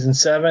greenlit season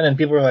 7, and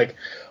people were like,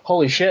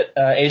 "Holy shit!"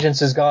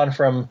 Agents has gone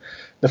from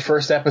the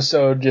first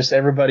episode, just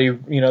everybody,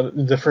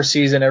 the first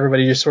season,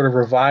 everybody just sort of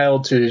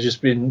reviled, to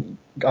just being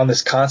on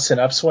this constant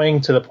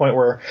upswing to the point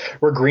where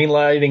we're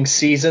greenlighting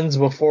seasons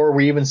before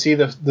we even see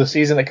the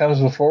season that comes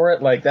before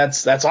it. Like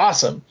that's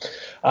awesome.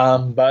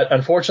 But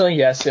unfortunately,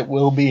 yes, it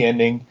will be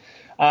ending.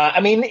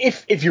 I mean,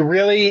 if you're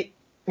really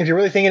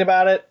thinking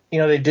about it,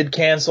 they did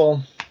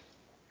cancel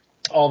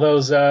all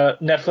those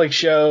Netflix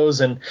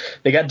shows, and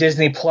they got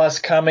Disney Plus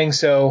coming,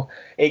 so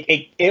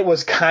it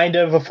was kind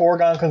of a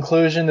foregone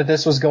conclusion that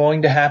this was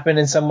going to happen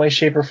in some way,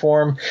 shape, or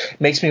form.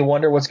 Makes me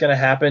wonder what's going to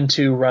happen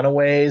to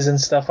Runaways and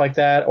stuff like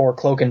that, or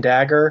Cloak and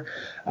Dagger.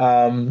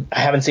 I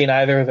haven't seen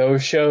either of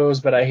those shows,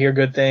 but I hear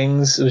good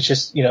things. It was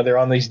just, they're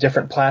on these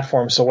different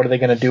platforms, so what are they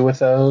going to do with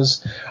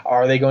those?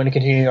 Are they going to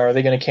continue? Are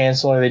they going to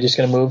cancel? Are they just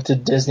going to move to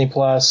Disney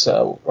Plus?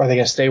 Are they going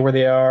to stay where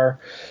they are?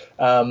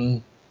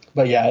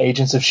 But yeah,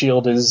 Agents of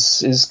S.H.I.E.L.D.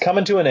 is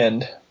coming to an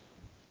end.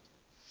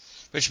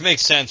 Which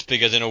makes sense,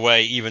 because in a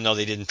way, even though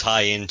they didn't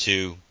tie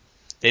into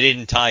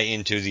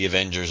the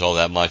Avengers all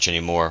that much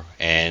anymore,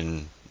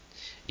 and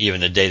even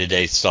the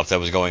day-to-day stuff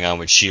that was going on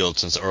with S.H.I.E.L.D.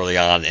 since early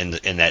on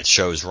in that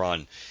show's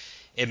run,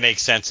 it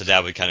makes sense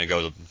that would kind of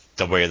go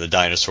the way of the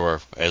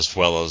dinosaur, as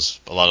well as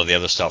a lot of the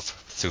other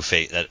stuff through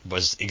fate that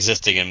was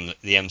existing in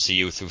the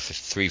MCU through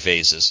 3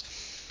 phases.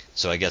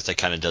 So I guess that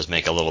kind of does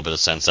make a little bit of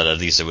sense that at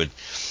least it would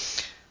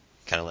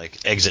kind of like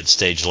exit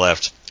stage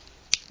left.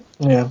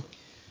 Yeah.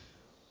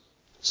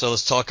 So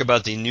let's talk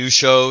about the new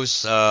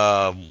shows,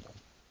 and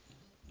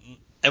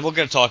we're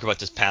going to talk about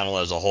this panel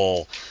as a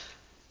whole.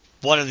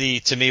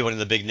 To me, one of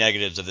the big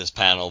negatives of this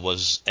panel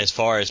was as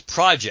far as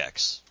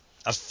projects,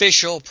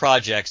 official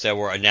projects that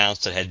were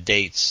announced that had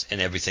dates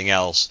and everything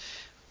else.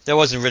 There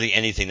wasn't really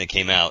anything that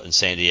came out in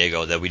San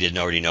Diego that we didn't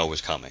already know was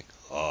coming.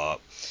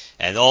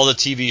 And all the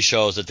TV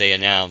shows that they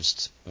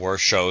announced were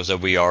shows that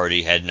we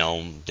already had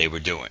known they were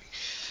doing.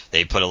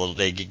 They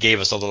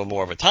gave us a little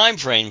more of a time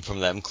frame from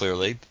them,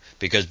 clearly,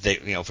 because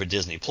for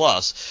Disney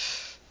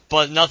Plus,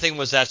 but nothing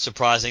was that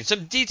surprising.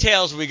 Some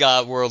details we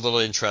got were a little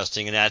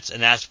interesting, and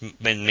that's the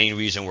main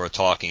reason we're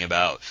talking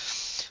about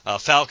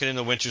Falcon and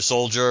the Winter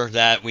Soldier,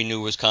 that we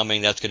knew was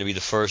coming. That's going to be the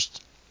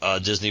first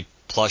Disney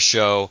Plus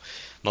show.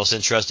 Most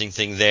interesting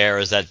thing there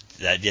is that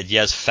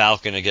yes,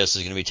 Falcon, I guess,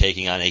 is going to be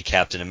taking on a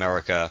Captain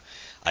America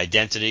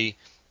identity,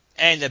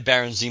 and that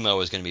Baron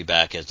Zemo is going to be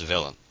back as the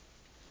villain.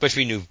 Which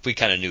we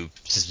kind of knew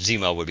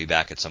Zemo would be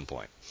back at some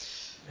point.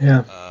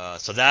 Yeah.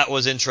 So that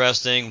was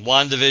interesting.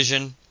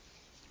 WandaVision,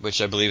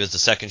 which I believe is the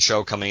second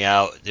show coming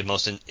out.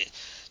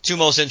 Two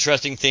most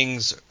interesting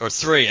things, or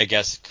 3, I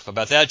guess,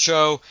 about that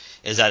show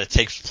is that it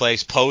takes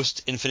place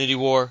post Infinity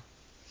War,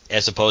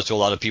 as opposed to a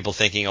lot of people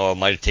thinking, it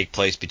might take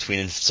place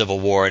between Civil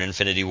War and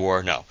Infinity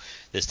War. No,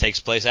 this takes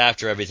place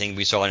after everything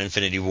we saw in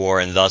Infinity War,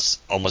 and thus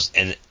almost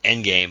an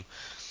Endgame.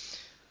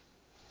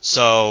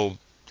 So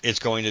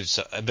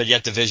but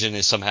yet the Vision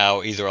is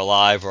somehow either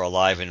alive or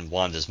alive in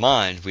Wanda's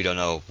mind. We don't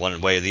know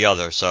one way or the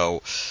other.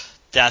 So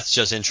that's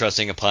just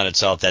interesting upon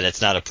itself that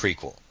it's not a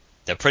prequel.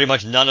 That pretty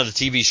much none of the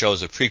TV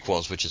shows are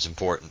prequels, which is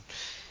important.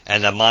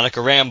 And that Monica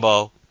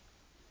Rambeau,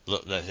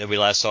 that we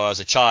last saw as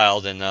a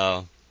child in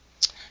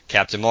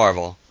Captain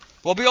Marvel,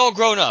 will be all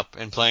grown up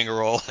and playing a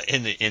role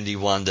in the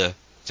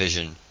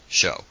WandaVision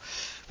show,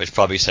 which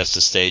probably sets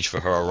the stage for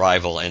her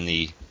arrival in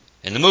the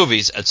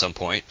movies at some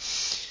point.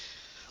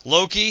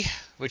 Loki,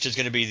 which is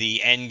going to be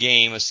the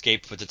Endgame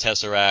escape with the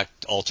Tesseract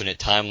alternate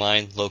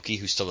timeline Loki,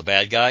 who's still a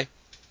bad guy.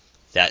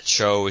 That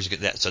show is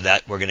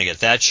that we're going to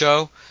get that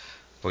show.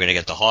 We're going to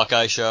get the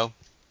Hawkeye show,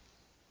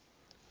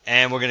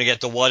 and we're going to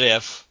get the What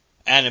If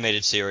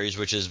animated series,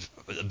 which is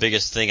the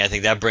biggest thing I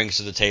think that brings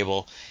to the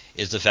table,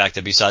 is the fact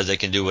that besides they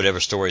can do whatever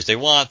stories they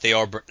want, they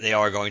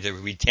are going to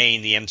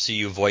retain the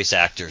MCU voice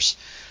actors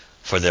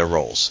for their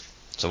roles.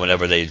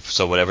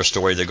 So whatever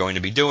story they're going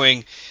to be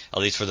doing, at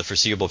least for the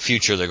foreseeable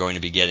future, they're going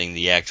to be getting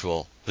the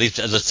actual, at least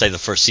let's say the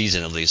first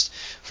season at least,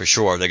 for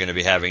sure, they're going to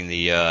be having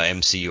the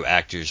MCU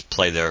actors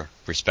play their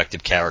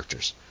respective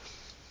characters.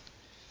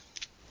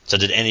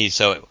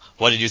 So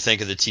what did you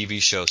think of the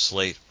TV show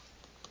slate?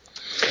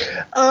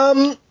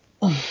 I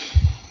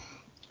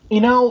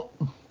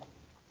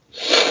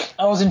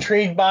was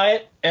intrigued by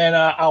it, and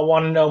I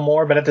want to know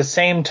more, but at the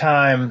same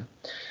time,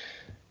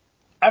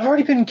 I've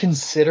already been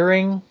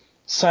considering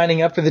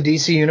signing up for the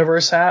DC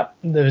Universe app,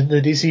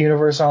 the DC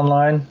Universe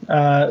Online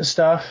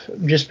stuff,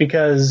 just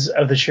because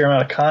of the sheer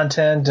amount of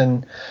content.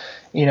 And,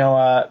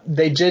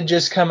 they did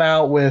just come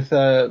out with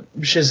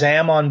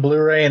Shazam on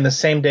Blu-ray, and the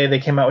same day they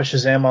came out with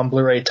Shazam on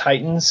Blu-ray,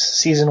 Titans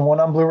Season 1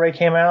 on Blu-ray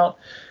came out.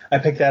 I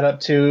picked that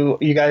up too.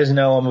 You guys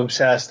know I'm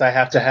obsessed. I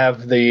have to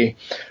have the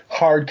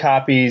hard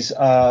copies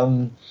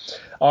on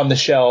the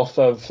shelf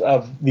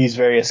of these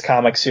various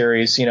comic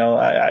series.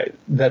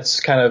 That's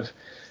kind of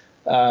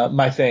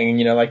my thing.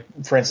 Like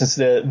for instance,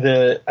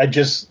 I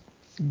just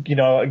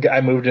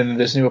I moved into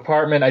this new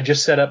apartment. I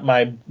just set up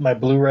my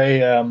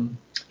Blu-ray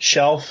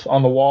shelf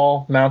on the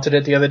wall, mounted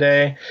it the other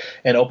day,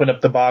 and opened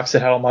up the box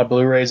that had all my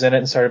Blu-rays in it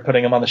and started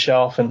putting them on the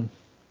shelf. And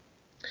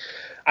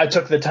I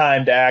took the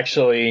time to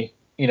actually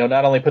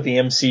not only put the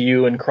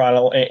MCU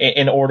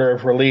in order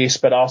of release,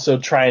 but also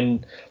try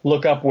and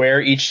look up where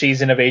each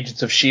season of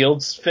Agents of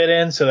S.H.I.E.L.D. fit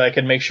in, so that I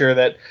can make sure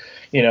that,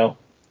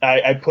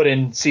 I put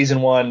in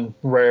season 1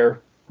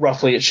 where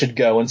roughly it should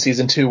go, and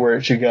season 2 where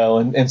it should go,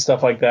 and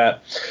stuff like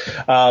that.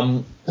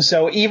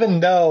 So even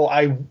though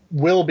I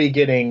will be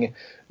getting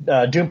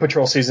Doom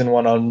Patrol season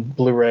 1 on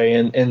Blu-ray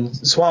and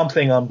Swamp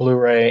Thing on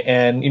Blu-ray,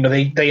 and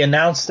they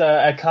announced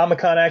at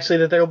Comic-Con actually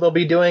that they'll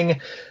be doing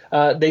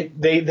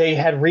they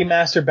had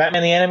remastered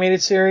Batman the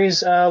Animated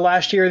Series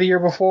last year or the year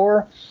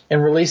before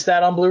and released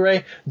that on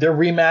Blu-ray. They're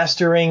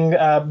remastering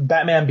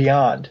Batman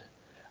Beyond.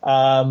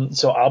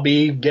 So I'll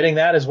be getting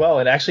that as well.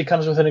 It actually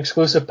comes with an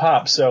exclusive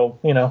pop, so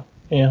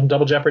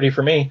double jeopardy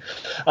for me.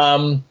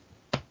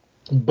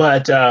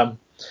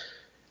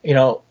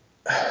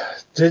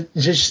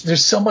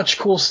 There's so much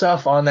cool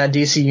stuff on that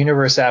DC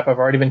Universe app. I've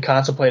already been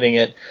contemplating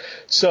it.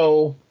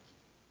 So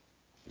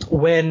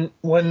when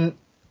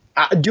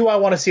do I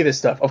want to see this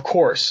stuff? Of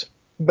course,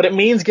 but it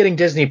means getting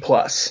Disney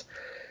Plus,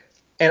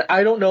 and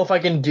I don't know if I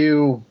can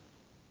do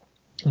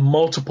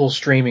multiple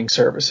streaming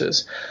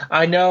services.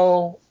 I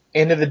know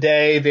end of the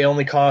day they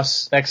only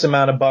cost X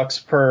amount of bucks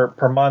per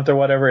month or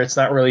whatever. It's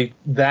not really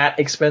that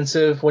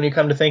expensive when you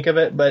come to think of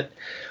it, but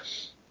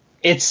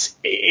it's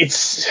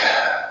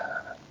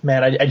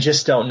man, I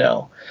just don't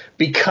know,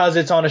 because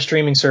it's on a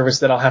streaming service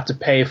that I'll have to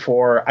pay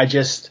for.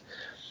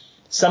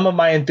 Some of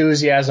my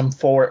enthusiasm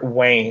for it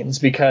wanes,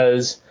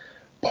 because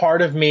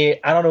part of me,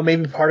 I don't know,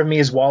 maybe part of me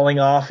is walling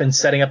off and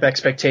setting up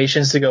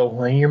expectations to go,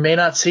 well, you may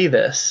not see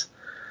this,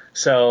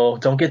 so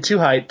don't get too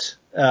hyped.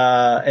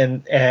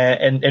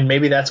 And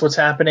maybe that's what's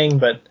happening,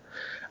 but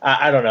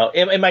I don't know.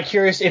 Am I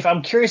curious? If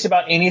I'm curious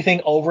about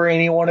anything over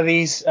any one of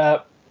these,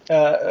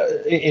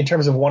 in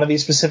terms of one of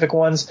these specific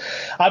ones,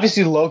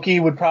 obviously Loki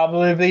would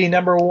probably be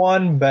number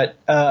one, but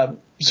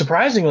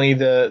surprisingly,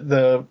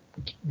 the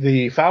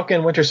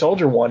Falcon Winter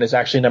Soldier one is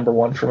actually number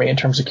one for me in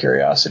terms of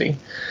curiosity.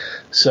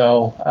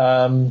 So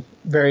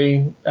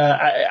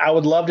I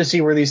would love to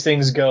see where these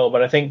things go,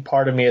 but I think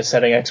part of me is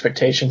setting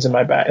expectations in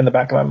the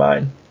back of my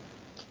mind.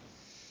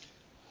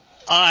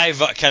 I've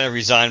kind of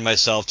resigned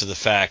myself to the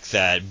fact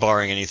that,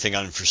 barring anything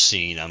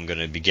unforeseen, I'm going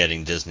to be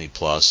getting Disney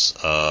Plus.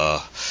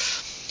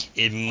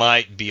 It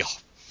might be.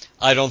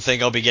 I don't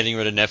think I'll be getting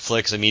rid of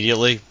Netflix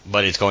immediately,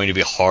 but it's going to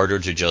be harder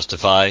to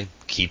justify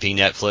keeping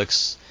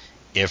Netflix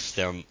if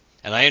they're.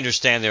 And I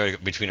understand they're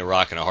between a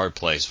rock and a hard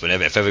place. But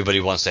if everybody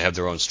wants to have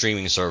their own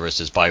streaming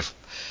services, by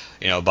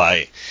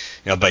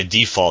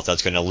default,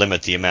 that's going to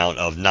limit the amount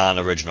of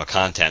non-original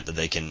content that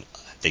they can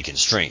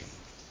stream.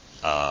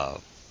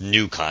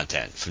 New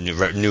content from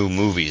new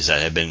movies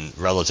that have been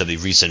relatively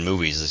recent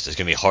movies. It's going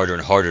to be harder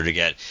and harder to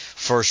get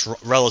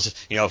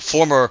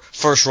former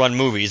first-run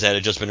movies that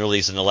have just been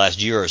released in the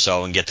last year or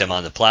so and get them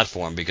on the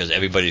platform, because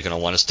everybody's going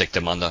to want to stick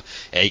them on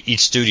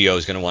each studio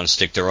is going to want to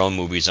stick their own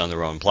movies on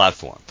their own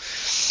platform.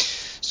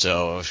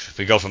 So if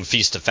we go from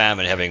feast to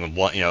famine, having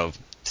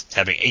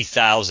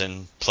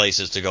 8,000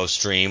 places to go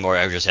stream,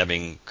 or just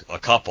having a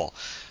couple.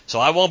 So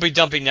I won't be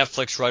dumping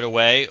Netflix right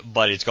away,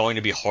 but it's going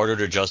to be harder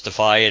to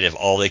justify it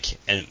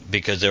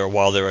because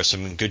while there are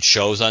some good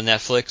shows on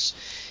Netflix,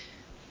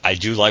 I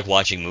do like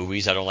watching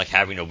movies. I don't like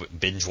having to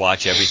binge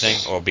watch everything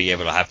or be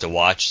able to have to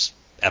watch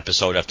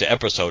episode after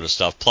episode of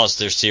stuff. Plus,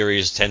 their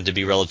series tend to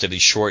be relatively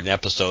short in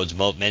episodes,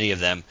 many of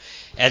them,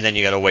 and then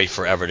you got to wait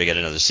forever to get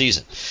another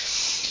season.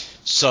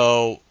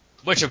 So,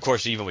 which of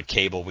course, even with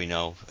cable, we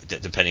know,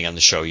 depending on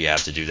the show, you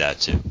have to do that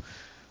too.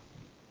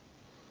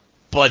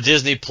 But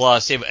Disney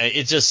Plus,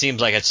 it just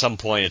seems like at some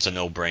point it's a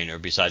no-brainer.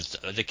 Besides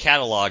the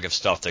catalog of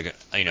stuff they're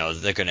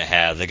going to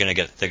have, they're going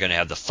to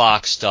have the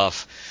Fox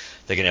stuff.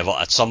 They're going to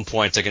have, at some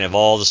point, they're going to have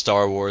all the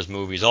Star Wars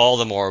movies, all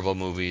the Marvel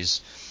movies,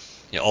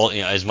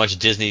 as much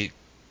Disney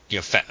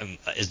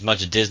as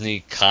much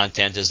Disney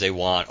content as they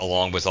want,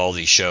 along with all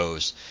these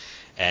shows.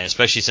 And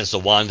especially since the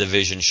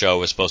WandaVision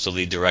show is supposed to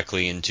lead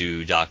directly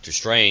into Doctor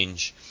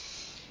Strange,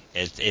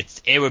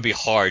 it would be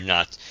hard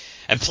not.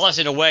 And plus,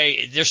 in a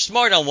way, they're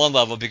smart on one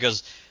level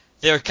because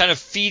they're kind of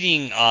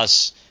feeding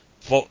us,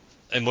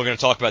 and we're going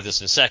to talk about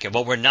this in a second,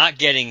 what we're not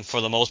getting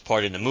for the most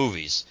part in the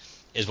movies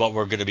is what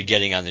we're going to be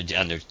getting on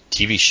their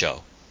TV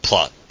show,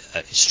 plus,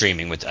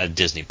 streaming with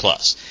Disney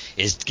Plus,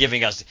 is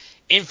giving us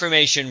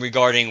information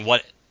regarding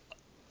what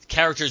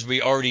characters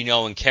we already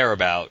know and care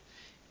about,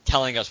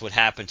 telling us what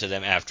happened to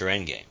them after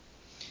Endgame.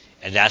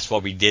 And that's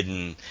what we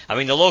didn't. I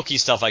mean, the Loki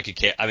stuff I could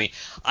care. I mean,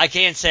 I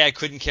can't say I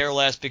couldn't care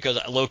less because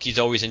Loki's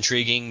always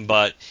intriguing,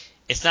 but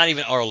it's not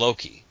even our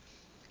Loki.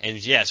 And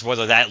yes,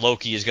 whether that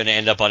Loki is going to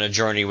end up on a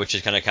journey which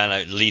is going to kind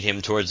of lead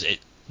him towards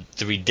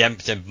the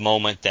redemptive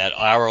moment that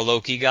our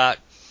Loki got,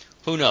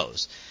 who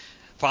knows?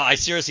 I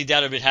seriously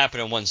doubt it would happen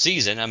in one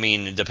season. I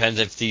mean, it depends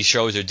if these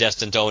shows are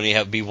destined to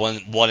only be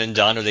one and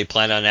done, or they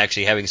plan on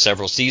actually having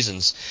several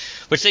seasons,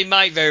 which they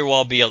might very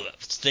well be.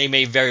 They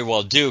may very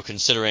well do,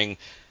 considering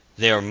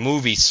their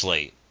movie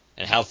slate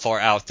and how far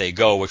out they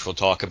go, which we'll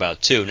talk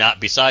about too. Not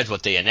besides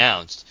what they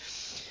announced,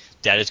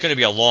 that it's going to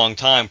be a long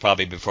time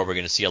probably before we're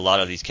going to see a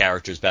lot of these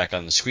characters back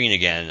on the screen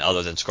again,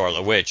 other than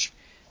Scarlet Witch,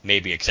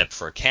 maybe except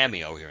for a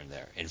cameo here and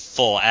there in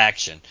full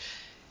action.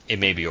 It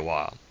may be a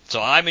while.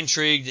 So I'm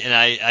intrigued, and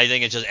I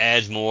think it just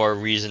adds more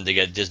reason to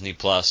get Disney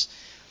Plus.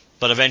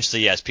 But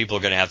eventually, yes, people are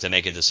going to have to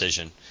make a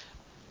decision.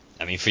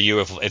 I mean, for you,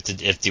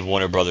 if the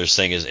Warner Brothers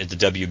thing if the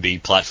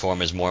WB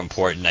platform is more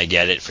important, I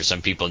get it. For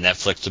some people,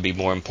 Netflix will be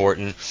more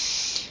important.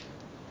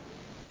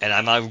 And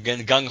I'm not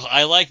gung-ho.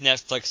 I like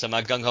Netflix. I'm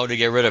not gung-ho to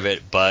get rid of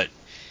it, but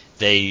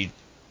they're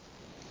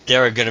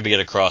going to be at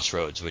a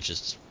crossroads, which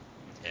is,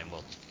 and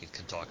we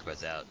can talk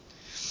about that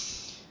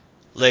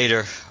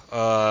later.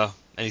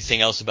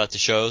 Anything else about the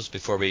shows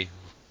before we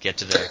get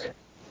to the...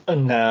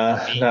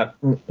 Nah,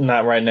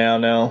 not right now,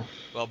 no.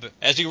 Well,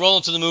 as we roll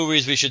into the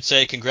movies, we should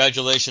say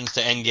congratulations to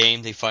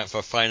Endgame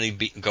for finally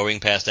going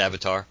past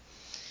Avatar.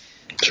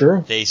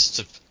 True.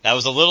 That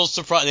was a little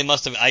surprise. They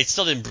must have. I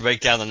still didn't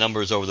break down the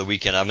numbers over the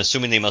weekend. I'm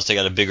assuming they must have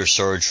got a bigger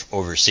surge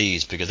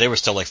overseas because they were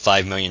still like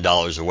 $5 million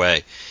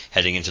away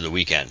heading into the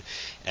weekend,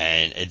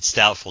 and it's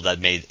doubtful that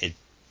made it.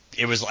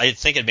 It was. I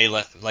think it made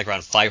like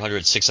around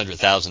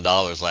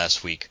 $500,000-$600,000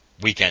 last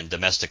weekend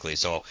domestically.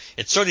 So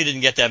it certainly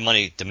didn't get that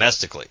money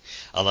domestically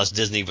unless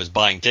Disney was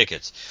buying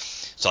tickets.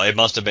 So it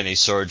must have been a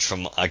surge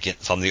from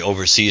the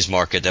overseas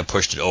market that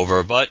pushed it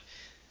over, but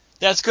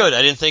that's good.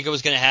 I didn't think it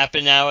was going to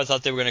happen now. I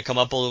thought they were going to come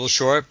up a little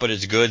short, but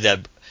it's good that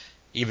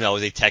even though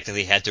they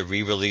technically had to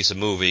re-release a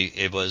movie,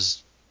 it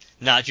was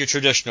not your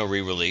traditional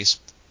re-release.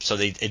 So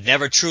it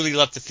never truly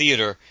left the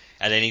theater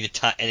at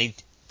any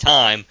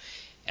time,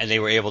 and they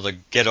were able to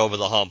get over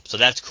the hump. So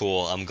that's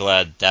cool. I'm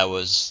glad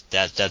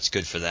that's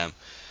good for them.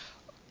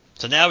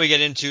 So now we get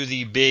into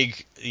the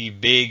big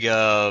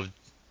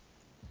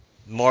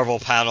Marvel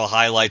panel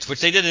highlights,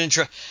 which they did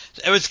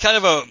it was kind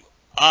of a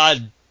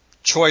odd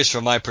choice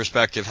from my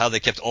perspective, how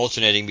they kept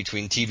alternating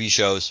between TV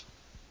shows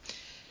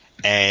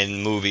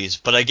and movies.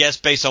 But I guess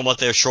based on what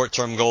their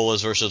short-term goal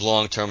is versus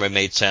long-term, it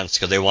made sense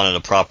because they wanted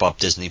to prop up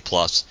Disney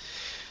Plus.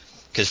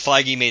 Because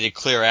Feige made it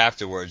clear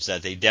afterwards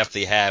that they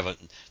definitely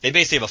they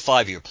basically have a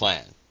 5-year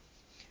plan.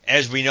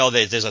 As we know,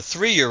 there's a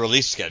 3-year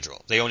release schedule.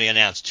 They only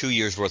announced 2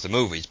 years worth of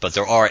movies, but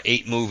there are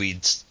 8 movie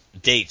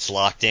dates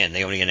locked in.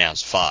 They only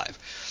announced 5.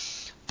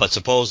 But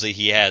supposedly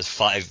he has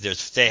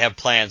 5. They have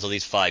plans at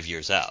least 5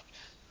 years out.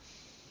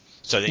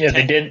 So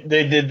they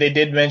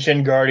did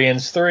mention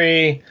Guardians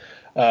 3,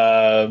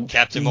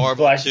 Captain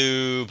Marvel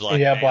 2,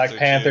 Black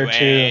Panther 2,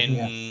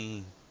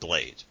 and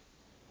Blade.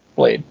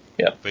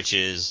 Yep. Which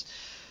is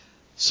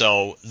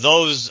so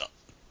those,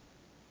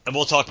 and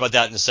we'll talk about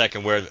that in a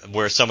second.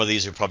 Where some of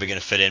these are probably going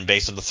to fit in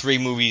based on the 3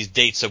 movies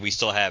dates that we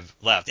still have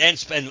left,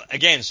 and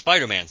again,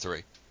 Spider-Man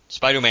 3.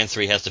 Spider-Man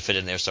 3 has to fit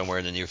in there somewhere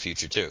in the near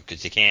future too,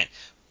 because you can't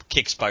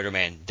kick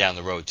Spider-Man down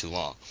the road too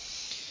long.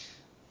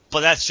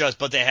 But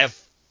they have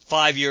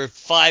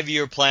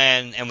 5-year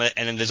plan, and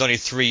then there's only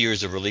 3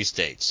 years of release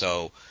date.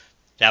 So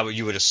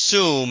you would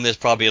assume there's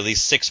probably at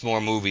least 6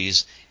 more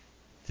movies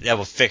that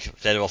will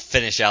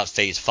finish out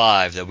Phase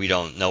 5 that we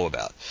don't know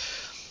about.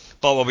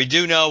 But what we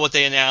do know, what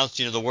they announced,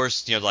 the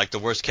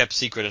worst kept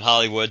secret in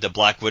Hollywood, the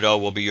Black Widow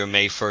will be your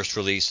May 1st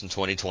release in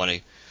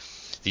 2020.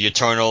 The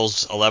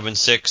Eternals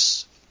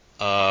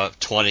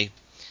 11/6/20.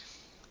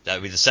 That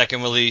would be the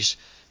second release.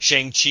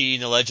 Shang-Chi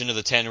and the Legend of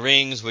the Ten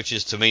Rings, which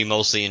is to me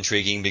mostly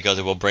intriguing because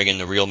it will bring in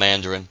the real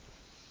Mandarin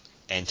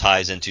and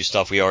ties into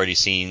stuff we already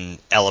seen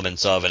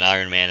elements of in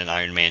Iron Man and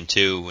Iron Man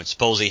 2, and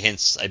supposedly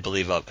hints, I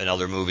believe, of in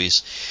other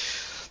movies.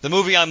 The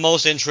movie I'm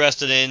most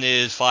interested in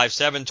is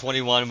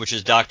 5/7/21, which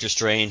is Doctor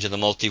Strange and the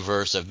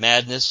Multiverse of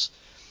Madness,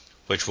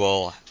 which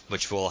will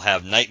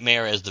have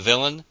Nightmare as the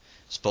villain.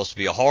 It's supposed to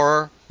be a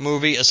horror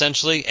movie,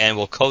 essentially, and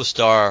will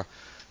co-star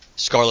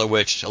Scarlet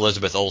Witch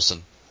Elizabeth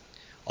Olsen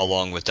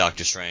along with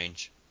Doctor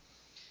Strange.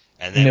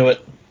 And then Knew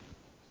it.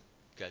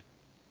 Good.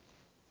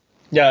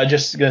 Yeah,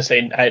 just gonna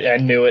say I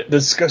knew it.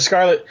 The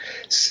Scarlet.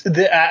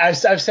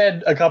 I've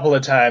said a couple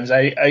of times.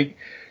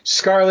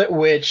 Scarlet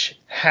Witch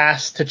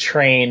has to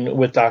train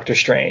with Doctor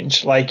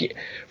Strange. Like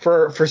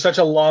for such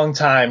a long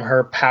time,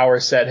 her power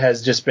set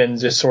has just been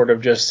just sort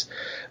of just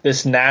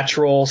this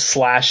natural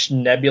 /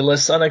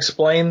 nebulous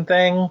unexplained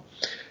thing.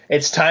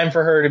 It's time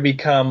for her to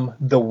become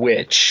the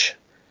witch.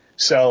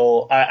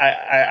 So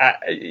I'm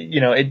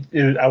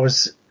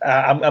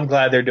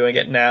glad they're doing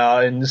it now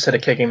instead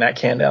of kicking that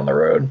can down the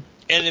road.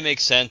 And it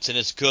makes sense, and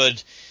it's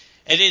good.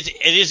 It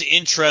is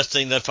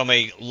interesting that from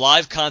a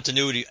live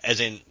continuity, as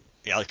in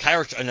a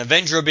character, an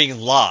Avenger being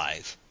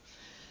live,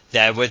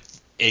 that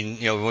with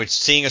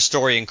seeing a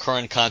story in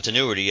current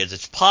continuity, as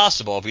it's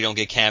possible if we don't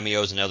get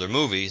cameos in other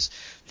movies,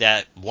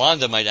 that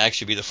Wanda might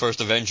actually be the first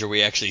Avenger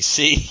we actually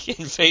see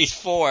in Phase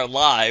 4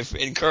 live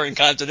in current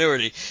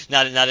continuity,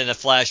 not in a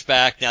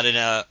flashback, not in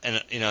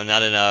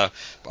a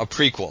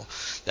prequel.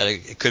 That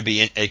it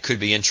could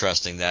be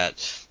interesting that,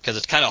 because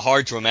it's kind of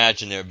hard to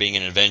imagine there being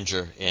an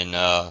Avenger in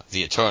the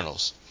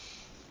Eternals,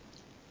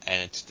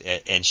 and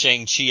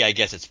Shang-Chi, I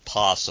guess it's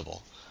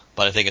possible,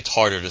 but I think it's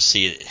harder to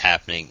see it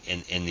happening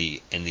in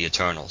the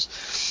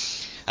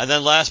Eternals. And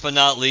then last but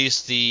not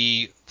least,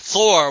 the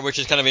Thor, which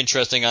is kind of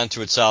interesting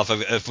unto itself.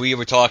 If we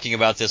were talking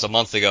about this a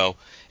month ago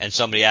and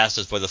somebody asked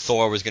us whether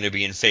Thor was going to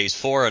be in Phase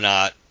 4 or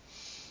not,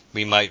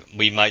 we might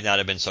not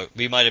have been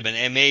we might have been,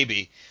 and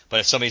maybe, but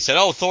if somebody said,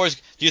 do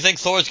you think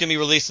Thor's going to be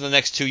released in the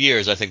next 2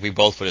 years? I think we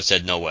both would have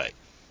said no way.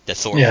 That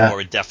Thor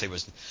 4 definitely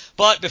was.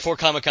 But before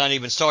Comic-Con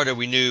even started,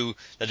 we knew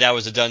that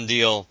was a done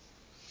deal.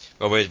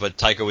 But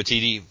Taika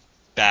Waititi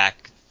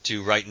back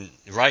to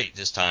write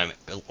this time,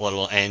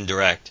 and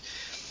direct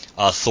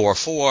Thor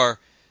 4.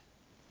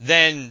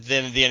 Then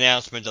the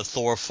announcement of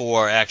Thor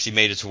 4 actually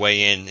made its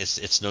way in.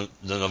 It's the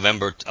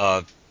November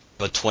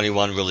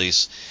 21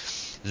 release.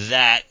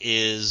 That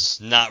is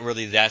not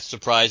really that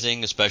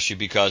surprising, especially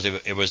because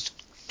it was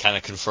kind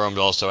of confirmed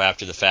also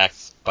after the fact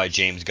by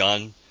James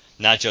Gunn.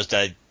 Not just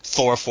that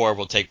Thor 4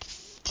 will take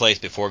place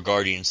before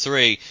Guardians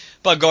 3,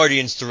 but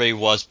Guardians 3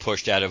 was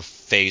pushed out of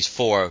Phase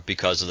 4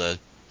 because of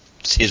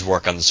his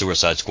work on the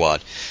Suicide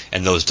Squad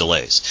and those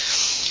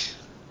delays.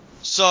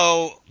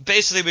 So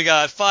basically we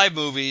got 5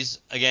 movies,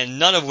 again,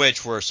 none of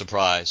which were a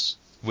surprise.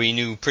 We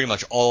knew pretty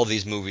much all of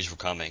these movies were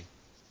coming.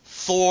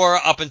 Thor,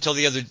 up until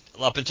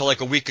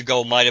like a week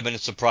ago, might have been a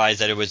surprise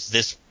that it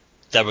was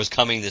that was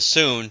coming this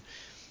soon.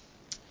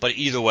 But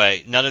either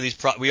way, none of these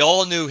we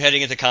all knew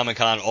heading into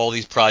Comic-Con all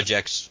these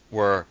projects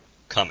were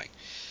coming.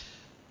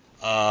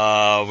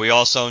 We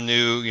also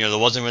knew,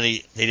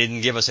 they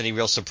didn't give us any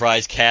real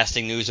surprise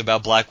casting news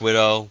about Black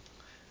Widow.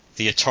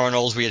 The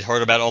Eternals, we had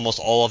heard about almost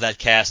all of that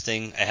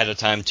casting ahead of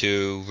time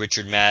too.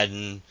 Richard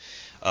Madden,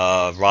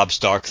 Rob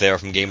Stark there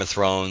from Game of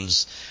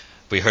Thrones.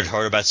 We heard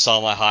about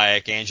Salma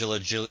Hayek,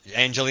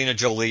 Angelina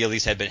Jolie. At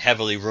least had been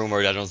heavily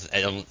rumored. I don't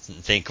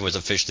think it was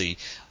officially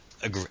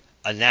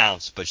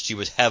announced, but she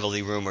was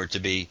heavily rumored to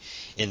be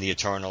in the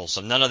Eternals.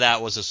 So none of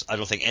that I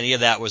don't think any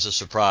of that was a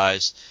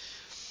surprise.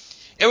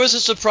 It was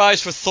a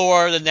surprise for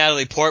Thor that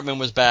Natalie Portman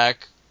was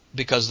back,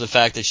 because of the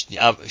fact that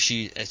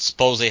she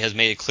supposedly has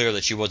made it clear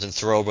that she wasn't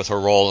thrilled with her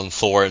role in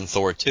Thor and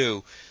Thor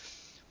 2.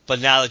 But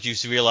now that you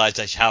realize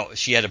that how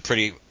she had a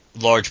pretty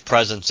large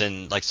presence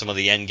in like some of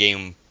the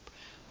Endgame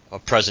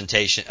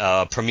presentation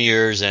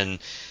premieres and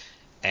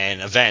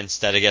events,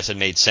 that I guess it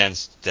made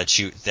sense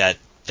that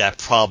that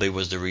probably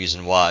was the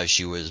reason why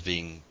she was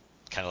being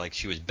kind of like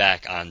she was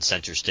back on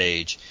center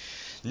stage.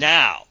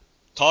 Now,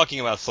 talking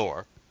about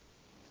Thor.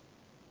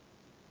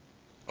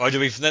 Or do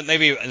we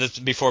maybe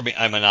before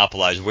I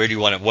monopolize? Where do you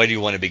want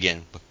to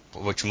begin?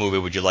 Which movie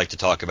would you like to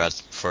talk about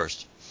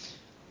first?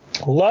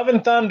 Love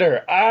and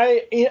Thunder.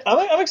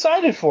 I'm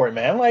excited for it,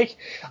 man. Like,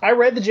 I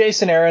read the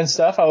Jason Aaron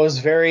stuff. I was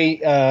very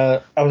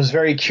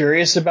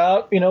curious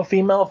about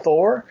female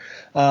Thor,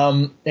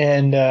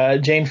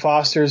 and Jane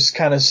Foster's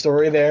kind of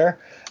story there.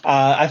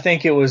 I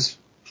think it was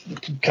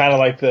kind of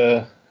like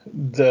the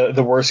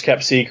worst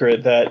kept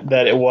secret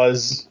that it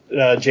was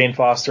Jane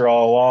Foster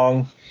all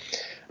along.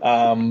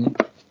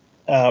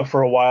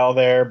 For a while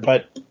there,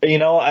 but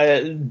Jane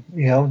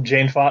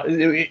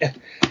Foster.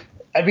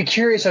 I'd be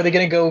curious: are they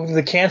going to go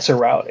the cancer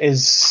route?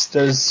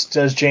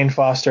 Does Jane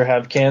Foster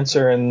have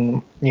cancer,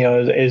 and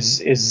is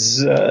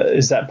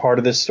that part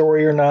of this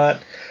story or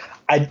not?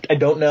 I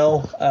don't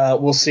know.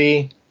 We'll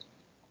see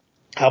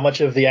how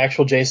much of the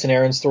actual Jason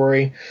Aaron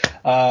story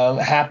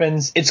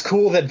happens. It's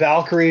cool that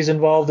Valkyrie's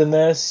involved in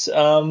this.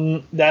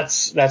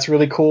 That's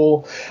really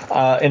cool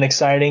and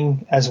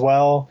exciting as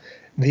well.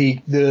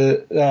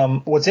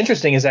 What's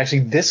interesting is actually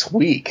this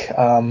week.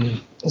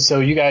 So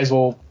you guys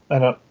will. I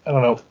don't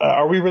know.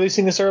 Are we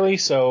releasing this early?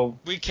 So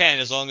we can,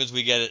 as long as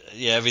we get it.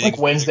 Yeah, everything. Like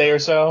Wednesday or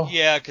so.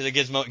 Yeah, because it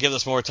gives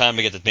us more time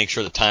to make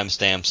sure the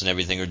timestamps and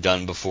everything are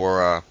done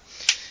before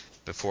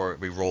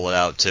we roll it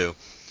out too.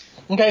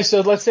 Okay,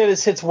 so let's say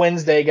this hits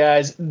Wednesday,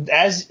 guys.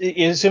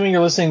 Assuming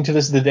you're listening to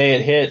this the day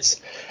it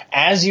hits,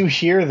 as you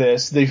hear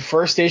this, the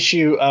first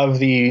issue of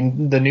the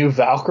new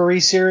Valkyrie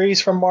series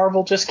from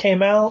Marvel just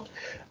came out,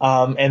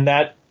 and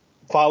that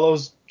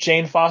follows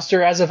Jane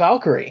Foster as a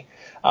Valkyrie.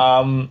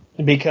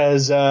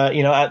 Because,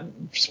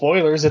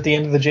 spoilers at the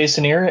end of the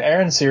Jason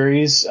Aaron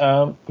series,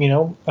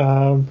 Jane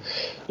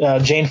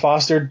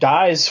Foster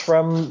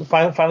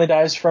finally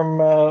dies from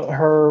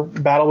her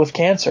battle with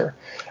cancer.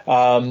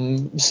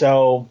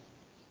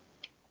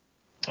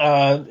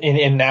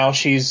 And now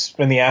she's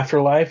in the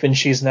afterlife, and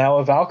she's now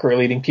a Valkyrie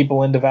leading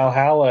people into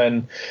Valhalla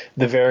and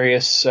the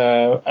various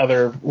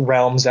other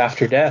realms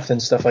after death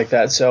and stuff like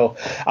that. So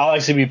I'll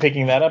actually be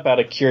picking that up out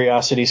of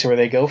curiosity, so where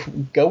they go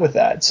with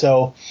that.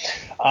 So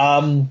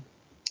my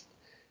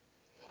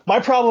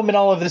problem in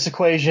all of this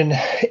equation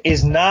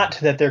is not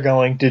that they're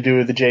going to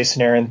do the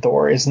Jason Aaron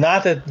Thor. It's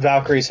not that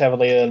Valkyrie's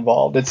heavily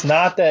involved. It's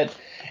not that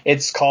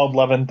it's called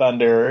Love and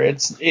Thunder.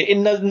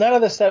 None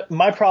of this stuff.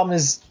 My problem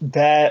is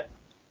that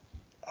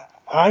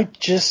I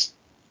just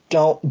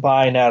don't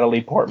buy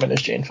Natalie Portman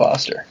as Jane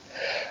Foster.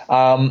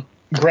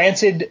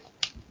 Granted,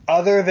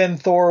 other than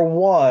Thor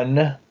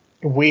 1,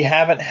 we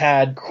haven't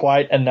had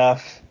quite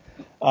enough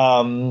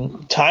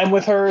time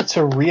with her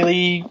to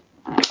really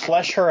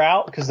flesh her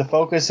out, because the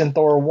focus in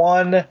Thor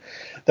 1,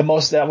 that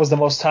was the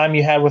most time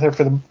you had with her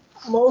for the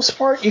most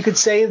part. You could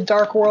say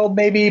Dark World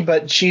maybe,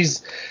 but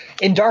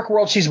in Dark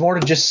World she's more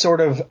to just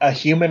sort of a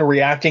human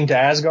reacting to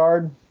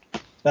Asgard.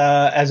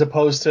 As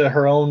opposed to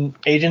her own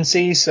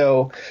agency.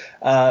 So,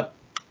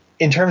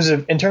 in terms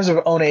of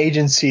own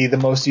agency, the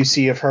most you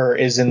see of her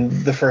is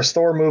in the first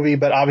Thor movie,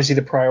 but obviously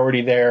the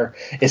priority there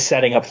is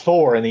setting up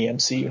Thor in the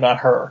MCU, not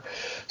her.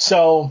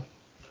 So,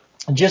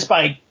 just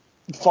by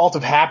fault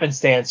of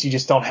happenstance, you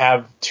just don't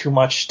have too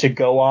much to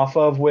go off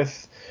of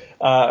with,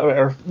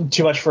 or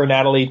too much for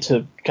Natalie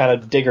to kind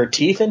of dig her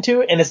teeth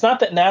into. And it's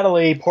not that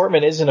Natalie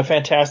Portman isn't a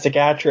fantastic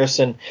actress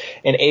and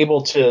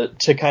able to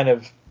kind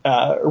of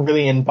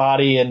really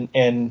embody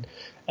and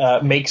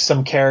make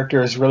some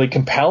characters really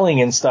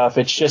compelling and stuff.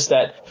 It's just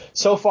that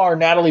so far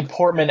Natalie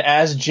Portman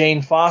as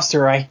Jane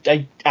Foster, I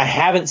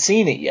haven't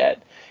seen it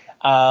yet.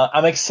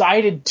 I'm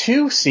excited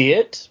to see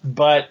it,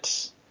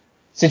 but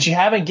since you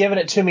haven't given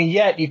it to me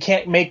yet, you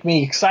can't make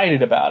me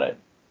excited about it.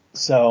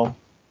 So,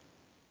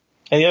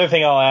 and the other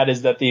thing I'll add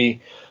is that the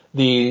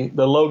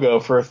logo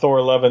for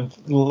Thor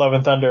Love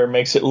and Thunder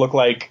makes it look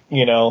like,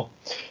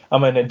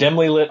 I'm in a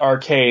dimly lit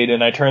arcade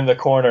and I turn the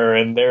corner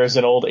and there's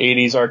an old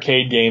 80s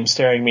arcade game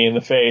staring me in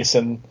the face,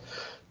 and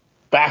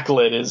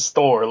backlit is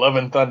Thor Love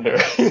and Thunder.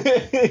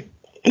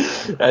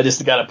 I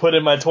just got to put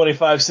in my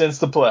 25 cents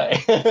to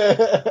play.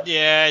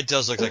 Yeah, it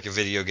does look like a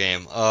video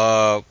game.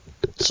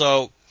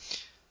 So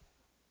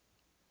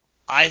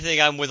I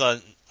think I'm with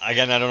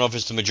again, I don't know if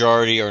it's the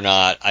majority or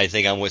not. I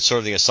think I'm with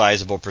certainly a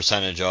sizable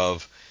percentage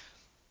of.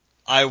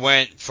 I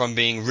went from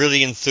being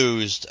really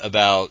enthused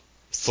about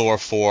Thor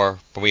 4,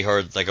 when we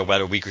heard like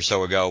about a week or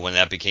so ago when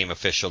that became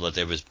official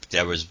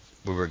that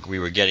we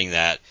were getting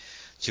that,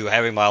 to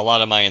having a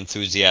lot of my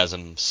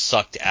enthusiasm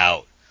sucked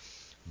out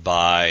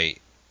by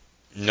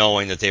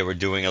knowing that they were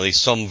doing at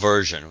least some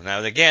version.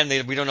 Now again,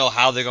 we don't know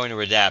how they're going to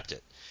adapt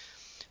it,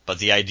 but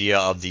the idea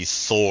of the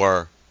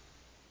Thor,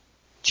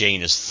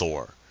 Jane is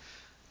Thor,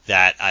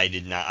 that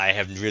I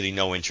have really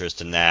no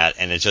interest in that,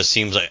 and it just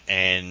seems like,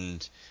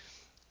 and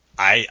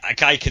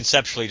I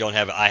conceptually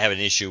I have an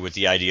issue with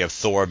the idea of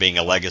Thor being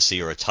a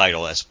legacy or a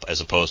title as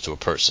opposed to a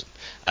person.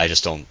 I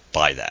just don't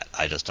buy that.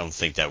 I just don't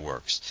think that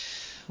works.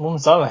 Well,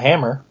 it's on a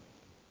hammer.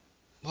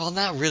 Well,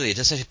 not really. It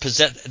just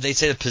they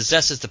say it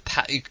possesses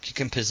you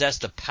can possess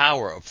the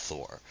power of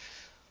Thor.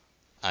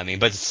 I mean,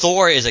 but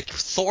Thor is a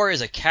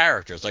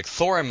character. It's like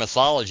Thor in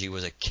mythology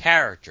was a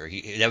character.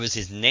 That was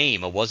his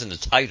name. It wasn't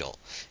a title.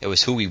 It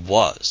was who he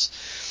was.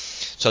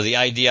 So the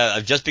idea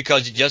of just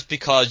because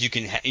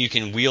you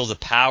can wield the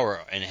power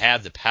and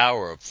have the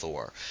power of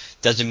Thor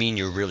doesn't mean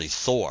you're really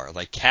Thor.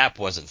 Like Cap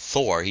wasn't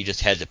Thor; he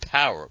just had the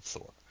power of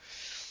Thor.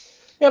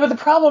 Yeah, but the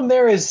problem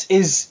there is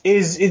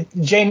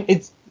Jane.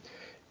 It's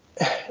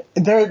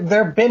there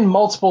have been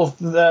multiple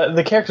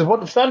the characters.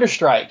 What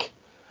Thunderstrike?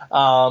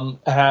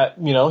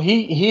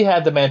 He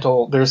had the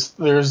mantle. There's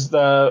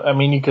the. I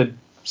mean, you could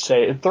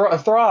say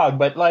Throg,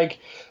 but like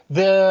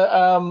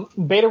the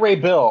Beta Ray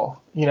Bill.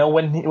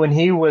 When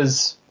he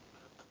was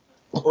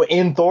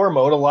in Thor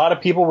mode, a lot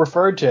of people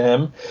referred to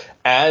him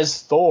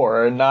as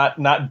Thor,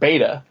 not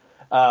Beta,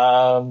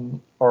 or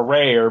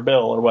Ray or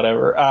Bill or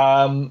whatever.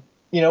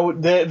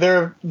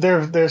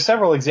 There are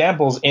several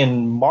examples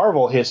in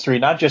Marvel history,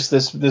 not just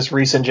this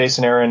recent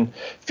Jason Aaron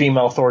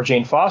female Thor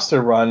Jane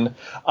Foster run,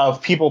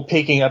 of people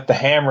picking up the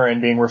hammer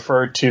and being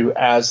referred to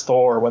as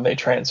Thor when they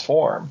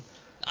transform.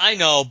 I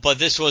know,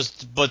 but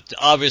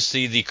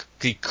obviously the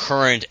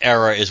current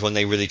era is when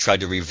they really tried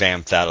to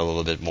revamp that a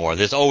little bit more.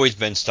 There's always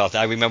been stuff.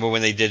 I remember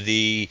when they did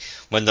the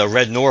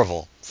Red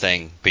Norval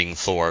thing being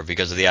Thor,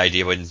 because of the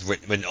idea when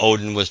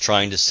Odin was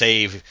trying to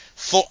save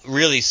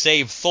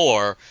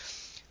Thor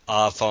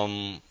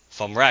from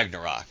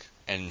Ragnarok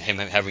and him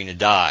having to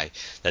die.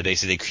 That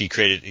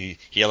basically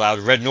he allowed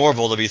Red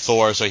Norval to be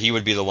Thor, so he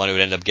would be the one who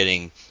would end up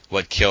getting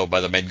killed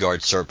by the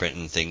Midgard serpent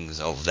and things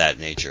of that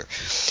nature.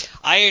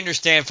 I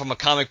understand from a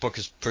comic book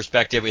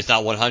perspective it's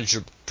not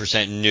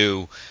 100%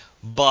 new,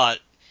 but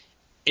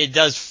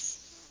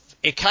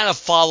it kind of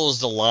follows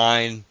the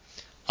line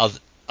of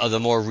the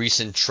more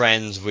recent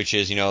trends, which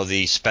is,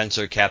 the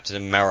Spencer Captain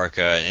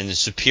America and the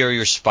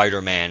Superior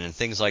Spider-Man and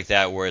things like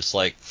that, where it's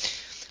like,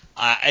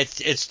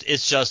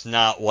 it's just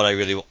not what I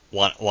really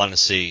want to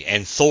see.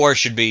 And Thor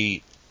should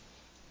be,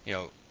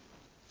 Thor.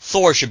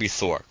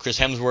 Chris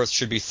Hemsworth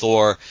should be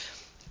Thor,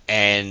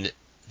 and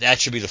that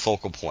should be the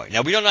focal point.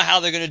 Now, we don't know how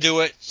they're going to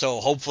do it,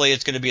 so hopefully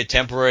it's going to be a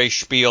temporary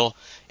spiel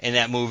in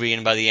that movie,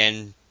 and by the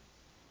end,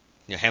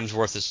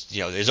 Hemsworth is,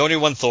 there's only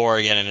one Thor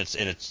again, and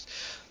it's.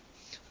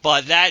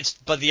 But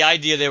the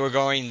idea they were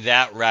going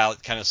that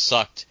route kind of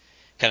sucked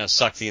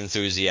the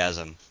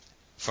enthusiasm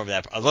from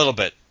that a little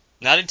bit,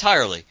 not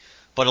entirely,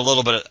 but a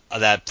little bit of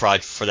that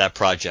for that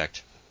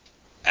project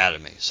out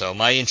of me. So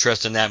my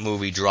interest in that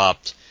movie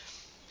dropped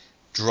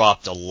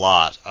a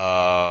lot.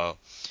 I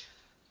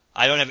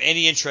don't have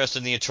any interest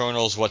in the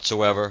Eternals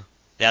whatsoever.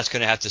 That's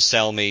going to have to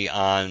sell me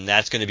on.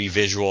 That's going to be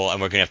visual,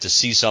 and we're going to have to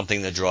see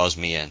something that draws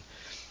me in.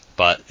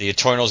 But the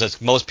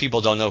Eternals, most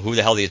people don't know who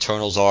the hell the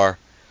Eternals are.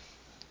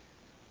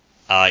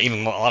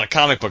 Even a lot of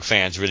comic book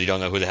fans really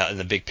don't know who the hell, in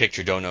the big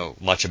picture, don't know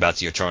much about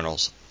the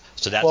Eternals.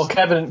 So that's. Well,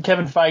 Kevin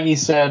Feige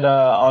said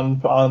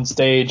on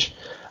stage,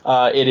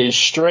 it is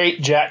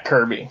straight Jack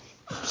Kirby.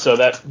 So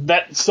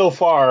that so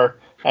far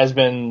has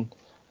been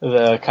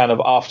the kind of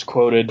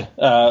oft-quoted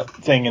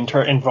thing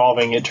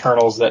involving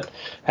Eternals that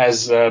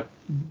has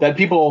that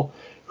people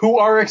who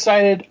are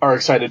excited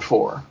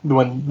for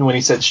when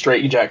he said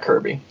straight Jack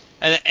Kirby.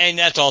 And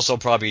that's also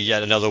probably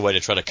yet another way to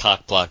try to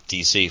cockblock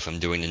DC from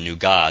doing the New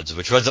Gods,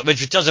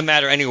 which doesn't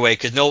matter anyway,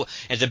 because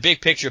in the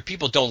big picture,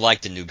 people don't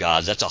like the New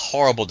Gods. That's a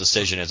horrible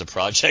decision as a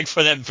project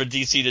for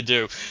DC to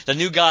do. The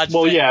New Gods.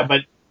 Well, yeah,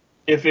 but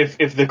if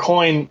the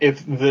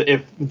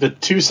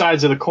two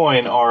sides of the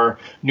coin are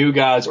New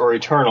Gods or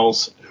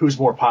Eternals, who's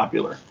more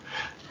popular?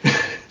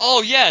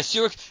 Oh yes,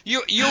 you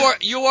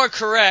are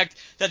correct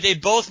that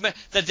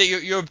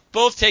you're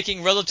both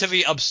taking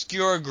relatively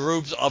obscure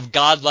groups of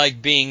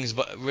godlike beings,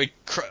 but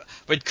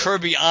with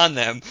Kirby on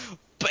them.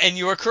 And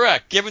you are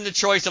correct. Given the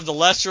choice of the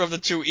lesser of the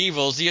two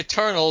evils, the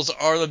Eternals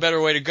are the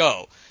better way to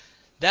go.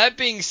 That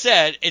being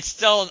said, it's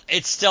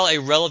still a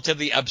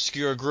relatively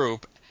obscure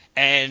group,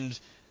 and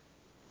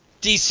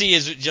DC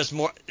is just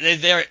more.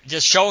 They're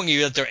just showing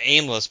you that they're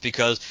aimless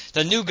because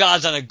the New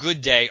Gods on a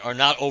good day are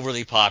not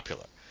overly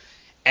popular.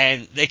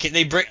 And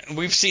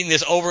we've seen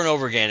this over and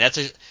over again.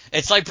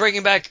 It's like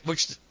bringing back,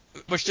 which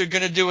they're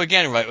going to do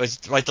again, right?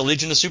 Right, the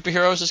Legion of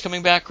Superheroes is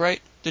coming back,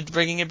 right? They're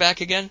bringing it back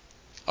again?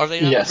 Are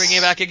they not bringing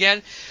it back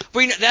again?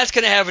 But that's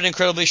going to have an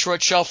incredibly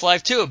short shelf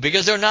life too,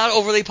 because they're not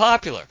overly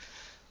popular.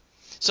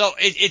 So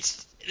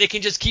they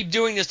can just keep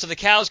doing this till the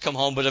cows come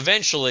home, but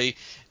eventually,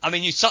 I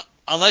mean,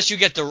 unless you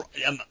get the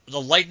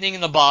lightning in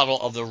the bottle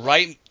of the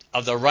right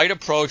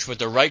approach with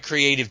the right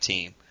creative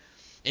team,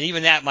 and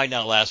even that might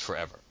not last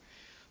forever.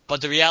 But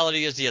the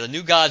reality is, the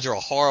New Gods are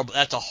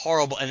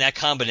and that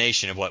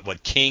combination of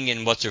what King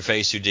and what's her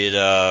face who did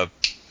your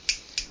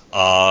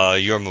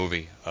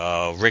movie,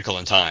 Wrinkle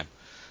in Time.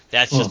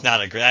 That's just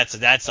not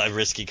that's a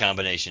risky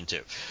combination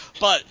too.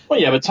 But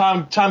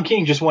Tom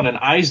King just won an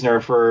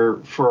Eisner for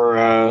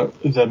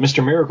the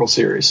Mr. Miracle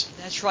series.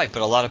 That's right,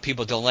 but a lot of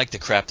people don't like the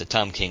crap that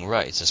Tom King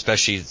writes,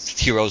 especially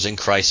Heroes in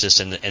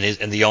Crisis and his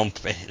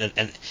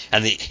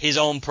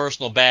own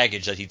personal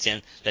baggage that he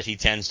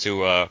tends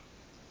to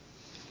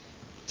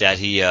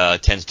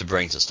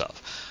bring to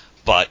stuff.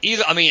 But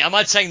I'm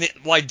not saying that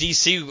why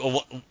DC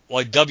or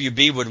why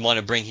WB would want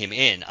to bring him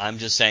in. I'm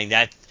just saying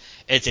that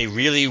it's a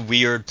really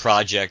weird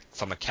project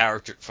from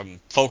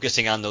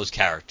focusing on those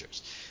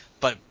characters.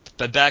 But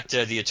back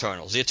to the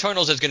Eternals. The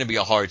Eternals is going to be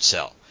a hard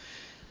sell.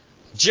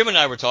 Jim and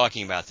I were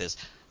talking about this.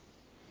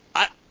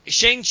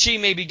 Shang-Chi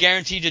may be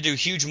guaranteed to do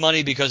huge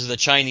money because of the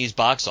Chinese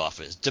box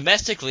office.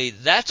 Domestically,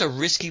 that's a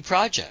risky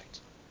project.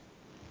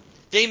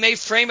 They may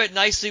frame it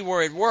nicely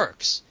where it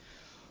works,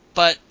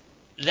 but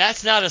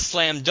that's not a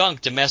slam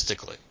dunk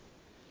domestically.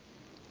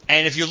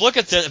 And if you look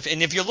at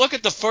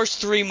the first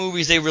three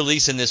movies they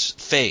release in this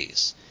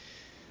phase,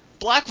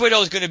 Black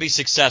Widow is going to be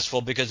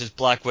successful because it's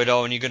Black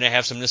Widow, and you're going to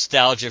have some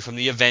nostalgia from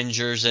the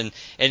Avengers and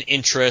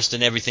interest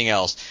and everything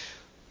else.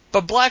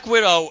 But Black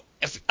Widow,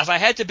 if I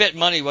had to bet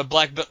money what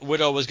Black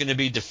Widow was going to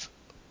be,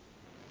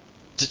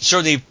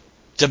 certainly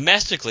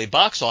domestically,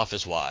 box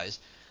office wise,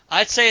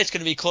 I'd say it's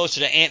going to be closer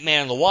to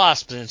Ant-Man and the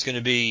Wasp than it's going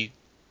to be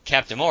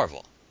Captain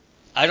Marvel.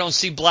 I don't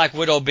see Black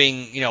Widow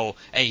being,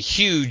 a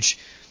huge,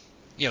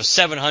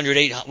 700,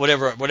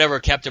 800, whatever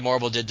Captain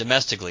Marvel did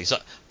domestically. So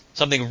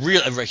something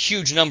real, a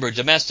huge number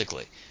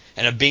domestically,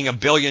 and it being $1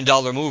 billion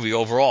movie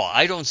overall.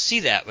 I don't see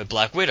that with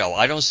Black Widow.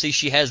 I don't see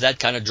she has that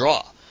kind of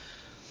draw.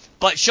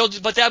 But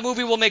that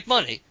movie will make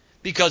money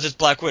because it's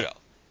Black Widow,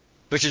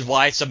 which is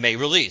why it's a May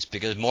release,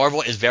 because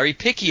Marvel is very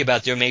picky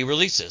about their May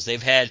releases.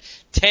 They've had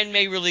 10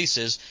 May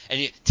releases,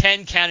 and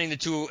 10 counting the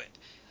two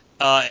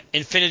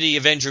Infinity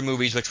Avenger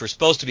movies, which were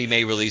supposed to be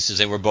May releases,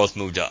 and were both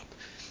moved up.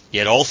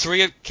 Yet all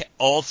three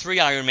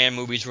Iron Man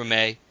movies were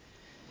May.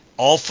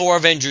 All 4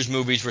 Avengers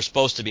movies were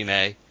supposed to be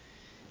May.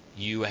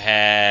 You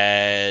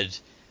had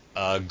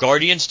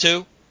Guardians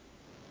 2,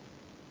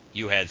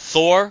 you had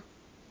Thor,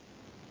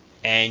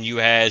 and you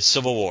had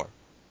Civil War.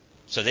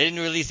 So they didn't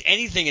release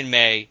anything in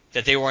May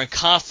that they weren't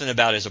confident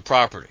about as a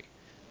property.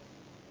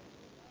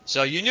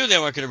 So you knew they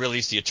weren't going to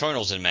release the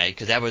Eternals in May,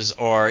 because that was,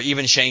 or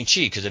even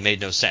Shang-Chi, because it made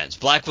no sense.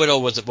 Black Widow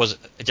was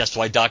just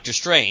like Doctor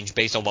Strange,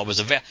 based on what was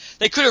available.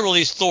 They could have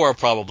released Thor,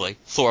 probably,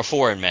 Thor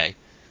 4 in May,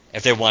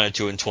 if they wanted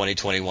to in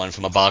 2021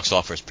 from a box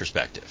office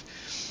perspective.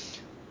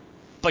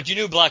 But you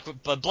knew Black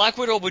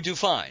Widow would do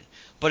fine.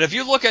 But if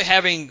you look at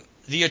having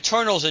the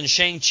Eternals and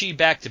Shang-Chi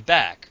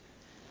back-to-back,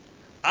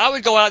 I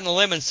would go out on the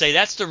limb and say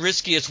that's the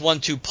riskiest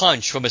 1-2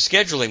 punch from a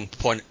scheduling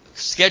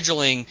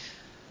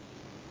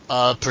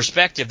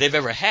perspective they've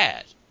ever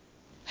had.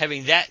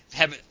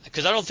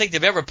 Because I don't think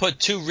they've ever put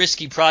two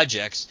risky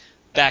projects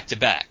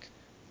back-to-back.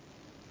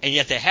 And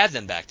yet they had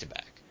them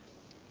back-to-back.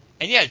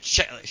 And yeah,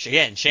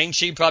 again,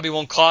 Shang-Chi probably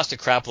won't cost a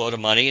crap load of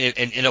money,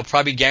 and it'll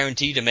probably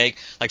guarantee to make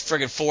like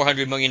friggin'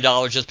 $400 million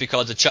just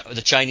because of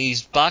the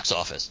Chinese box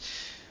office.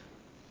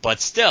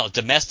 But still,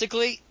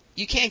 domestically,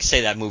 you can't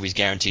say that movie's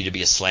guaranteed to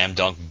be a slam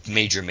dunk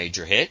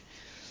major hit.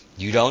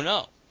 You don't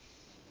know.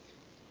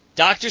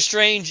 Doctor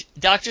Strange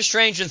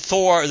and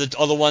Thor are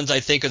the ones I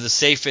think are the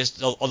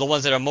safest, are the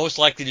ones that are most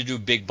likely to do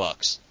big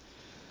bucks.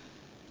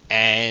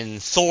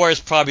 And Thor is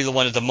probably the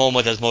one at the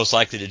moment that's most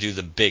likely to do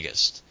the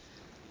biggest.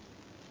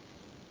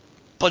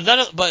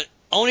 But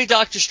only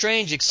Doctor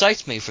Strange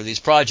excites me for these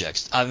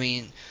projects. I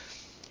mean,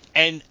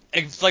 and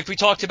like we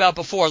talked about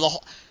before,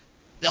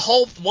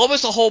 what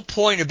was the whole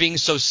point of being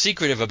so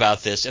secretive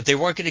about this if they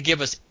weren't going to give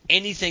us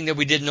anything that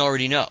we didn't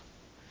already know?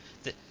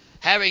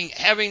 Having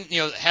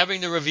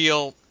the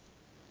reveal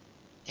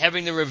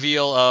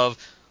of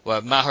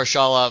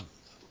Mahershala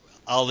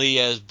Ali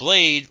as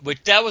Blade,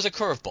 which that was a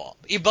curveball,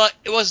 but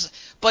it was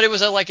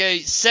like a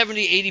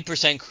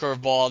 70-80%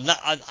 curveball, not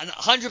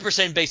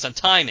 100% based on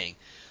timing,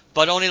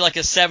 but only like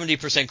a 70%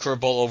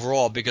 curveball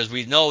overall, because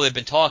we know they've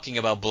been talking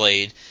about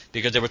Blade,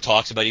 because there were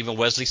talks about even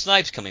Wesley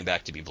Snipes coming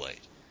back to be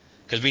Blade,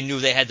 because we knew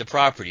they had the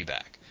property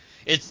back.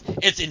 It's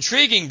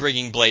intriguing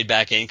bringing Blade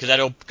back in, because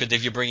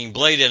if you're bringing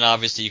Blade in,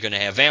 obviously you're going to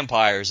have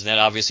vampires, and that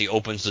obviously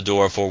opens the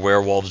door for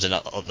werewolves and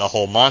the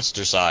whole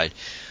monster side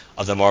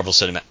of the Marvel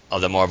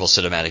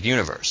Cinematic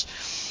Universe.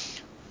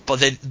 But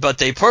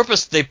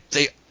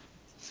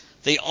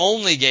they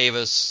only gave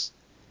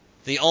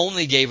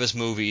us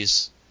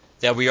movies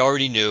that we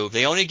already knew.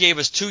 They only gave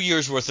us 2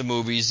 years worth of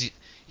movies,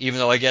 even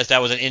though I guess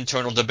that was an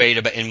internal debate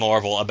in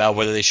Marvel about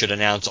whether they should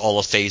announce all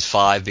of Phase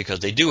 5, because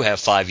they do have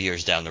 5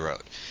 years down the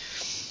road.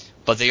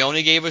 But they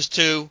only gave us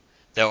 2.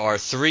 There are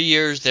 3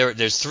 years.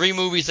 There's 3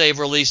 movies they've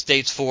released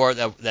dates for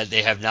that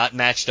they have not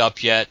matched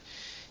up yet.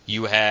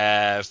 You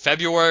have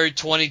February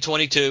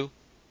 2022,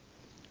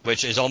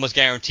 which is almost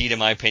guaranteed, in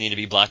my opinion, to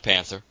be Black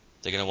Panther.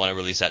 They're going to want to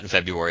release that in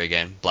February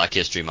again, Black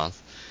History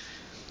Month.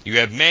 You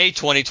have May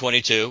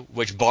 2022,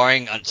 which,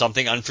 barring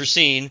something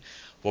unforeseen,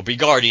 will be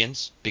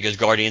Guardians, because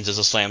Guardians is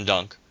a slam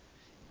dunk.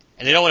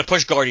 And they don't want to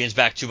push Guardians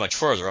back too much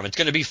further. I mean, it's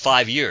going to be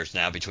 5 years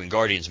now between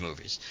Guardians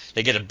movies.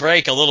 They get a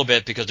break a little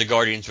bit because the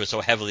Guardians were so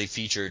heavily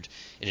featured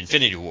in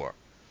Infinity War.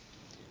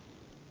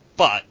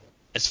 But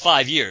it's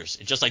 5 years.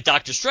 It's just like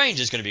Doctor Strange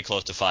is going to be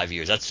close to 5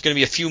 years. That's going to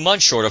be a few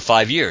months short of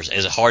 5 years,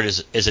 as hard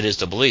as it is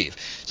to believe,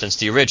 since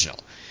the original.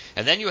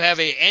 And then you have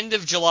a end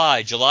of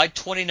July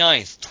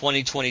 29th,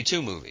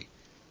 2022 movie.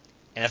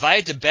 And if I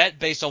had to bet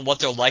based on what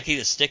they're likely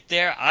to stick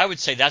there, I would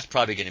say that's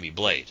probably going to be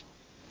Blade.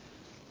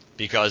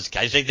 Because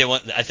I think they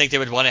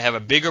would want to have a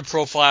bigger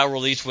profile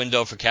release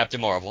window for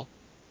Captain Marvel.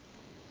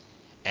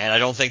 And I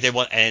don't think they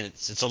want, and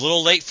it's a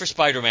little late for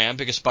Spider-Man,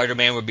 because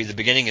Spider-Man would be the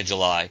beginning of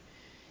July.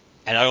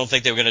 And I don't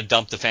think they were going to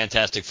dump the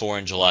Fantastic Four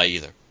in July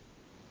either.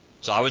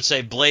 So I would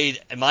say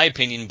Blade, in my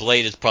opinion,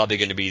 Blade is probably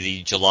going to be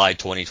the July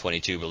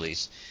 2022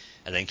 release.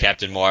 And then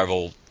Captain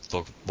Marvel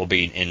will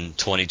be in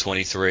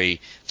 2023.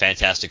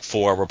 Fantastic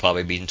Four will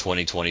probably be in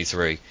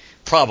 2023.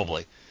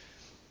 Probably.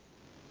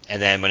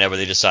 And then whenever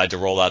they decide to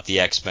roll out the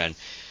X-Men.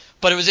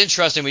 But it was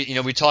interesting,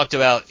 we talked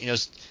about,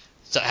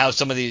 how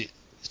some of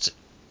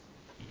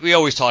we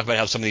always talk about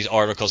how some of these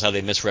articles, how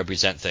they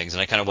misrepresent things,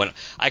 and I kind of went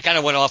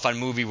off on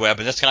MovieWeb,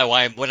 and that's kind of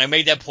why when I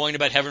made that point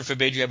about heaven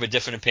forbid you have a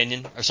different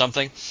opinion or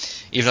something,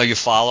 even though you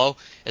follow,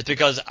 it's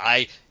because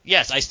I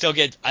still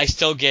get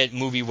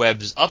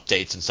MovieWeb's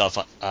updates and stuff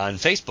on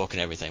Facebook and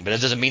everything, but it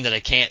doesn't mean that I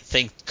can't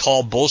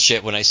call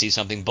bullshit when I see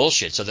something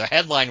bullshit. So their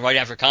headline right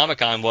after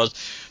Comic-Con was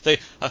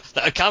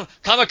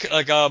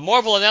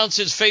Marvel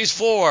announces Phase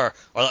 4,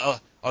 or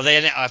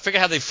I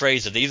forget how they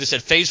phrased it. They either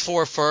said Phase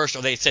 4 first,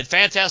 or they said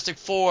Fantastic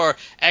Four,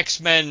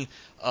 X-Men,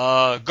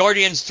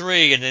 Guardians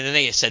 3, and then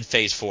they said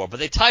Phase 4.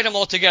 But they tied them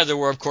all together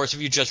where, of course, if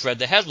you just read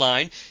the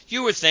headline,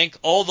 you would think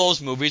all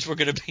those movies were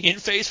going to be in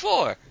Phase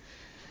 4. And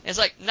it's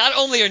like, not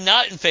only are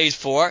not in Phase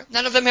 4,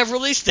 none of them have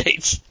release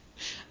dates.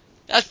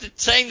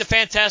 Saying the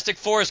Fantastic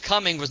Four is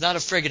coming was not a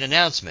friggin'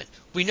 announcement.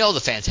 We know the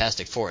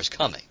Fantastic Four is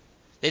coming.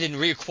 They didn't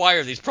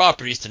reacquire these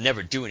properties to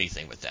never do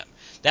anything with them.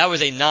 That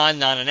was a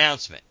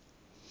non-announcement.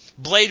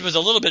 Blade was a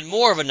little bit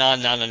more of a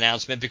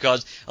non-announcement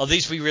because at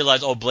least we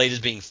realized, Blade is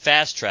being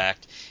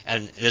fast-tracked,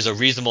 and there's a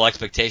reasonable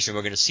expectation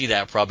we're going to see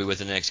that probably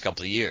within the next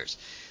couple of years.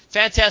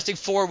 Fantastic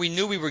Four, we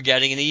knew we were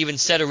getting, and he even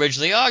said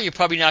originally, you're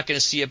probably not going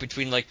to see it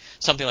between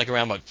something like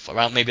around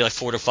maybe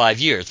 4 to 5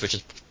 years, which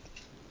is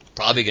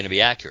probably going to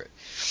be accurate.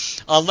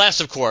 Unless,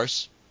 of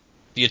course,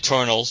 the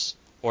Eternals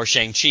or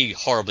Shang-Chi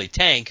horribly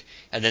tank,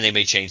 and then they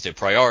may change their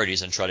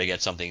priorities and try to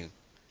get something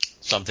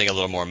a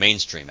little more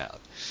mainstream out.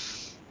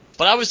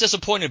 But I was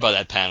disappointed by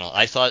that panel.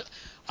 I thought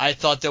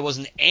there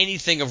wasn't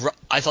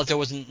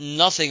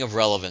nothing of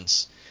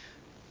relevance.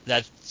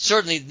 That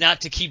certainly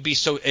not to be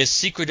so as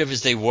secretive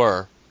as they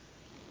were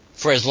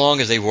for as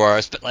long as they were,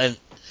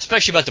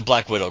 especially about the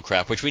Black Widow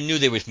crap, which we knew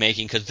they were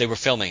making because they were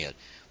filming it.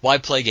 Why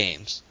play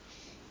games?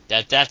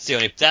 That's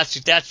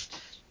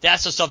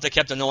the stuff that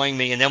kept annoying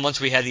me. And then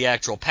once we had the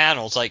actual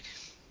panel, it's like,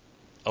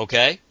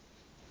 okay,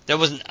 there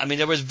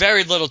was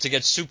very little to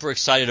get super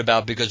excited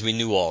about because we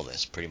knew all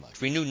this pretty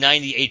much. We knew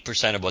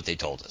 98% of what they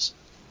told us.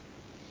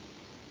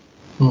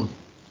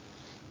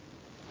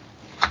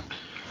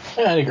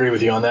 I'd agree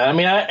with you on that. I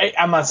mean,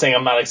 I'm not saying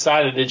I'm not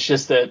excited. It's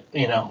just that,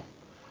 I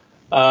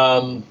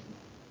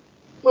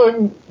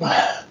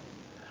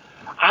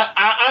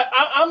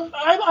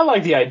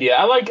like the idea.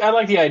 I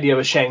like the idea of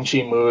a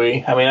Shang-Chi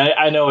movie. I mean,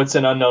 I know it's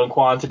an unknown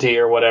quantity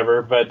or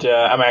whatever, but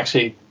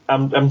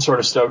I'm sort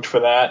of stoked for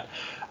that.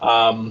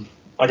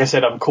 Like I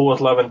said, I'm cool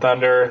with Love and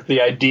Thunder.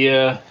 The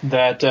idea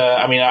that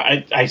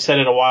I said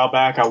it a while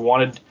back. I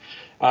wanted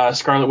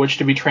Scarlet Witch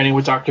to be training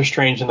with Doctor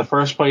Strange in the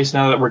first place.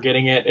 Now that we're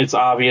getting it, it's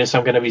obvious.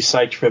 I'm going to be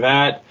psyched for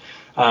that.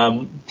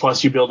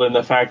 Plus, you build in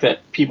the fact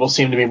that people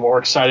seem to be more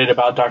excited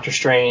about Doctor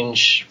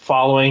Strange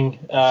following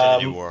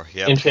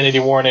Infinity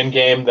War and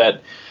Endgame.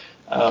 That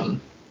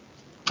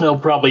it'll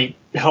probably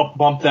help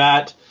bump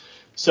that.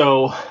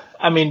 So,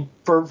 I mean,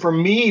 for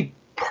me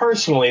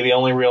personally, the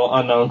only real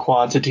unknown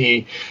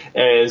quantity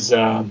is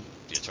the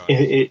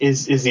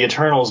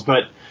Eternals.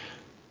 But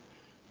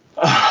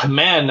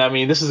man, I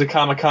mean, this is a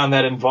Comic-Con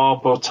that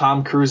involved both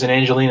Tom Cruise and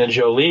Angelina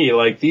Jolie.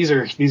 Like, these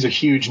are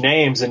huge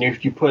names, and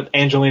you put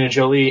Angelina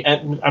Jolie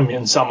and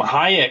Salma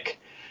Hayek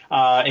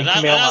and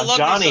Kumail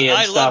Nanjiani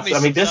and stuff.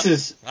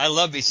 I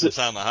love me some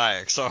Salma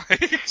Hayek. Sorry.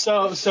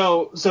 So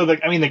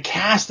the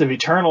cast of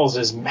Eternals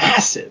is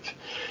massive.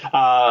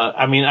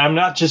 I'm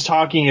not just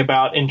talking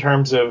about in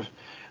terms of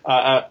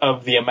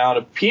the amount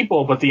of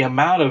people, but the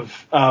amount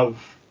of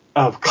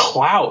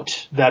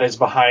clout that is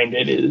behind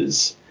it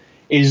is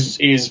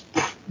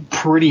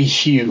pretty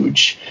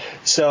huge.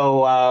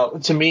 So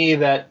to me,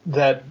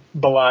 that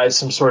belies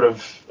some sort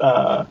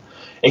of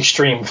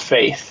extreme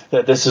faith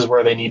that this is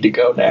where they need to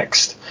go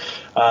next.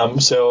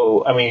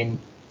 So I mean,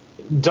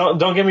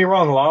 don't get me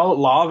wrong.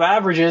 Law of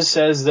averages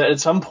says that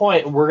at some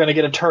point we're going to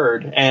get a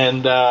turd,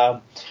 and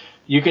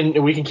we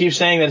can keep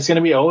saying that it's going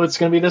to be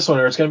this one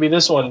or it's going to be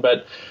this one,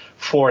 but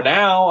for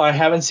now I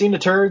haven't seen a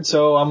turd,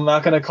 so I'm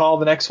not going to call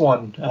the next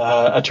one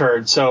a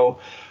turd. So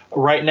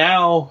right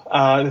now,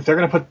 if they're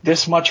going to put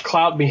this much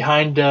clout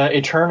behind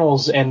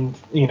Eternals, and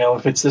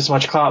if it's this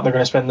much clout, they're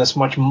going to spend this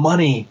much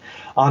money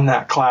on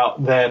that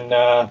clout, then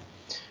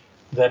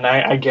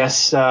I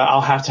guess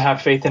I'll have to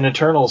have faith in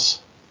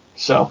Eternals.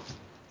 So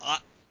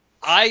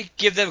I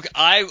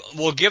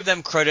will give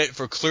them credit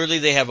for clearly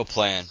they have a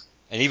plan,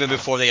 and even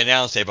before they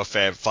announced they have a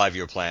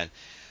 5-year plan,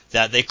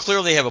 that they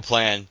clearly have a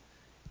plan,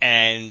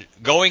 and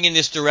going in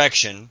this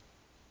direction,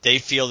 they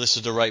feel this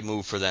is the right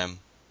move for them.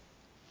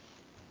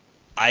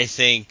 I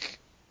think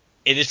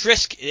it is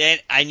risky,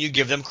 and you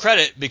give them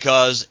credit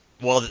because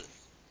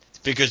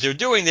they're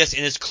doing this,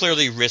 and it's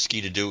clearly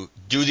risky to do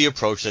the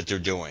approach that they're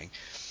doing.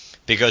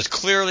 Because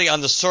clearly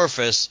on the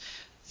surface,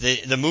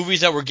 the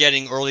movies that we're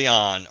getting early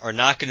on are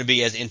not going to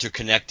be as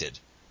interconnected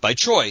by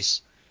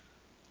choice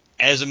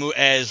as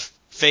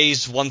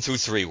Phase 1 through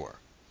 3 were.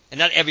 And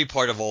not every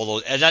part of all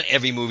those, and not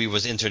every movie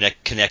was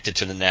connected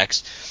to the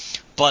next,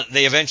 but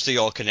they eventually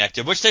all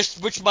connected. Which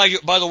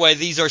by the way,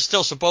 these are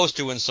still supposed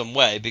to in some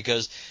way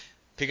because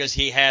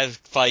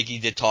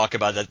Feige did talk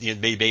about that.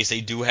 They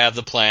basically do have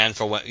the plan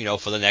for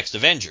for the next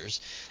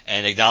Avengers,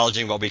 and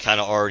acknowledging what we kind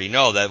of already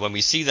know, that when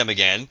we see them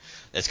again,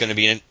 it's going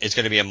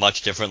to be a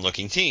much different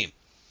looking team.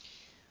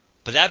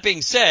 But that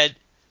being said,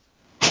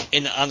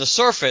 on the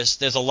surface,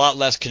 there's a lot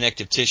less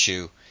connective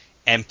tissue.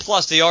 And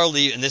plus, they are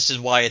leaving, and this is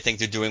why I think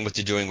they're doing what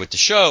they're doing with the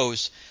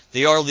shows,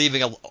 they are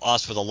leaving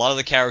us with a lot of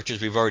the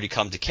characters we've already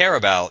come to care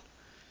about,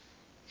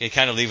 and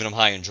kind of leaving them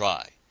high and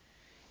dry.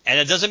 And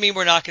it doesn't mean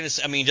we're not going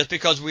to, just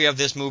because we have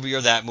this movie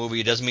or that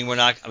movie, it doesn't mean we're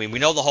not, we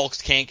know the Hulk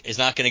is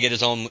not going to get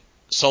his own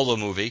solo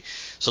movie,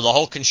 so the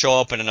Hulk can show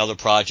up in another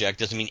project.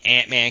 Doesn't mean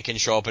Ant-Man can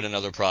show up in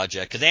another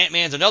project, because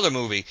Ant-Man's another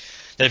movie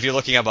that if you're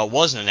looking at what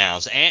wasn't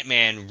announced,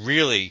 Ant-Man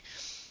really,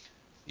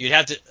 you'd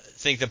have to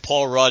think that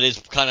Paul Rudd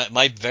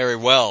might very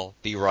well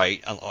be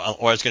right,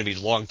 or it's going to be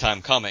a long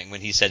time coming when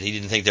he said he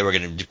didn't think they were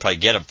going to probably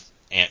get a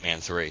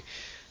Ant-Man 3.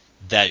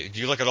 That if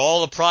you look at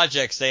all the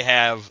projects they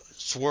have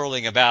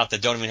swirling about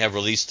that don't even have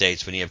release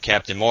dates. When you have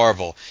Captain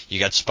Marvel, you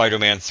got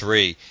Spider-Man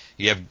 3,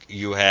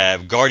 you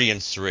have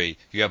Guardians 3,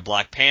 you have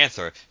Black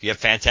Panther, you have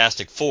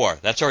Fantastic Four.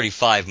 That's already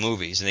 5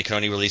 movies, and they can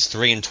only release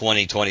 3 in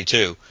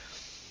 2022.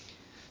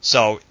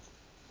 So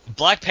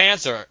Black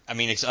Panther, I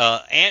mean, it's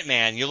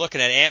Ant-Man. You're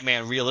looking at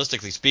Ant-Man.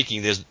 Realistically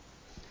speaking,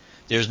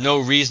 there's no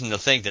reason to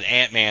think that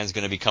Ant-Man's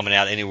going to be coming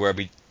out anywhere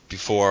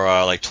before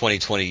like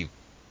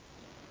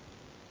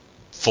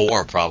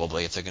 2024,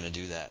 probably, if they're going to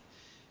do that.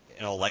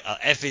 You know, like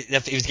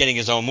if he's getting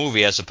his own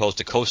movie as opposed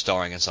to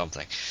co-starring in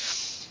something.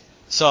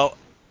 So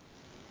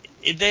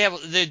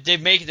they're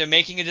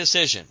making a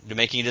decision. They're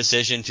making a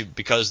decision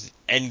because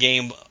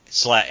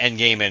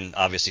Endgame and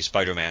obviously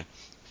Spider-Man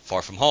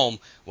Far From Home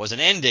was an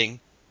ending,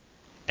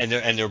 and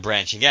they're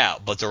branching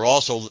out, but they're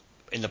also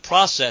in the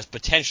process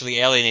potentially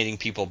alienating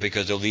people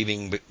because they're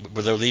leaving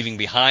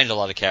behind a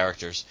lot of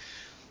characters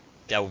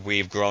that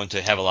we've grown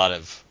to have a lot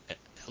of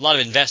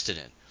invested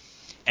in,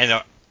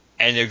 and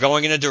they're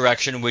going in a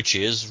direction which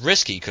is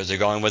risky because they're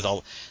going with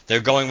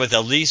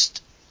at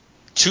least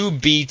 2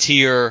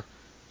 B-tier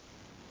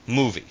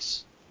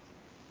movies,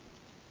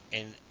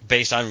 and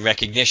based on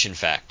recognition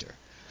factor.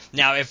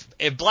 Now,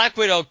 if Black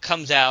Widow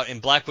comes out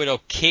and Black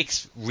Widow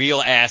kicks real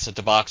ass at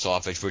the box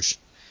office,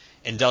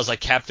 and does like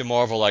Captain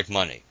Marvel like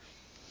money,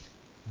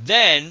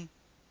 then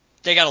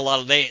they got a lot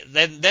of then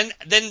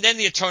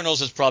the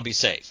Eternals is probably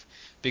safe,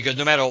 because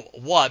no matter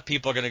what,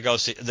 people are going to go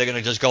see. They're going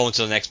to just go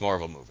into the next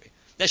Marvel movie.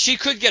 Now, she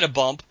could get a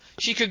bump.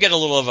 She could get a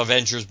little of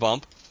Avengers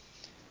bump.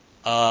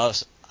 I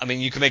mean,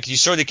 you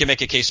certainly can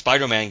make a case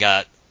Spider-Man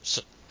got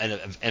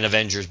an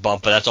Avengers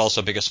bump, but that's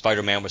also because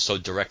Spider-Man was so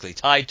directly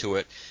tied to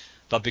it.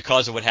 But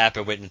because of what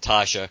happened with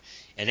Natasha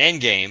and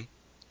Endgame,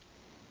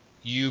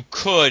 you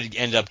could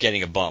end up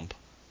getting a bump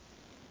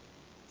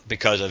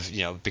because of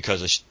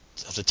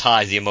the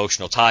ties, the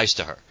emotional ties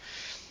to her.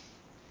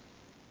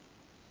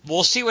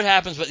 We'll see what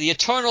happens, but the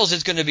Eternals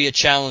is going to be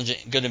challenging.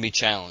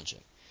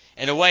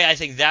 In a way, I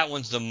think that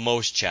one's the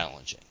most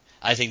challenging.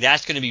 I think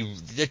that's going to be.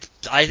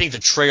 I think the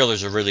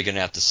trailers are really going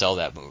to have to sell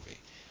that movie.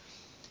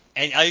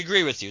 And I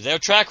agree with you. Their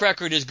track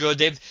record is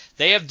good.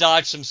 They have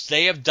dodged some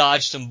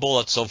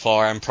bullets so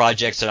far on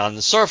projects that on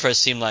the surface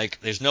seem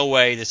like there's no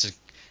way this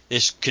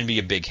can be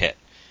a big hit.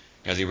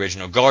 You know, the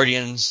original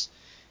Guardians.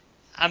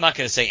 I'm not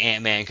going to say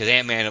Ant-Man, because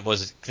Ant-Man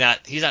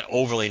he's not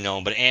overly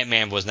known, but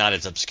Ant-Man was not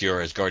as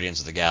obscure as Guardians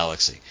of the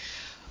Galaxy.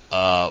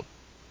 But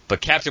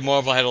Captain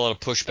Marvel had a lot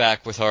of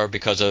pushback with her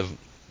because of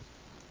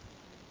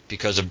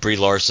Brie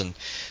Larson.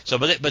 So,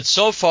 but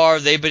so far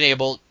they've been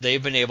able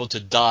to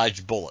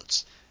dodge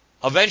bullets.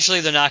 Eventually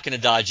they're not going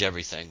to dodge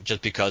everything,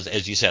 just because,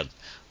 as you said,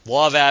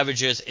 law of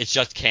averages, it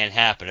just can't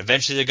happen.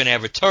 Eventually they're going to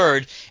have a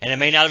turd, and it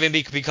may not even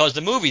be because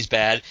the movie's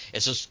bad.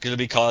 It's just going to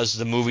be because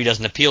the movie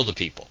doesn't appeal to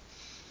people.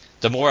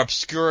 The more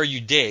obscure you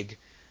dig,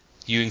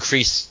 you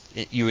increase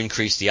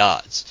the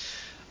odds.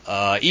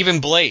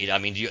 Even Blade. I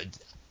mean,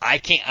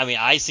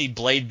 I see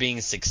Blade being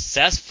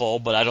successful,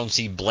 but I don't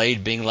see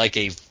Blade being I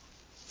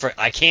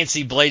can't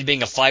see Blade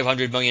being a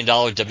 $500 million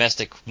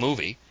domestic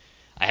movie.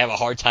 I have a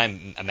hard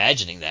time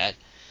imagining that.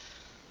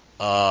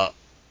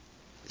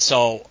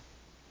 So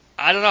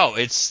I don't know.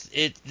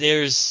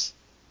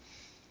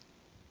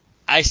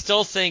 I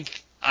still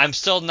think I'm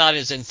still not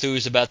as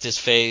enthused about this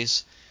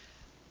phase.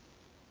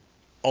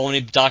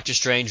 Only Doctor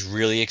Strange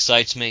really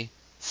excites me.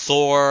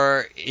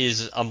 Thor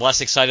I'm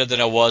less excited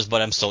than I was,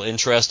 but I'm still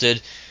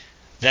interested.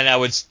 Then I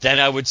would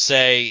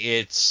say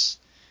it's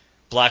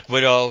Black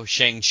Widow,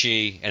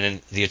 Shang-Chi, and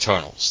then the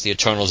Eternals. The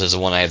Eternals is the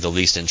one I have the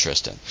least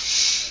interest in.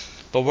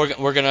 But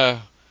we're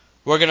gonna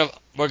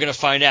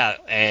find out,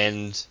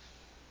 and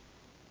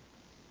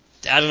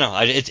I don't know.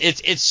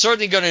 It's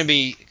certainly going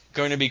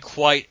to be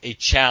quite a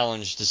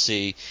challenge to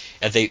see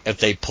if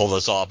they pull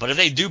this off. But if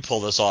they do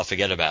pull this off,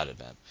 forget about it,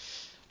 man.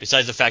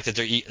 Besides the fact that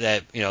their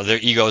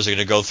egos are going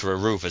to go through a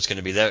roof, it's going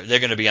to be they're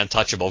going to be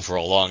untouchable for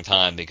a long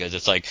time, because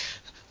it's like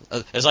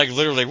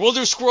literally, we'll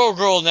do Squirrel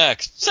Girl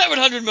next,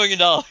 $700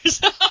 million, and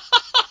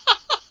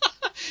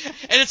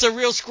it's a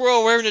real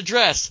squirrel wearing a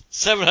dress,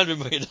 $700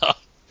 million. But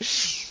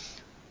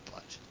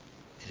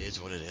it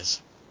is what it is.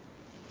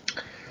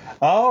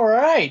 All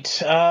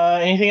right.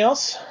 Anything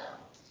else?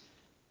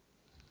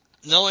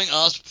 Knowing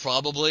us,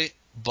 probably,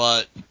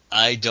 but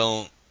I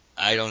don't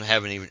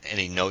have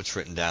any notes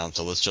written down,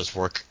 so let's just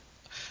work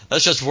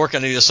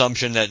on the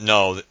assumption that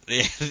no,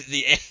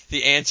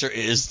 the answer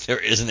is there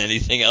isn't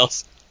anything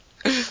else.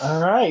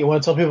 All right. You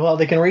want to tell people how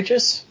they can reach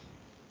us?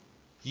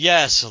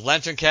 Yes,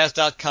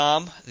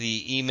 LanternCast.com.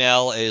 The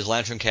email is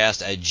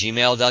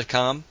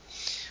LanternCast@gmail.com.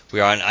 We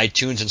are on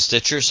iTunes and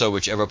Stitcher, so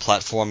whichever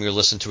platform you're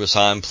listening to us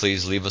on,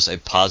 please leave us a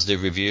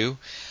positive review.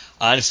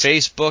 On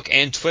Facebook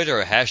and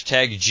Twitter,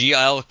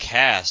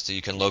 #GLCast.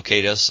 You can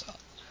locate us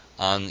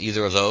on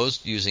either of those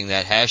using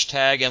that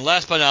hashtag. And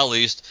last but not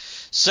least,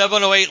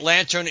 708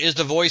 Lantern is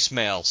the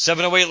voicemail.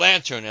 708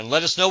 Lantern, and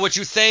let us know what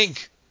you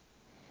think.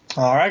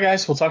 All right,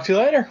 guys. We'll talk to you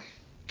later.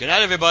 Good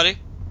night, everybody.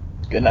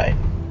 Good night.